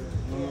up?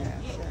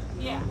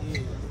 Yeah.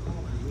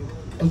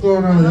 What's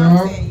going on,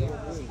 y'all?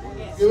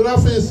 Give it up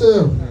for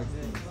yourself.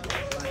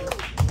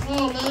 Come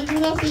on, man. Give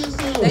it up for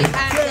yourself. They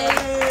have it.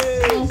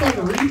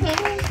 Motherfucking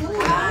retard.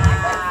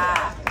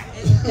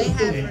 They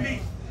have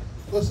it.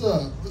 What's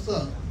up? What's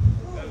up?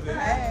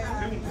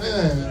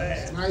 Man,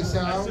 it's nice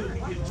out.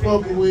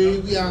 Smoking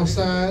weed. We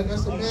outside.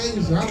 That's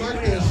amazing. I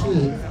like that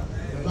shit.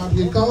 About to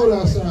get cold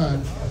outside.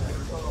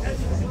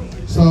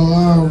 So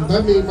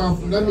that mean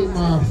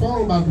my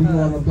phone about to be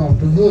going up off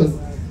the hook.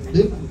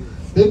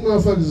 Big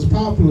motherfuckers is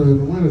popular in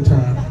the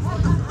wintertime.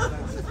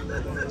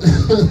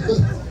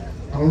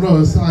 I don't know,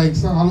 it's like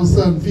all of a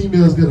sudden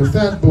females get a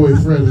fat boy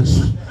fetish.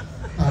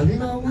 Like, you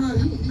know what,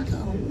 he kind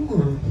of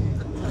warm.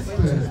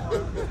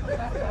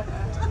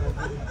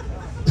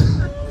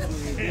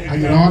 I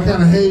get all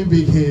kind of hey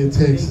big head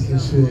texts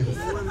and shit.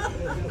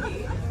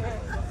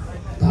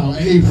 Now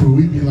April,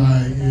 we be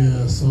like,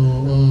 yeah, so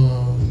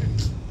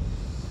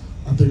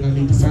I think I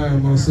need to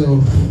find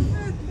myself.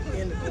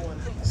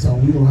 So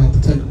we don't have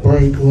to take a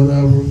break or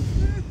whatever.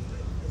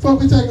 Fuck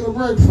we taking a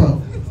break for?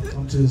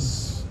 I'm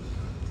just,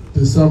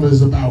 this summer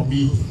is about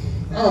me.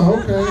 Oh,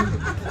 okay.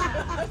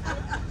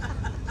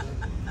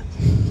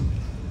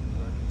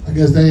 I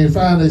guess they ain't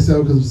find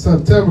themselves because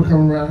September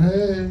come around.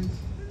 Hey,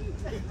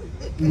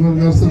 you want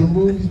to go to the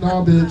movies?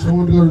 Nah, bitch, I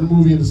want to go to the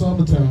movie in the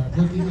summertime.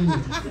 What do you mean?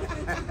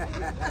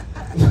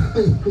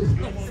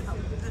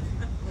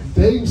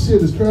 Dating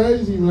shit is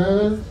crazy,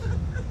 man.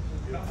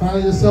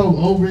 Find yourself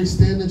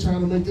overextended, trying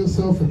to make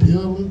yourself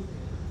appealing.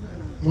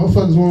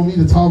 Motherfuckers want me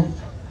to talk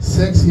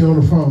sexy on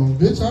the phone.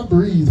 Bitch, I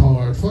breathe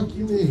hard. Fuck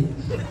you mean?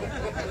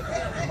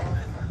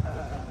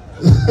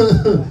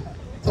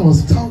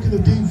 Someone's talking a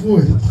deep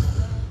voice.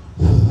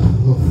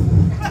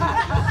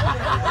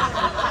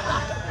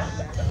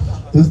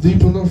 That's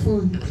deep enough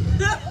for you?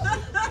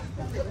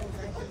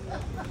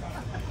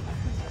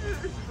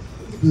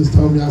 Just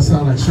told me I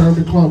sound like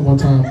Sherman Klump one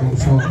time on the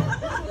phone.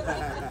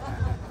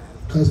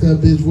 Cause that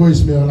bitch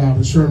voicemail out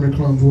in Sherman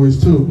Klump's voice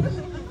too.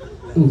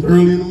 It was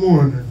early in the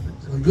morning.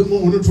 Like, good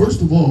morning,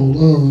 first of all,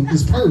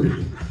 it's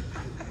Purdy.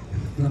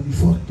 Got me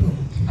fucked up.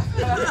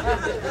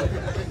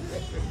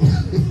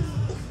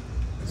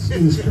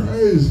 Shit is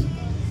crazy.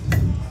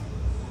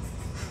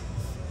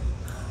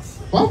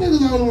 Why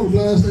niggas always want to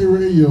blast their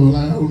radio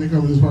like when they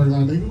come to this party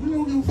like, nigga, we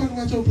don't give a fuck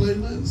about your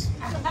playlist.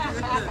 I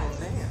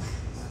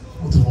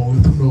just want to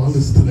let them know I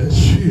listen to that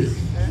shit.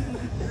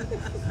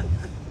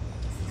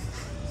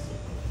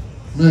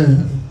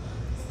 Man,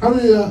 I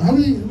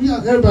mean, we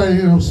got everybody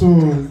here. I'm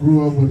sure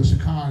grew up with a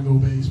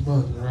Chicago-based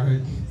mother,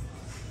 right?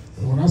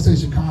 And when I say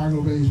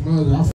Chicago-based mother, I